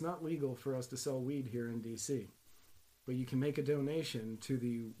goes, "It's not legal for us to sell weed here in D.C., but you can make a donation to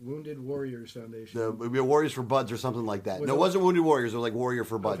the Wounded Warriors Foundation." The Warriors for Buds or something like that. No, it it? wasn't Wounded Warriors. It was like Warrior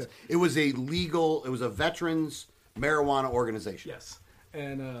for Buds. Okay. It was a veterans marijuana organization. Yes.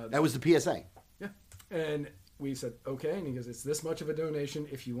 And That was the PSA. yeah. And we said, okay. And he goes, "It's this much of a donation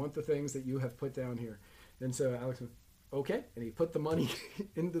if you want the things that you have put down here." And so Alex went, okay. And he put the money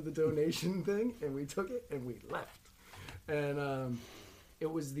into the donation thing, and we took it and we left. And it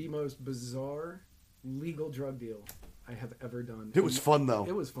was the most bizarre legal drug deal I have ever done. It was fun, though.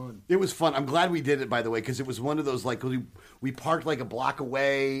 It was fun. It was fun. I'm glad we did it, by the way, because it was one of those, like, we parked like a block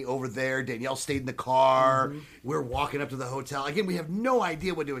away over there. Danielle stayed in the car. Mm-hmm. We're walking up to the hotel. Again, we have no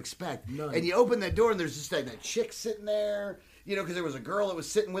idea what to expect. None. And you open that door, and there's just like that chick sitting there, you know, because there was a girl that was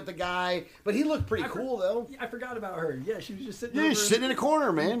sitting with the guy. But he looked pretty cool, though. I forgot about her. Yeah, she was just sitting Yeah, over sitting in a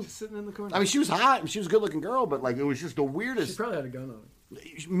corner, man. Just sitting in the corner. I mean, she was hot. She was a good-looking girl, but, like, it was just the she weirdest. probably had a gun on her.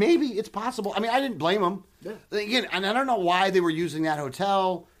 Maybe it's possible. I mean, I didn't blame them. Yeah. Again, and I don't know why they were using that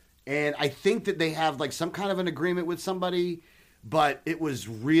hotel. And I think that they have like some kind of an agreement with somebody, but it was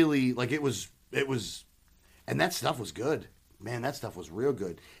really like it was, and that stuff was good. Man, that stuff was real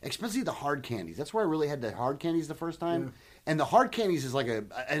good. Especially the hard candies. That's where I really had the hard candies the first time. Yeah. And the hard candies is like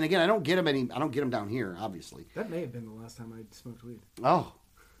and again, I don't get them down here, obviously. That may have been the last time I smoked weed. Oh,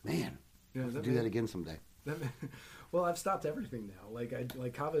 man. Yeah, We'll do that again someday. Well, I've stopped everything now.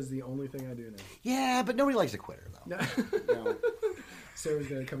 Like kava is the only thing I do now. Yeah, but nobody likes a quitter, though. No. No. Sarah's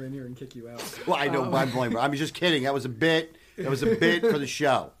gonna come in here and kick you out. Well, I know. I'm blaming her. I'm just kidding. That was a bit. That was a bit for the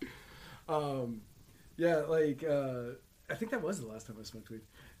show. Yeah, like I think that was the last time I smoked weed.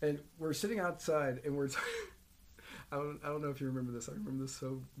 And we're sitting outside, and we're. I don't know if you remember this. I remember this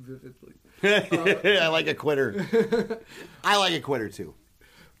so vividly. I like a quitter. I like a quitter too.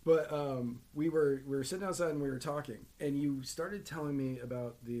 But we were sitting outside and we were talking, and you started telling me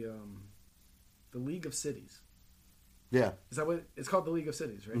about the League of Cities. Yeah. Is that what it's called? The League of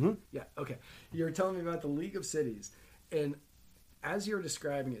Cities, right? Mm-hmm. Yeah. Okay. You were telling me about the League of Cities, and as you're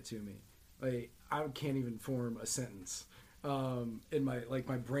describing it to me, like I can't even form a sentence. In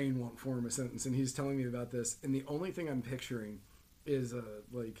my brain won't form a sentence, and he's telling me about this, and the only thing I'm picturing is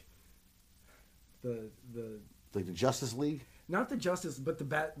like the Justice League. not the Justice, but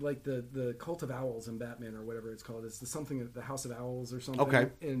the Cult of Owls in Batman or whatever it's called. It's the House of Owls or something. Okay.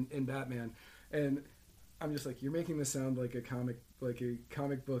 In Batman, and I'm just like, you're making this sound like a comic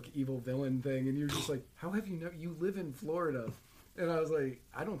book evil villain thing, and you're just like, how have you live in Florida? And I was like,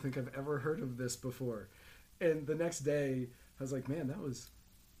 I don't think I've ever heard of this before. And the next day, I was like, man,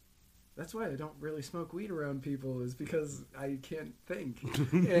 that's why I don't really smoke weed around people, is because I can't think.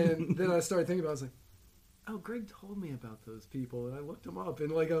 And then I started thinking about it, I was like, oh, Greg told me about those people, and I looked them up,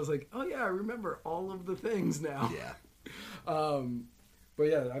 and I was like, oh yeah, I remember all of the things now. Yeah. But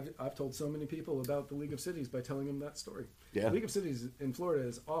yeah, I've told so many people about the League of Cities by telling them that story. Yeah. The League of Cities in Florida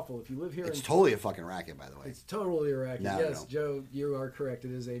is awful. If you live here, It's totally a fucking racket, by the way. it's totally a racket. No, Yes, no. Joe, you are correct.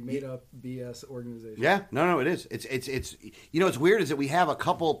 It is a made-up BS organization. Yeah, no, it is. It's you know, what's weird is that we have a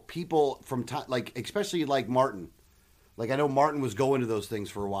couple people from like, especially like Martin. Like I know Martin was going to those things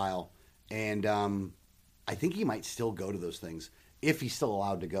for a while, and I think he might still go to those things if he's still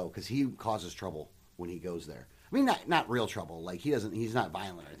allowed to go, because he causes trouble when he goes there. I mean, not real trouble. Like he's not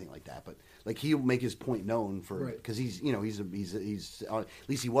violent or anything like that, but like he'll make his point known for, because he's at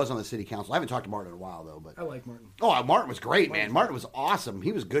least he was on the city council. I haven't talked to Martin in a while though, but I like Martin. Oh, Martin was great, man. Martin was awesome.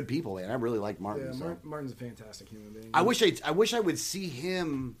 He was good people, man. I really liked Martin. Yeah, so. Martin's a fantastic human being. I wish I would see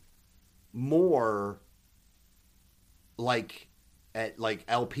him more like at like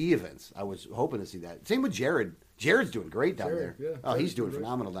LP events. I was hoping to see that. Same with Jared. Jared's doing great down there. Yeah. Oh, he's doing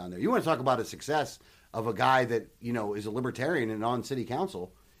phenomenal down there. You want to talk about a success of a guy that, you know, is a libertarian and on city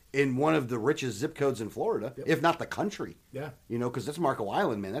council in one of the richest zip codes in Florida, if not the country. Yeah. You know, because that's Marco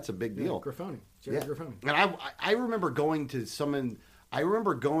Island, man. That's a big deal. Grafoni. Jerry Grafoni. And I remember going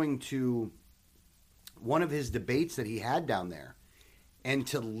to one of his debates that he had down there, and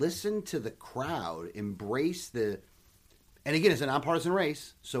to listen to the crowd embrace the. And again, it's a nonpartisan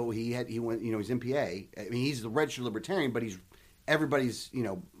race, so he went. You know, he's MPA. I mean, he's the registered libertarian, but everybody's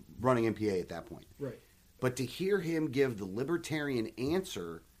running MPA at that point. Right. But to hear him give the libertarian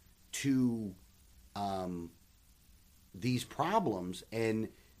answer to these problems, and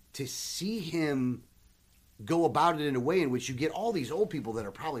to see him go about it in a way in which you get all these old people that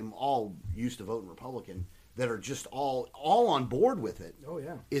are probably all used to voting Republican that are just all on board with it. Oh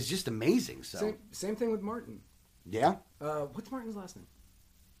yeah, is just amazing. So same thing with Martin. Yeah. What's Martin's last name?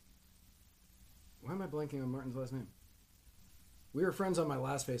 Why am I blanking on Martin's last name? We were friends on my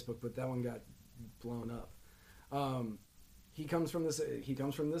last Facebook, but that one got blown up. He comes from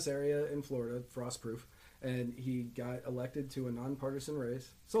this area in Florida, Frostproof, and he got elected to a nonpartisan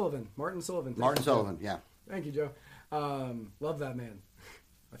race. Martin Sullivan. Martin Sullivan, yeah. Thank you, Joe. Love that man.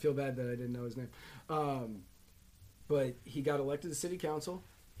 I feel bad that I didn't know his name. But he got elected to city council.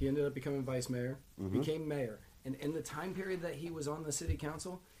 He ended up becoming vice mayor, became mayor. And in the time period that he was on the city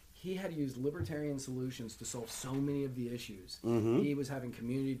council, he had used libertarian solutions to solve so many of the issues. He was having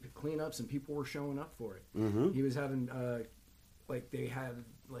community cleanups, and people were showing up for it. He was having, they had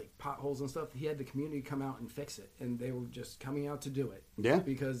potholes and stuff. He had the community come out and fix it, and they were just coming out to do it. Yeah.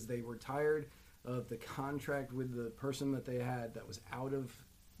 Because they were tired of the contract with the person that they had that was out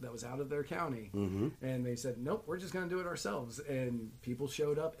of their county, and they said, nope, we're just going to do it ourselves. And people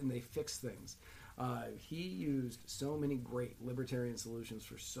showed up and they fixed things. He used so many great libertarian solutions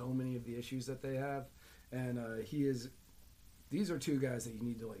for so many of the issues that they have, and these are two guys that you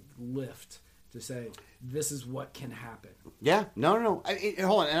need to lift to say this is what can happen. Yeah, no.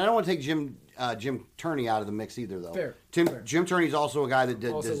 Hold on, and I don't want to take Jim Turney out of the mix either, though. Fair. Jim Turney's also a guy that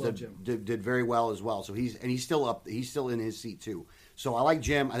did very well as well. So he's still up. He's still in his seat too. So I like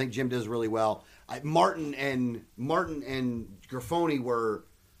Jim. I think Jim does really well. Martin and Grafoni were.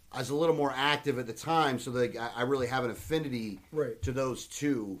 I was a little more active at the time, so I really have an affinity to those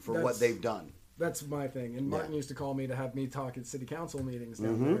two for what they've done. That's my thing. And Martin used to call me to have me talk at city council meetings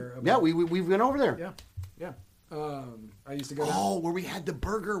down there. Yeah, we've been over there. Yeah. I used to go where we had the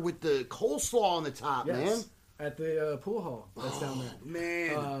burger with the coleslaw on the top, man. At the pool hall that's down there.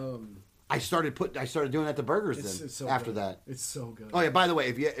 Man. I started doing that to burgers after that. It's so good. Oh, yeah, by the way,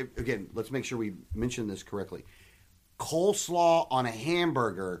 again, let's make sure we mention this correctly. Coleslaw on a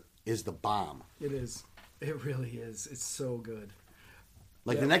hamburger is the bomb. It is. It really is. It's so good.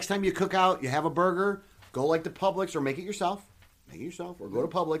 The next time you cook out, you have a burger, go to Publix or make it yourself, or go to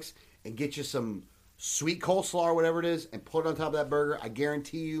Publix and get you some sweet coleslaw or whatever it is and put it on top of that burger. I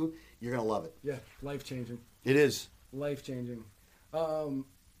guarantee you, you're going to love it. Yeah, life-changing. It is. Life-changing. Do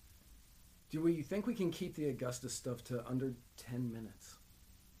we think we can keep the Augusta stuff to under 10 minutes?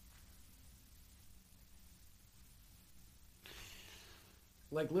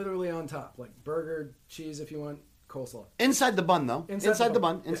 Literally on top. Burger, cheese if you want, coleslaw. Inside the bun, though. Inside the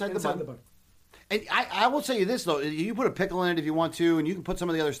bun. And I will tell you this, though. You put a pickle in it if you want to, and you can put some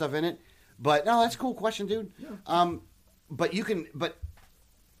of the other stuff in it. But, no, that's a cool question, dude. Yeah. But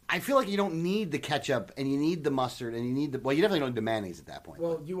I feel like you don't need the ketchup, and you need the mustard, and you definitely don't need the mayonnaise at that point.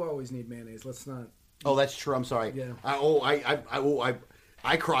 Well, you always need mayonnaise. Let's not... Oh, that's true. I'm sorry. Yeah.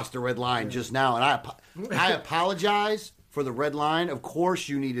 I crossed the red line just now, and I apologize for the red line. Of course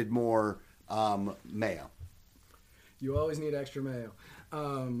you needed more mayo. You always need extra mayo.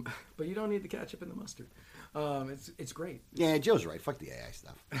 But you don't need the ketchup and the mustard. It's great. Yeah, Joe's right. Fuck the AI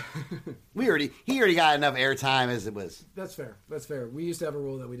stuff. He already got enough airtime as it was. That's fair. We used to have a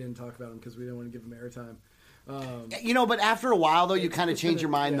rule that we didn't talk about him because we didn't want to give him airtime. But after a while though, you kind of change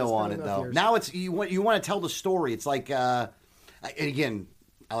your mind on it though. Years. Now it's you want to tell the story. It's like, and again,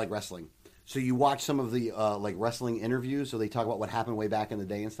 I like wrestling. So you watch some of the wrestling interviews, so they talk about what happened way back in the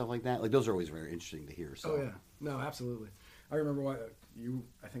day and stuff like that. Those are always very interesting to hear. So. Oh yeah, no, absolutely. I remember why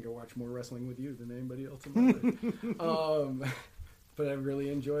I think I watch more wrestling with you than anybody else in my life. But I really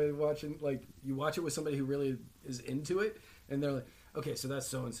enjoy watching. You watch it with somebody who really is into it, and they're like, okay, so that's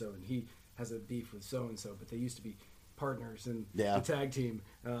so and so, and he has a beef with so and so, but they used to be partners and a tag team,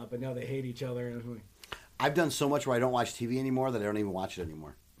 but now they hate each other. And I've done so much where I don't watch TV anymore that I don't even watch it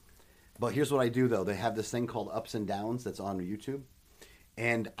anymore. But here's what I do, though. They have this thing called Ups and Downs that's on YouTube.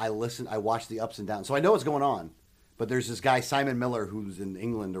 And I watch the ups and downs. So I know what's going on. But there's this guy, Simon Miller, who's in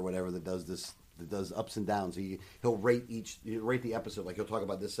England or whatever, that does ups and downs. He'll rate the episode. He'll talk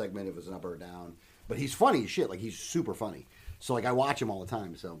about this segment if it's an up or a down. But he's funny as shit. He's super funny. So like I watch them all the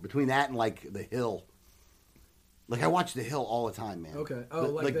time. So between that and like The Hill, like I watch The Hill all the time, man. Okay. Oh,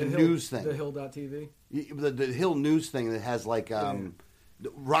 like the the Hill, news thing, the Hill.tv. the Hill news thing that has like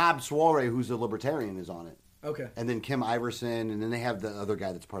Rob Soire, who's a libertarian, is on it. Okay. And then Kim Iverson, and then they have the other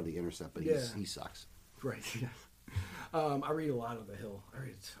guy that's part of The Intercept, but he sucks. Right. Yeah. I read a lot of The Hill. I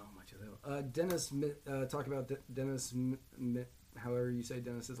read so much of The Hill. Dennis, talk about Dennis, however you say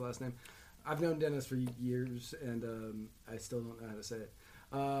Dennis's last name. I've known Dennis for years, and I still don't know how to say it.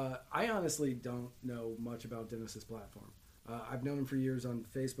 I honestly don't know much about Dennis's platform. I've known him for years on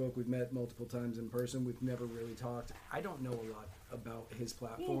Facebook. We've met multiple times in person. We've never really talked. I don't know a lot about his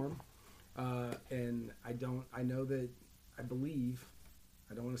platform. And I know that, I believe,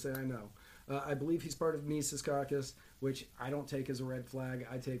 I don't want to say I know, I believe he's part of Mises Caucus, which I don't take as a red flag.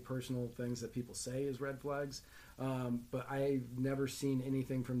 I take personal things that people say as red flags. But I've never seen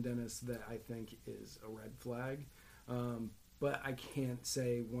anything from Dennis that I think is a red flag. But I can't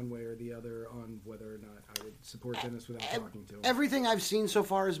say one way or the other on whether or not I would support Dennis without talking to him. Everything I've seen so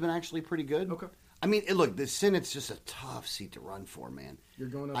far has been actually pretty good. Okay. I mean, look, the Senate's just a tough seat to run for, man. You're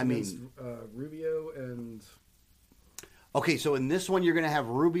going up against Rubio and... Okay, so in this one, you're going to have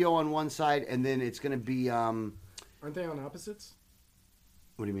Rubio on one side, and then it's going to be... Aren't they on opposites?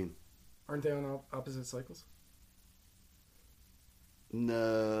 What do you mean? Aren't they on opposite cycles?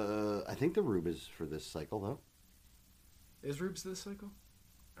 No, I think the Rube is for this cycle, though. Is Rubes this cycle?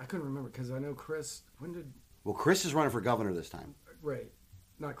 I couldn't remember, because I know Chris... When did... Well, Chris is running for governor this time. Right.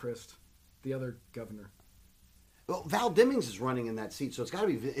 Not Chris. The other governor. Well, Val Demings is running in that seat, so it's got to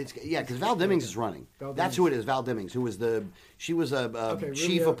be. Because Val Demings is running. That's who it is. Val Demings, who was she was a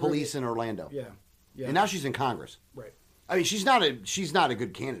chief of police in Orlando. Yeah, yeah. And now she's in Congress. Right. I mean, she's not a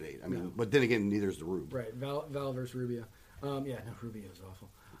good candidate. I mean, No. but then again, neither is the Rube. Right. Val versus Rubio. Rubio is awful.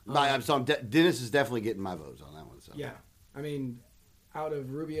 Dennis is definitely getting my votes on that one. So. Yeah, I mean, out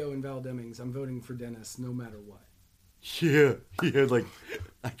of Rubio and Val Demings, I'm voting for Dennis no matter what. Yeah. Look,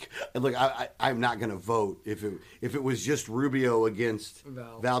 I'm not going to vote if it was just Rubio against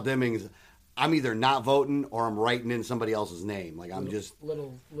Val Demings. I'm either not voting or I'm writing in somebody else's name. Like I'm just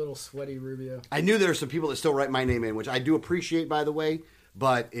little sweaty Rubio. I knew there are some people that still write my name in, which I do appreciate, by the way.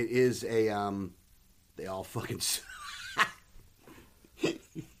 But it is a they all fucking.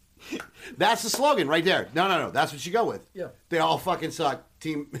 That's the slogan right there. No. That's what you go with. Yeah. They all fucking suck.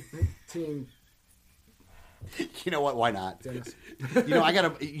 Team. You know what? Why not? Dennis. I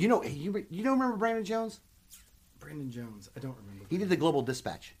gotta. You remember Brandon Jones? Brandon Jones. I don't remember. He did the Global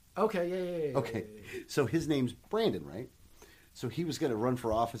Dispatch. Okay. Yeah. Okay. So his name's Brandon, right? So he was going to run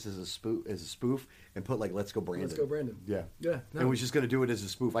for office as a spoof and put like "Let's go Brandon." Let's go Brandon. Yeah. Yeah. No. And was just going to do it as a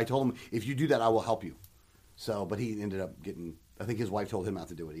spoof. I told him, if you do that, I will help you. So, but he ended up getting. I think his wife told him not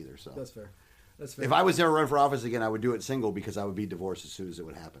to do it either. So that's fair. If I was ever run for office again, I would do it single because I would be divorced as soon as it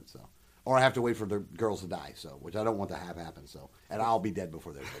would happen. So, or I have to wait for the girls to die. So, which I don't want to have happen. So, and I'll be dead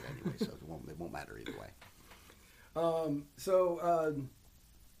before they're dead anyway. So it won't matter either way.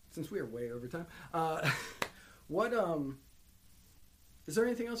 Since we are way over time, is there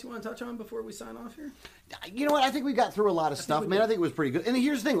anything else you want to touch on before we sign off here? You know what? I think we got through a lot of stuff, man. I think it was pretty good. And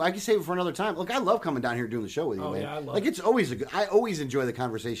here's the thing: I can save it for another time. Look, I love coming down here and doing the show with you, man. Yeah, I love it. It's always I always enjoy the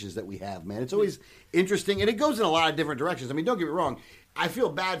conversations that we have, man. It's always interesting, and it goes in a lot of different directions. I mean, don't get me wrong. I feel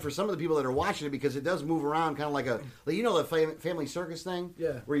bad for some of the people that are watching it because it does move around, kind of like the family circus thing,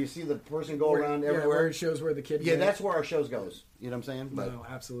 where you see the person go around everywhere. Where it shows where the kid. Yeah, that's where our shows goes. You know what I'm saying? No,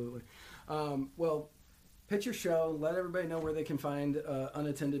 absolutely. Well. Pitch your show. Let everybody know where they can find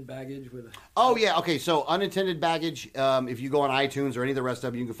Unattended Baggage with. Oh yeah, okay. So Unattended Baggage. If you go on iTunes or any of the rest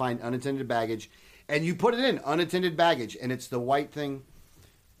of them, you can find Unattended Baggage, and you put it in Unattended Baggage, and it's the white thing.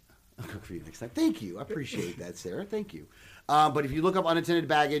 I'll cook for you next time. Thank you. I appreciate that, Sarah. Thank you. But if you look up Unattended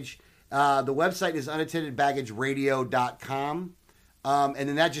Baggage, the website is unattendedbaggageradio.com. And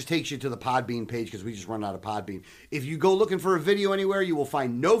then that just takes you to the Podbean page because we just run out of Podbean. If you go looking for a video anywhere, you will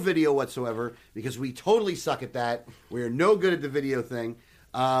find no video whatsoever because we totally suck at that. We are no good at the video thing.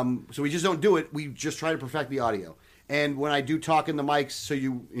 So we just don't do it. We just try to perfect the audio. And when I do talk in the mics, so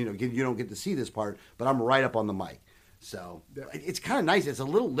you don't get to see this part, but I'm right up on the mic. So it's kind of nice. It's a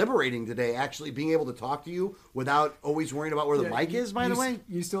little liberating today, actually, being able to talk to you without always worrying about where the mic is, by the way.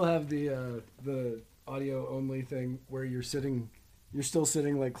 You still have the audio only thing where you're sitting... You're still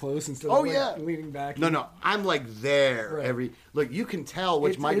sitting like close instead of leaning back. No, I'm like there right. Look, you can tell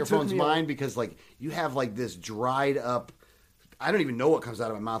which microphone's mine because like you have like this dried up. I don't even know what comes out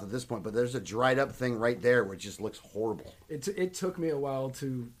of my mouth at this point, but there's a dried up thing right there which just looks horrible. It took me a while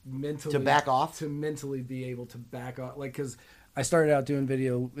to mentally back off, to mentally be able to back off, like because I started out doing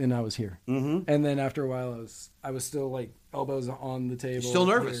video and I was here, and then after a while I was still like elbows on the table. Still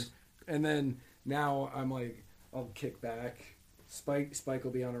nervous. Here. And then now I'm like, I'll kick back. Spike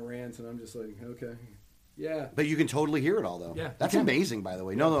will be on a rant, and I'm just like, okay, yeah. But you can totally hear it all, though. Yeah, That's you can. amazing, by the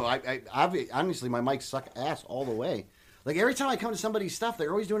way. No, I honestly, my mics suck ass all the way. Like, every time I come to somebody's stuff,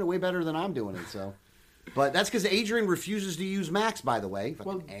 they're always doing it way better than I'm doing it, so. But that's because Adrian refuses to use Macs, by the way.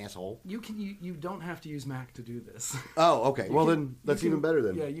 Fucking asshole. You don't have to use Mac to do this. Oh, okay. Then that's even better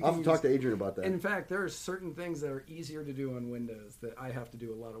then. Yeah, you I'll can have to talk to Adrian about that. In fact, there are certain things that are easier to do on Windows that I have to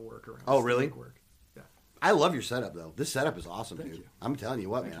do a lot of work around. Oh, really? Work. Yeah. I love your setup, though. This setup is awesome, Thank dude. you. I'm telling you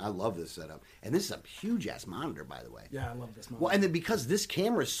what, man. I love this setup. And this is a huge-ass monitor, by the way. Yeah, I love this monitor. Well, and then because this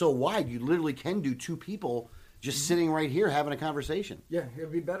camera is so wide, you literally can do two people just sitting right here having a conversation. Yeah, it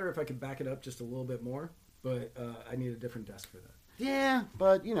would be better if I could back it up just a little bit more, but I need a different desk for that. Yeah,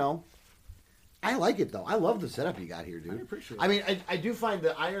 but, I like it, though. I love the setup you got here, dude. I appreciate it. I mean, I do find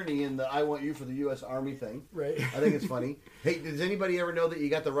the irony in the I want you for the U.S. Army thing. Right. I think it's funny. Hey, does anybody ever know that you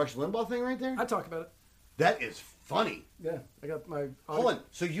got the Rush Limbaugh thing right there? I talk about it. That is funny. Yeah, I got my... Hold on.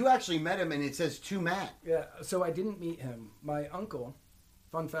 So you actually met him, and it says to Matt. Yeah, so I didn't meet him. My uncle,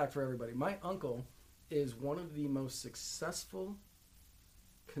 fun fact for everybody, my uncle is one of the most successful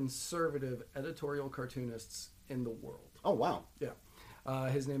conservative editorial cartoonists in the world. Oh, wow. Yeah.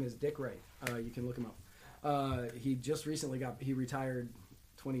 His name is Dick Wright. You can look him up. He just recently he retired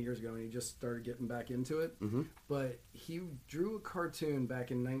 20 years ago, and he just started getting back into it. Mm-hmm. But he drew a cartoon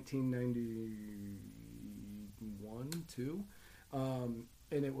back in 1991, 2. And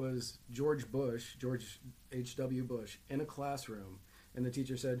it was George H.W. Bush, in a classroom. And the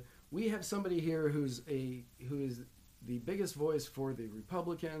teacher said, we have somebody here who is the biggest voice for the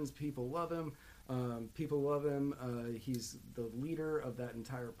Republicans. People love him. He's the leader of that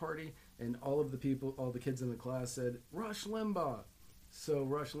entire party. And all the kids in the class said, Rush Limbaugh. So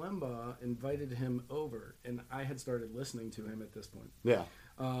Rush Limbaugh invited him over, and I had started listening to him at this point. Yeah.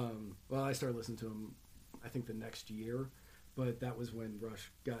 Well, I started listening to him, I think, the next year. But that was when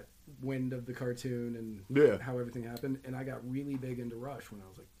Rush got wind of the cartoon and how everything happened. And I got really big into Rush when I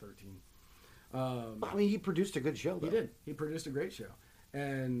was like 13. I mean, he produced a good show, though. He did. He produced a great show.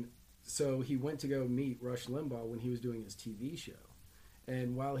 And so he went to go meet Rush Limbaugh when he was doing his TV show.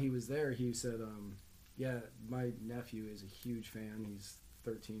 And while he was there, he said, yeah, my nephew is a huge fan. He's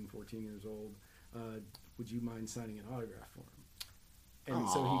 13, 14 years old. Would you mind signing an autograph for him? And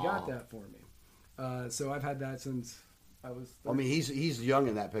so he got that for me. So I've had that since I was 13. I mean, he's young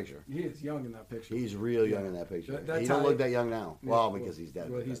in that picture. He is young in that picture. He's real young in that picture. That's He don't how look that young now. Yeah, Well, because he's dead.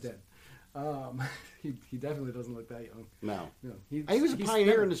 Well, but he's that's- dead. He definitely doesn't look that young. No. No, He was a he's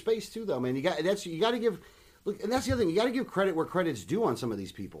pioneer thinner. in the space too, though, man. You got to give. Look, and that's the other thing. You got to give credit where credit's due on some of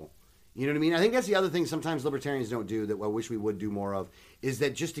these people. You know what I mean? I think that's the other thing sometimes libertarians don't do that I wish we would do more of, is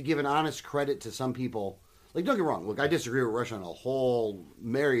that just to give an honest credit to some people. Like, don't get me wrong. Look, I disagree with Rush on a whole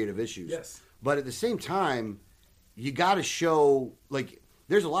myriad of issues. Yes. But at the same time, you got to show, like,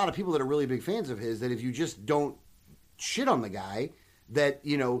 there's a lot of people that are really big fans of his that if you just don't shit on the guy, that,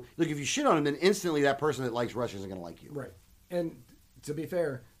 look, if you shit on him, then instantly that person that likes Rush isn't going to like you. Right. And to be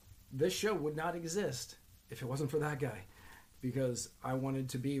fair, this show would not exist if it wasn't for that guy. Because I wanted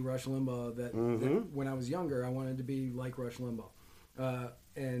to be Rush Limbaugh. That when I was younger, I wanted to be like Rush Limbaugh.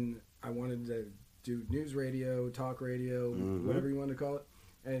 And I wanted to do news radio, talk radio, whatever you want to call it.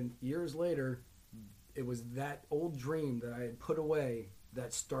 And years later, it was that old dream that I had put away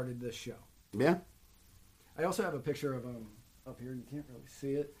that started this show. Yeah. I also have a picture of up here. You can't really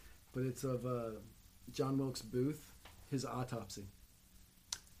see it, but it's of John Wilkes Booth, his autopsy.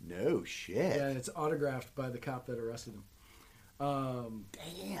 No shit. Yeah, it's autographed by the cop that arrested him. Damn.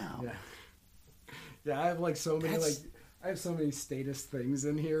 Yeah. Yeah, I have like so many I have so many status things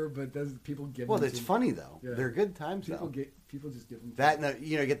in here, but people give Well, them it's to funny though. Yeah. They're good times people though. people just give them to That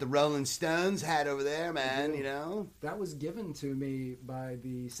me. and get the Rolling Stones hat over there, man. That was given to me by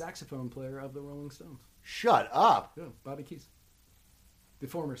the saxophone player of the Rolling Stones. Shut up. Yeah, Bobby Keys. The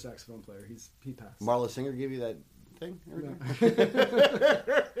former saxophone player. He passed. Marla Singer give you that thing? No.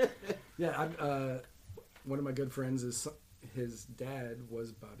 Yeah, one of my good friends his dad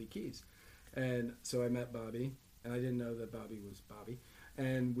was Bobby Keys, and so I met Bobby, and I didn't know that Bobby was Bobby,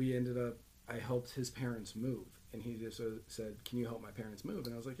 and I helped his parents move, and he just said, "Can you help my parents move?"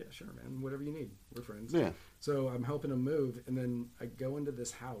 And I was like, "Yeah, sure, man. Whatever you need. We're friends." Yeah. So I'm helping him move, and then I go into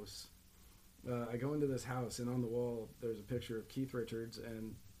this house. And on the wall there's a picture of Keith Richards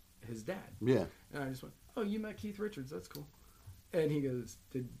and his dad. Yeah. And I just went, "Oh, you met Keith Richards? That's cool." And he goes,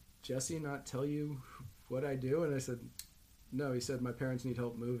 "Did Jesse not tell you what I do?" And I said, "No." He said, "My parents need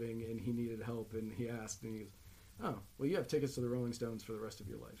help moving, and he needed help." And he asked, and he goes, "Oh, well, you have tickets to the Rolling Stones for the rest of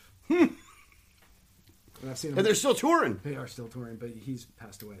your life." And I've seen them. And they're still touring. They are still touring, but he's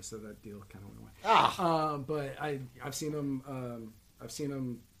passed away, so that deal kind of went away. Ah. But I've seen them. I've seen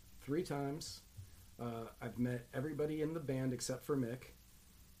them 3 times. I've met everybody in the band except for Mick.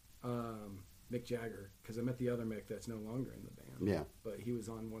 Mick Jagger, because I met the other Mick that's no longer in the band. Yeah. But he was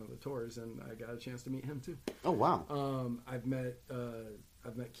on one of the tours, and I got a chance to meet him too. Oh, wow. I've met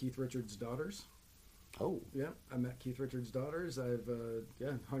Keith Richards' daughters. Oh. Yeah, I met Keith Richards' daughters. I've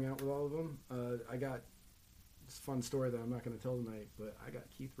hung out with all of them. I got this fun story that I'm not going to tell tonight, but I got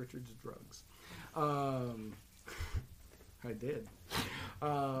Keith Richards' drugs. I did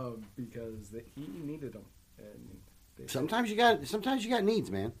because he needed them, and sometimes you got needs,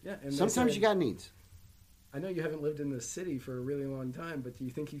 man. Yeah, and sometimes you got needs. I know you haven't lived in this city for a really long time, but do you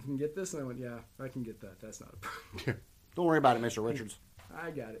think you can get this? And I went, yeah, I can get that. That's not a problem. Don't worry about it, Mr. Richards.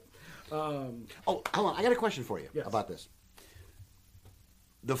 I got it. Oh, hold on. I got a question for you Yes. about this.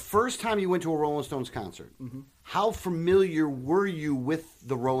 The first time you went to a Rolling Stones concert, how familiar were you with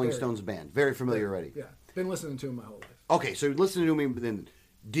the Rolling Stones band? Very familiar already. Yeah, been listening to him my whole life. Okay, so listening to me, but then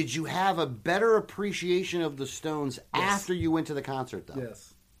did you have a better appreciation of the Stones after you went to the concert, though?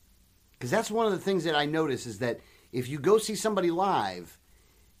 Yes. Because that's one of the things that I notice is that if you go see somebody live,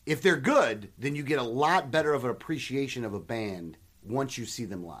 if they're good, then you get a lot better of an appreciation of a band once you see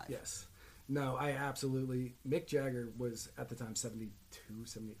them live. Yes. No, I absolutely... Mick Jagger was, at the time, 72,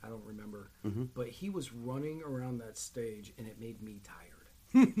 70, I don't remember. But he was running around that stage, and it made me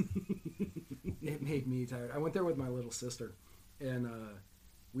tired. It made me tired. I went there with my little sister, and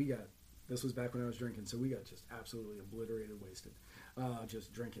this was back when I was drinking, so we got just absolutely obliterated, wasted.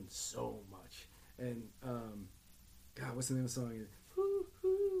 Just drinking so much. And, God, what's the name of the song?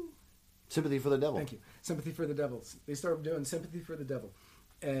 Sympathy for the Devil. Thank you. Sympathy for the Devil. They started doing Sympathy for the Devil.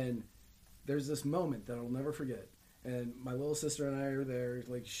 And there's this moment that I'll never forget. And my little sister and I are there.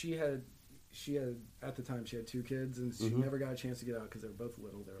 Like, she had at the time, she had 2 kids, and she never got a chance to get out because they were both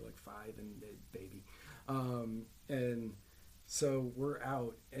little. They were like 5 and a baby. And so we're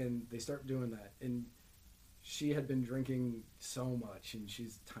out, and they start doing that. And she had been drinking so much, and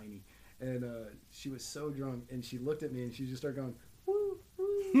she's tiny. And she was so drunk, and she looked at me, and she just started going, woo,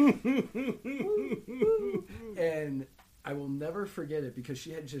 woo, woo, woo. And I will never forget it because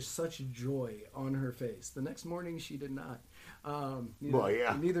she had just such joy on her face. The next morning, she did not.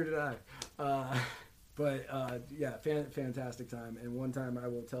 Neither did I. Fantastic time. And one time I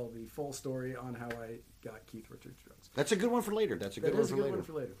will tell the full story on how I got Keith Richards' drugs. That's a good one for later. That is a good one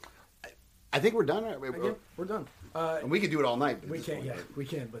for later. I think we're done. We're done. And we could do it all night. We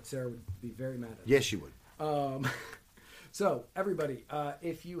can, but Sarah would be very mad at us. Yes, she would. So, everybody,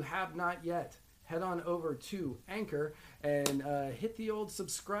 if you have not yet, head on over to Anchor and hit the old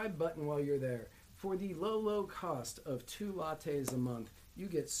subscribe button while you're there. For the low cost of 2 lattes a month, you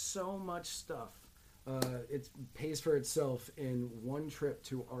get so much stuff. It pays for itself in one trip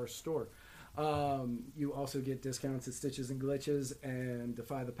to our store. You also get discounts at Stitches and Glitches and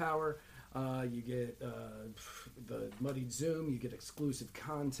Defy the Power. You get the Muddied Zoom. You get exclusive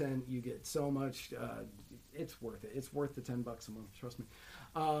content. You get so much. It's worth it. It's worth the $10 a month. Trust me.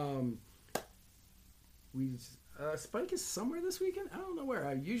 Spike is somewhere this weekend. I don't know where.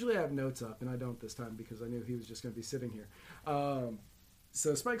 I usually have notes up, and I don't this time because I knew he was just going to be sitting here.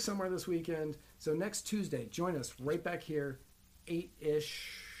 So Spike's somewhere this weekend. So next Tuesday, join us right back here,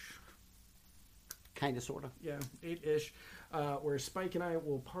 8-ish. Kind of, sort of. Yeah, 8-ish. Where Spike and I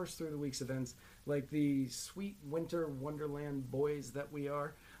will parse through the week's events like the sweet winter wonderland boys that we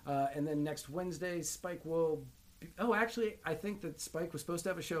are. And then next Wednesday, Spike will... actually, I think that Spike was supposed to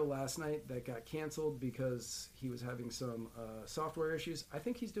have a show last night that got canceled because he was having some software issues. I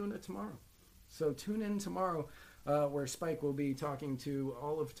think he's doing it tomorrow. So tune in tomorrow where Spike will be talking to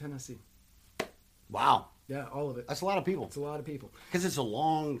all of Tennessee. Wow. Yeah, all of it. That's a lot of people. It's a lot of people. Because it's a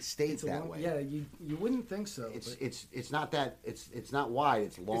long state way. Yeah, you wouldn't think so. It's not that it's not wide.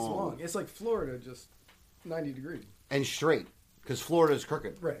 It's long. It's long. It's like Florida, just 90 degrees and straight. Because Florida's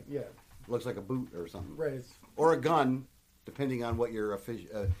crooked. Right. Yeah. Looks like a boot or something. Right. Or a gun, depending on what you're.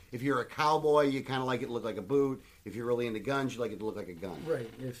 If you're a cowboy, you kind of like it to look like a boot. If you're really into guns, you like it to look like a gun. Right.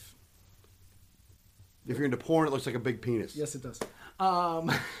 If you're into porn, it looks like a big penis. Yes, it does.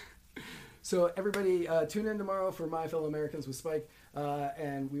 So everybody, tune in tomorrow for My Fellow Americans with Spike,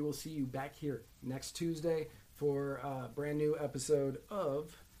 and we will see you back here next Tuesday for a brand new episode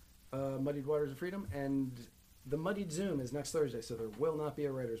of Muddied Waters of Freedom, and the Muddied Zoom is next Thursday, so there will not be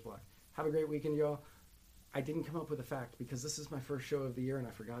a writer's block. Have a great weekend, y'all. I didn't come up with a fact because this is my first show of the year, and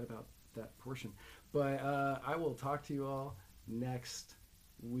I forgot about that portion. But I will talk to you all next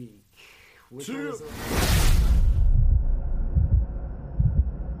week. See you.